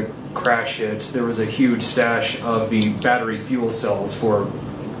before the crash hit. There was a huge stash of the battery fuel cells for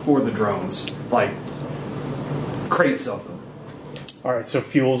the drones, like crates of them. All right, so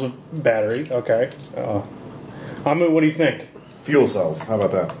fuel's a battery. Okay. Amu, what do you think? Fuel cells. How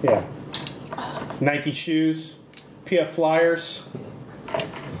about that? Yeah. Nike shoes, PF flyers.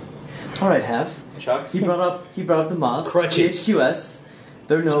 All right, Have. Chucks. He brought up the Moths. Crutches. DHQS.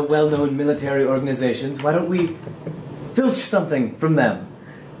 They're no well-known military organizations. Why don't we filch something from them?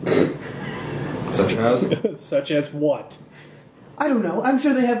 Such as? Such as what? I don't know. I'm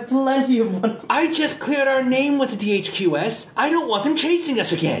sure they have plenty of one. I just cleared our name with the DHQS. I don't want them chasing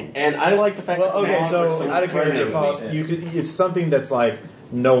us again. And I like the fact Well, that okay. small So are out of character, Faust, you could. It's something that's like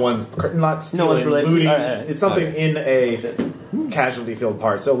no one's not stealing, related to- looting. alright. It's something in a casualty-filled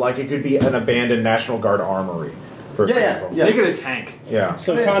part. So like it could be an abandoned National Guard armory, for example. Make it a tank. Yeah.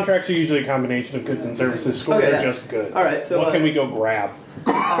 So contracts are usually a combination of goods and services. Scores Okay, are yeah. just goods. All right, so, what can we go grab?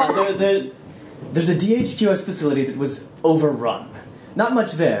 There's a DHQS facility that was overrun. Not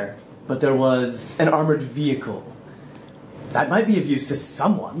much there, but there was an armored vehicle. That might be of use to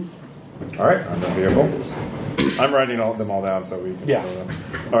someone. All right. On the vehicle. I'm writing them all down so we can. Yeah. go them.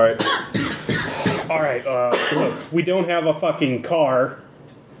 All right. All right, look, we don't have a fucking car.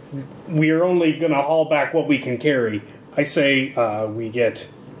 We are only going to haul back what we can carry. I say we get.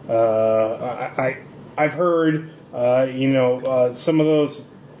 I've heard, some of those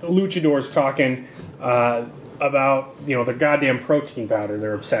luchadors talking about, the goddamn protein powder.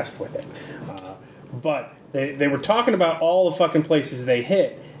 They're obsessed with it. But they were talking about all the fucking places they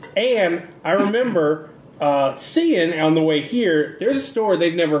hit. And I remember seeing on the way here, there's a store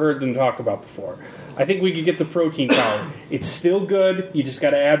they've never heard them talk about before. I think we could get the protein powder. It's still good. You just got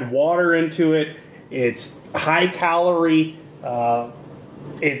to add water into it. It's high calorie.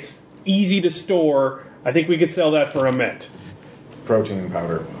 It's easy to store. I think we could sell that for a mint. Protein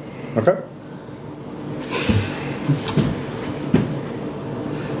powder. Okay.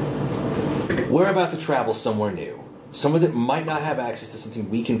 We're about to travel somewhere new. Somewhere that might not have access to something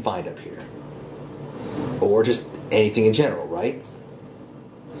we can find up here. Or just anything in general, right?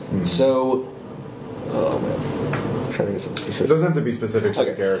 So... Oh, man. I'm trying to get something It doesn't have to be specific to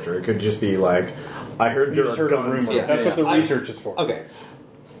the character. It could just be like, I heard there are guns. Rumor. That's what the research is for. Okay.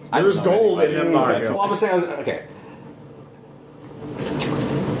 There's gold in them. Alright, so I was saying, okay.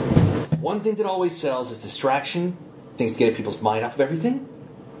 One thing that always sells is distraction, things to get people's mind off of everything.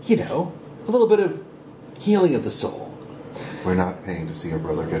 You know, a little bit of healing of the soul. We're not paying to see your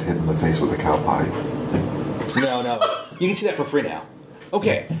brother get hit in the face with a cow pie. No. You can see that for free now.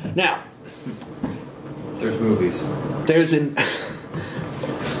 Okay, now. There's movies. There's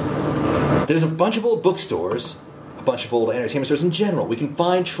a bunch of old bookstores, a bunch of old entertainment stores in general. We can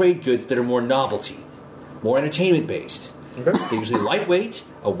find trade goods that are more novelty, more entertainment-based. Okay. They're usually lightweight,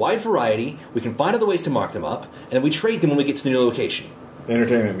 a wide variety. We can find other ways to mark them up, and then we trade them when we get to the new location.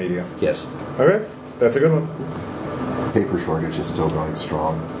 Entertainment media. Yes. Okay, that's a good one. Paper shortage is still going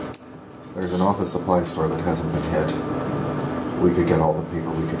strong. There's an office supply store that hasn't been hit. We could get all the paper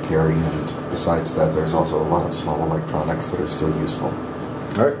we could carry, and besides that, there's also a lot of small electronics that are still useful.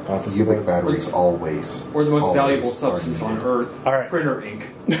 All right, office Cubic supplies. batteries always. Or the most always valuable are substance on needed. Earth. All right. Printer ink.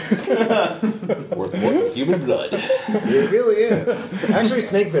 Worth more than human blood. It really is. Actually,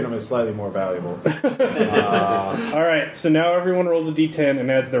 snake venom is slightly more valuable. All right, so now everyone rolls a d10 and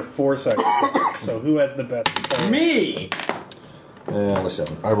adds their foresight. So who has the best? Me! Let's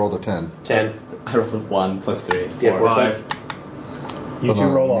 7. I rolled a 10. 10. I rolled a 1 plus 3. Yeah, 4. 5. You But two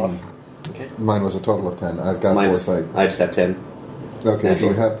roll I off. mean, Mine was a total of 10. I've got Mine's, foresight. I just have 10. Okay, do natural.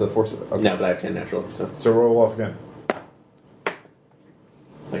 you have the foresight? Okay. No, but I have 10 natural, so So roll off again,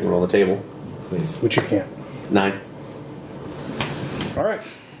 I can roll the table. please. Which you can't. 9. All right,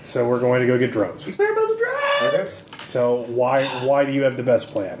 so we're going to go get drones. Experimental drive! Okay. So why do you have the best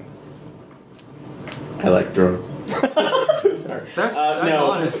plan? I like drones. Sorry. That's no.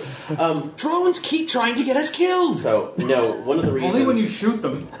 honest. Drones keep trying to get us killed! So, no, one of the reasons... Only when you shoot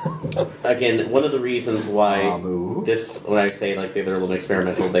them. Again, one of the reasons why Amu. this, when I say like they're a little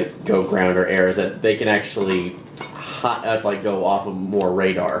experimental, they go ground or air, is that they can actually go off of more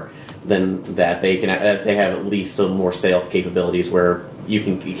radar than that. They can they have at least some more stealth capabilities where you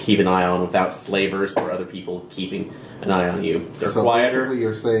can keep an eye on without slavers or other people keeping an eye on you. They're So quieter. basically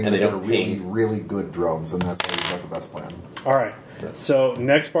you're saying and that they they're don't really, ping. really good drones, and that's why you've got the best plan. All right, so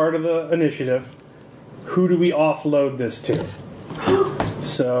next part of the initiative, who do we offload this to?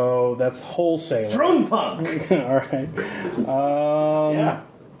 So that's wholesaler. Drone punk! All right. Yeah.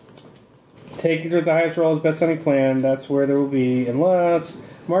 Take it to the highest roll as best selling plan. That's where there will be, unless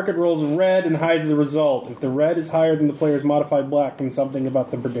market rolls red and hides the result. If the red is higher than the player's modified black, then something about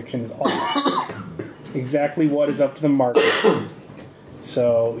the prediction is off. Exactly what is up to the market.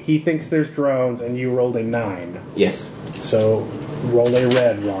 So he thinks there's drones, and you rolled a 9. Yes. So roll a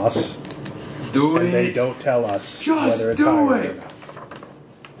red, Ross. Do And it. they don't tell us Just whether it's do higher it. or not.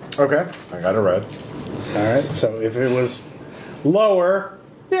 Okay, I got a red. All right. So if it was lower,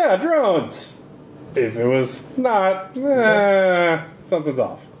 yeah, drones. If it was not, something's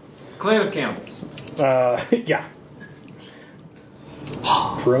off. Clan of Camels. Yeah.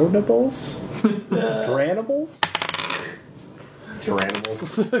 Dronables? Dranables?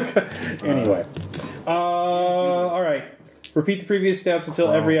 Tyrannimals. Anyway. All right. Repeat the previous steps until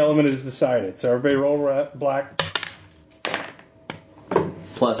every element is decided. So everybody roll black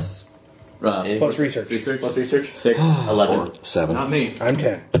Plus. plus research. Plus research? 6. 11. 7. Not me. I'm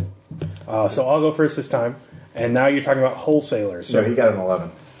 10. So I'll go first this time. And now you're talking about wholesalers. So So he got an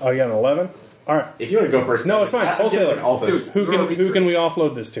 11. oh, you got an 11? All right. If you want to go first... No, it's fine. I'm giving Wholesaler. an office. Who can we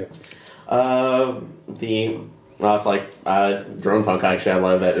offload this to? It's like Drone Punk. Actually, I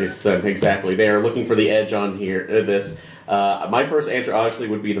love that. Exactly. They are looking for the edge on here. This. My first answer obviously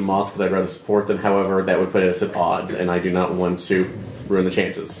would be the Moths because I'd rather support them. However, that would put us at odds, and I do not want to ruin the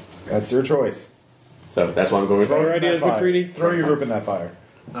chances. That's your choice. So that's why I'm going with Your Throw us in ideas, that fire. McCready? Throw your group in that fire.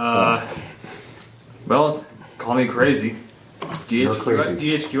 Well, call me crazy. You're crazy.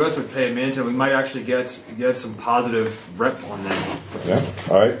 DHQS would pay a mint, and we might actually get some positive rep on them. Yeah.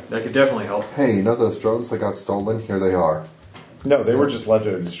 All right. That could definitely help. Hey, you know those drones that got stolen? Here they are. No, they were just left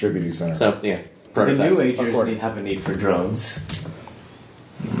at a distributing center. So yeah, The prototypes. New Agers have a need for drones.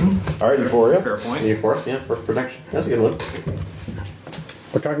 All right, Euphoria. Fair point. You for it? Yeah, for protection. That's a good one.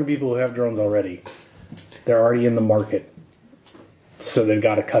 We're talking to people who have drones already. They're already in the market. So they've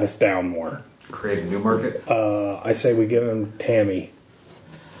got to cut us down more. Create a new market. I say we give them Tammy.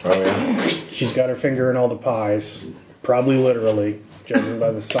 Oh yeah. She's got her finger in all the pies. Probably literally, judging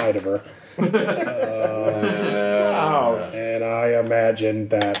by the side of her. Wow. And I imagine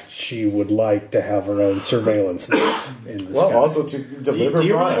that she would like to have her own surveillance net in the Well, sky. also to Do deliver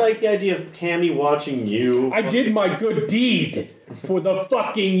you really product. like the idea of Tammy watching you? I did my good deed for the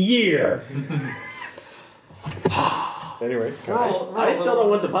fucking year. Anyway, I still don't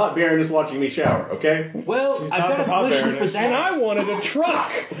want the pot Baron just watching me shower. Okay. Well, I've got a solution for And that. I wanted a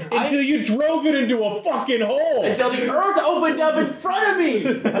truck until you drove it into a fucking hole. Until the earth opened up in front of me.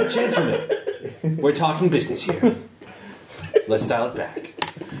 Gentlemen, we're talking business here. let's dial it back.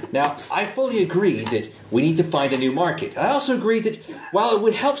 Now, I fully agree that we need to find a new market. I also agree that while it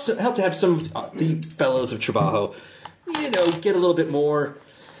would help to have some of the fellows of Trabajo, get a little bit more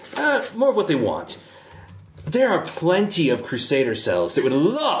of what they want, there are plenty of Crusader cells that would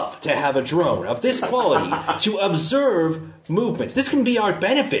love to have a drone of this quality to observe movements. This can be our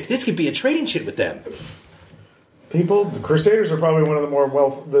benefit. This could be a trading chip with them. The Crusaders are probably one of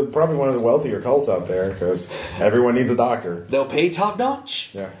probably one of the wealthier cults out there because everyone needs a doctor. They'll pay top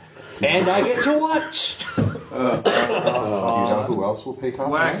notch. Yeah. And I get to watch. Do you know who else will pay top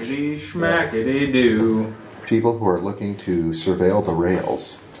notch? Whackity schmackity do. People who are looking to surveil the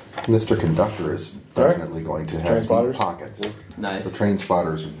rails. Mr. Conductor is definitely going to have deep pockets. Nice. The train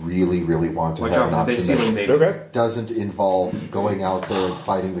spotters really, really want to Watch have an out for the option ceiling, that baby. Okay. doesn't involve going out there and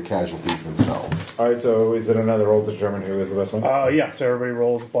fighting the casualties themselves. All right. So is it another roll to determine who is the best one? Yeah, so everybody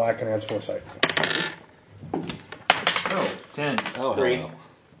rolls black and adds foresight. Oh, 10. Oh, 3.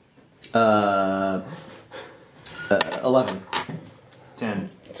 hello. 11. 10.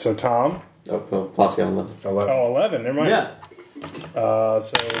 So Tom. Oh, plus got 11. 11. Oh, 11. Never mind. Yeah.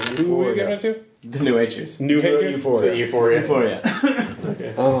 So who were we giving it to? The New Agers. New Haters? Euphoria. Euphoria.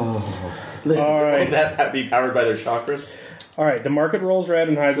 Oh. All right. Would that be powered by their chakras? All right, the market rolls red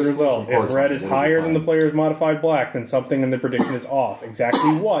and hides the This result. close, of If red course, is will be higher than the fine. player's modified black, then something in the prediction is off.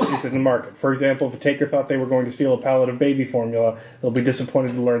 Exactly what is in the market? For example, if a taker thought they were going to steal a pallet of baby formula, they'll be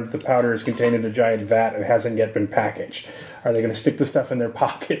disappointed to learn that the powder is contained in a giant vat and hasn't yet been packaged. Are they going to stick the stuff in their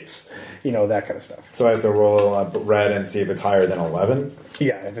pockets? That kind of stuff. So I have to roll red and see if it's higher than 11.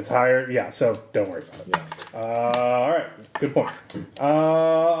 Yeah, if it's higher, so don't worry about it. All right, good point.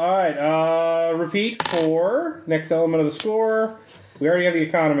 All right, repeat for next element of the score. We already have the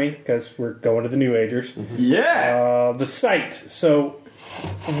economy because we're going to the New Agers. Yeah. The site. So,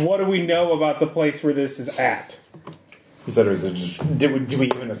 what do we know about the place where this is at? He said it was did we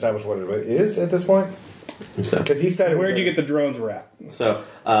even establish what it is at this point? Because he said it Where'd you get the drones were at? So,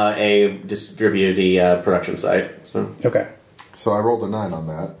 a distributed production site. So, Okay. So I rolled a 9 on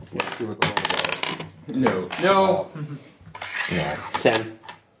that. Let's see what the roll was. No. Yeah. 10.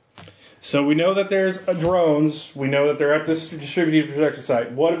 So we know that there's drones. We know that they're at this distributed production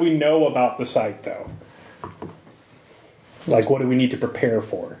site. What do we know about the site, though? Like, what do we need to prepare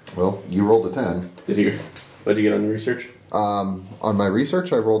for? Well, you rolled a 10. What did you get on your research? On my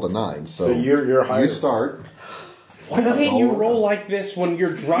research, I rolled a 9. So you're higher. You start. Why can't you roll like this when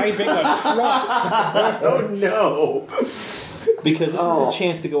you're driving a truck? Oh, no. Because this is a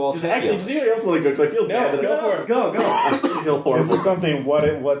chance to go all Actually, does anybody else want to go? Because I feel bad. go for it. Go. I feel horrible. This is something.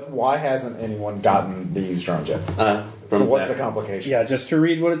 Why hasn't anyone gotten these drones yet? So what's the complication? Yeah, just to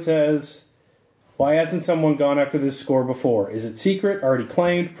read what it says. Why hasn't someone gone after this score before? Is it secret, already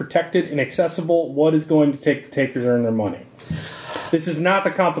claimed, protected, inaccessible? What is going to take the takers earn their money? This is not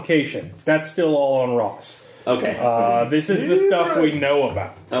the complication. That's still all on Ross. Okay. This is the stuff we know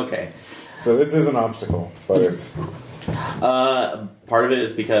about. Okay. So this is an obstacle, but it's Part of it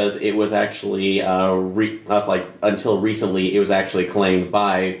is because it was actually until recently it was actually claimed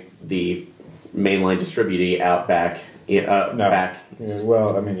by the mainline distributee out back. Back. Yeah,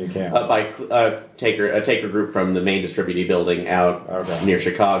 well, I mean, you can't. By a taker group from the main distributee building out near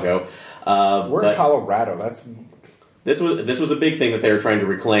Chicago. We're in Colorado. This was a big thing that they were trying to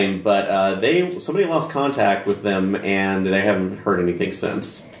reclaim, but somebody lost contact with them and they haven't heard anything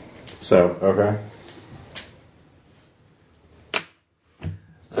since. So okay.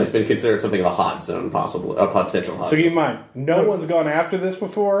 So it's been considered something of a hot zone, possibly a potential hot So zone. keep in mind, no one's gone after this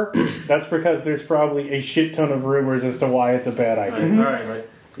before. That's because there's probably a shit ton of rumors as to why it's a bad idea. Right.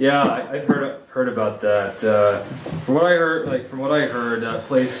 Yeah, I've heard about that. From what I heard, that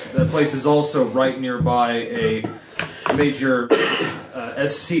place is also right nearby a major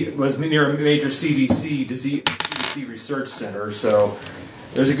was near a major CDC research center. So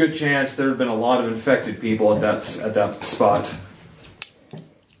there's a good chance there have been a lot of infected people at that spot.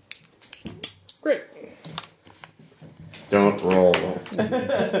 Great. Don't roll.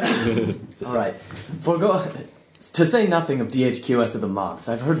 All right. To say nothing of DHQS or the Moths,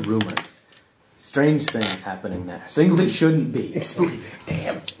 I've heard rumors. Strange things happening there. Things that shouldn't be.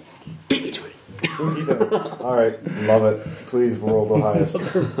 Damn. Beat me to it. All right, love it. Please roll the highest.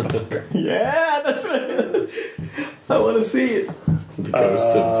 Yeah, that's it. I want to see it. The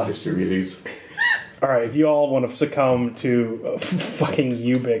ghost of distributors. All right, if you all want to succumb to fucking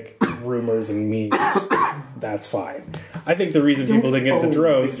Ubik rumors and memes, that's fine. I think the reason people didn't get the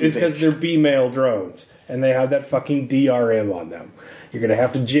drones is because they're B-mail drones, and they have that fucking DRM on them. You're going to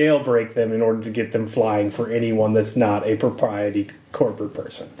have to jailbreak them in order to get them flying for anyone that's not a propriety corporate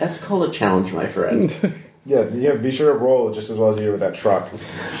person. That's called a challenge, my friend. Yeah, be sure to roll just as well as you did with that truck.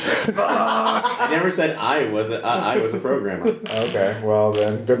 I never said I was a programmer. Okay, well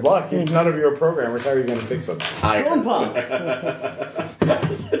then, good luck. None of you are programmers. How are you going to fix them? Corn punk.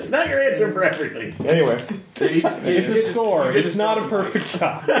 It's not your answer for everything. Anyway, It's a score. It's not a perfect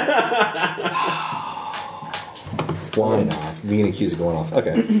job. One off. Being accused of going off.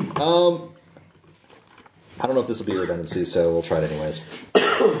 Okay. I don't know if this will be redundancy, so we'll try it anyways.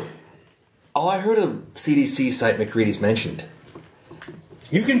 Oh, I heard a CDC site McCready's mentioned.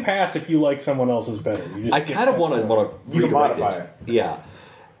 You can pass if you like someone else's better. You just I kind of want to you can redirect modify it. Yeah.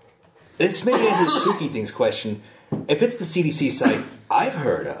 This may answer the spooky things question. If it's the CDC site I've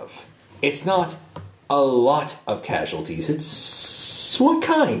heard of, it's not a lot of casualties. It's what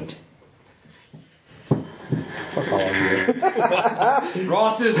kind? fuck all of you.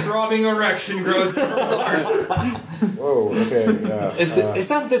 Ross's throbbing erection grows ever larger. Whoa, okay, yeah. It's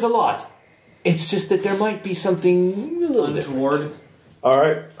not that there's a lot. It's just that there might be something a little different. Untoward. All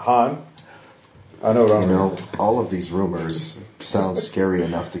right, Han. I know what I'm You know, all of these rumors sound scary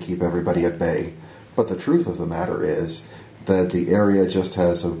enough to keep everybody at bay. But the truth of the matter is that the area just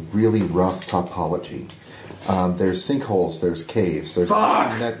has a really rough topology. There's sinkholes, there's caves, there's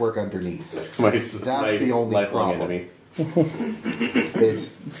a network underneath. That's the only problem. Enemy.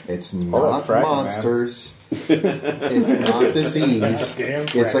 It's not monsters. It's not disease.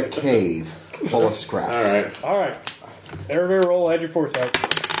 It's a cave full of scraps. All right. Everybody roll, add your foresight.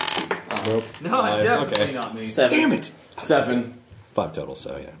 Nope. No, definitely okay. not me. 7. Damn it! 7. 5 total,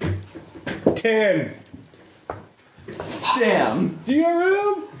 so yeah. 10. Damn.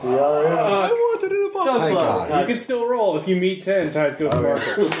 DRM? DRM. I wanted it above. So Thank close. God. You can still roll. If you meet 10, ties go to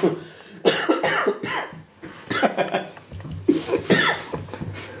market.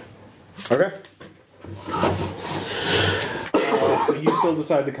 Okay. So you still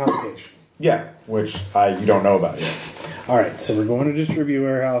decide the computation. Yeah, which you don't know about yet. All right, so we're going to distribute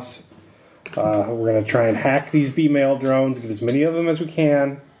warehouse. We're going to try and hack these B-mail drones, get as many of them as we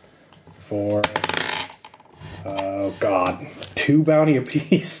can for, oh God, 2 bounty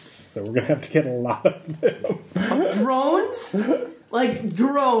apiece. So we're going to have to get a lot of them. Drones? Like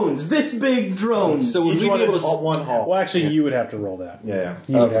drones. This big drones. So would Each we one be able is to... one hall. Well, actually, you would have to roll that. Yeah.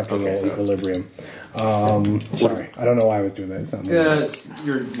 You would have to roll so- equilibrium. Sorry, I don't know why I was doing that. It's not me. Yeah, it's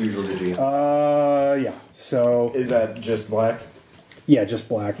your usual GG. Yeah. So, Is that just black? yeah, just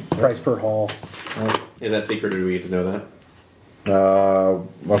black. Price per haul. Is that secret, or do we get to know that?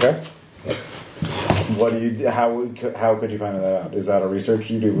 Okay. What do you? How could you find that out? Is that a research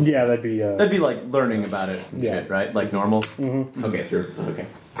you do? Yeah, that'd be. That'd be like learning about it and Yeah. shit, right? Like normal. Okay, sure. Okay.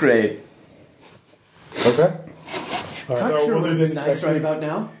 Great. Okay. All right. So Sure, we'll do this nice next right week. about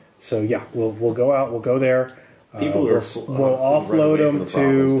now. So yeah, we'll go out. We'll go there. People we'll, who we'll run offload away from them the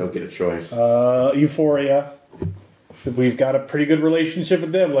problems to don't get a choice. Euphoria. We've got a pretty good relationship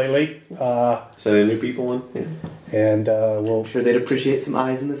with them lately, Send in new people in. Yeah. and we'll I'm sure they'd appreciate some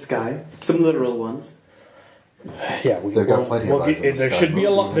eyes in the sky. Some literal ones. yeah They've got plenty of eyes in the there sky. should be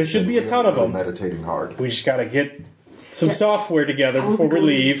a lot. There Movies should be a and ton of really them. Meditating hard. We just got to get some software together How are before we going to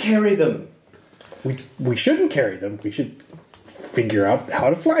leave. Carry them. We shouldn't carry them. We should figure out how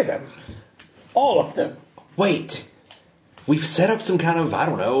to fly them. All of them. Wait. We've set up some kind of, I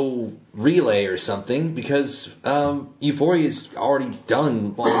don't know, relay or something because Euphoria's already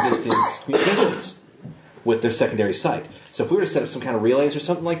done long-distance communications with their secondary site. So if we were to set up some kind of relays or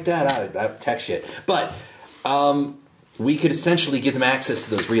something like that, tech shit. But we could essentially give them access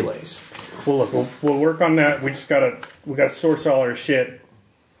to those relays. Well, look, we'll work on that. We gotta source all our shit.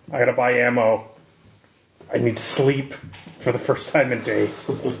 I gotta buy ammo. I need to sleep for the first time in days.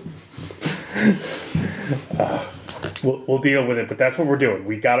 We'll deal with it, but that's what we're doing.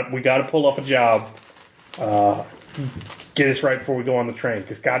 We gotta pull off a job. Get us right before we go on the train,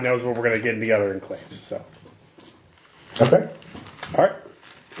 because God knows what we're gonna get in the other enclaves. So, Okay. all right.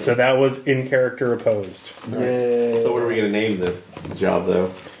 So that was in character opposed. Yay. So what are we going to name this job,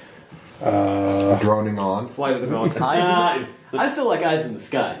 though? Droning on. Flight of the Falcon. I still like eyes in the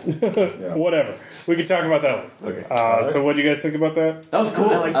sky. Whatever. We can talk about that later. Okay. So what do you guys think about that? That was cool.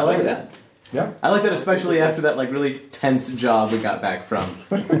 I like that. Yeah. I like that, especially after that like really tense job we got back from.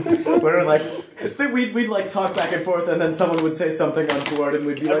 Where like we'd like talk back and forth, and then someone would say something untoward, and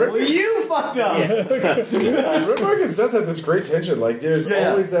we'd be like, "Well, you fucked up." Red Marcus does have this great tension. Like, there's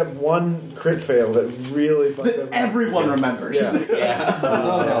Yeah. always that one crit fail that really fucks That everyone. everyone remembers. Yeah.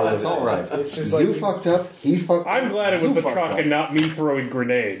 No, it's all right. It's just You like fucked up. He fucked up. I'm glad it was you the fucked truck up. and not me throwing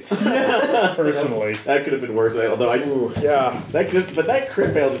grenades. Personally. That could have been worse. Although I just Ooh, yeah. that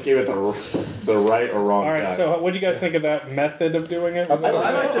crit fail just gave it the the right or wrong All right. time. So, what do you guys think of that method of doing it? I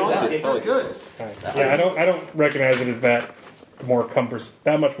like it. That's good. Yeah, I don't recognize it as that much more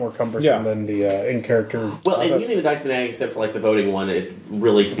cumbersome than the in character. Well, and using the dice fanatics, except for like the voting one, it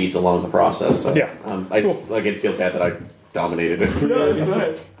really speeds along the process. So, Yeah. I just like it. Feel bad that I dominated it. No, it's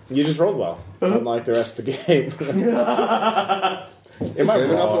good. You just rolled well, unlike the rest of the game. Am I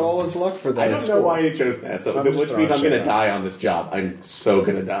Saving up wrong? all his luck for that. I don't know why you chose that. So, I'm just which throwing means I'm going to shit die on this job. I'm so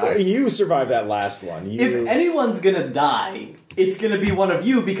going to die. You survived that last one. If anyone's gonna die, it's gonna be one of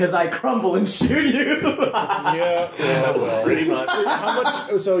you because I crumble and shoot you. Yeah. Pretty much. How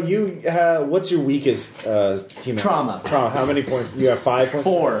much? So you what's your weakest team? Trauma. Trauma. How many points? You have 5 points.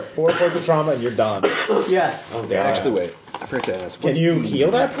 4. 4 points of trauma, and you're done. Yes. Oh, God. Actually, wait. I forgot to ask. Can you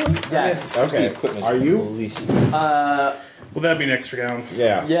heal that point? Yes. Okay. Are you? Well, that'd be an extra down.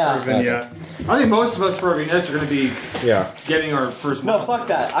 Yeah. Yeah. Vignette. I think most of us for our vignettes are going to be Yeah. getting our first. No, fuck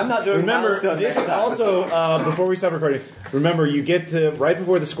that. I'm not doing Remember, milestone this next time. also, before we stop recording, remember, you get to, right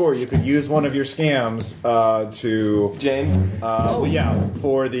before the score, you could use one of your scams to... Jane.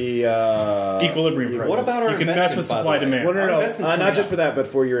 For the... Equilibrium price. What about our You can mess with investments, by supply the way? demand. Well, no, Our no, investment's not coming just up. for that, but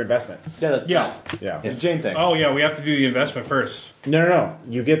for your investment. Yeah. Yeah. The Jane thing. Oh yeah, we have to do the investment first. No.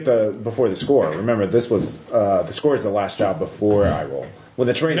 You get before the score. Remember, this was, the score is the last job before I roll. When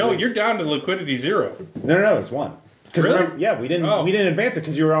the train... No, you're down to liquidity 0. No, it's 1. 'Cause Really? remember, we didn't advance it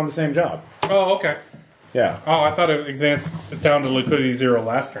because you were on the same job. Oh, okay. Yeah. Oh, I thought it advanced down to liquidity 0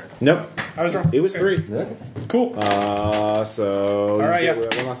 last turn. Nope. I was wrong. It was Okay. 3. Cool. So... All right, you yeah.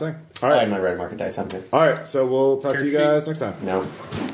 get one last thing? I All had right. my red market dice. I'm good. All right, so we'll talk to you Care sheet. guys next time. No.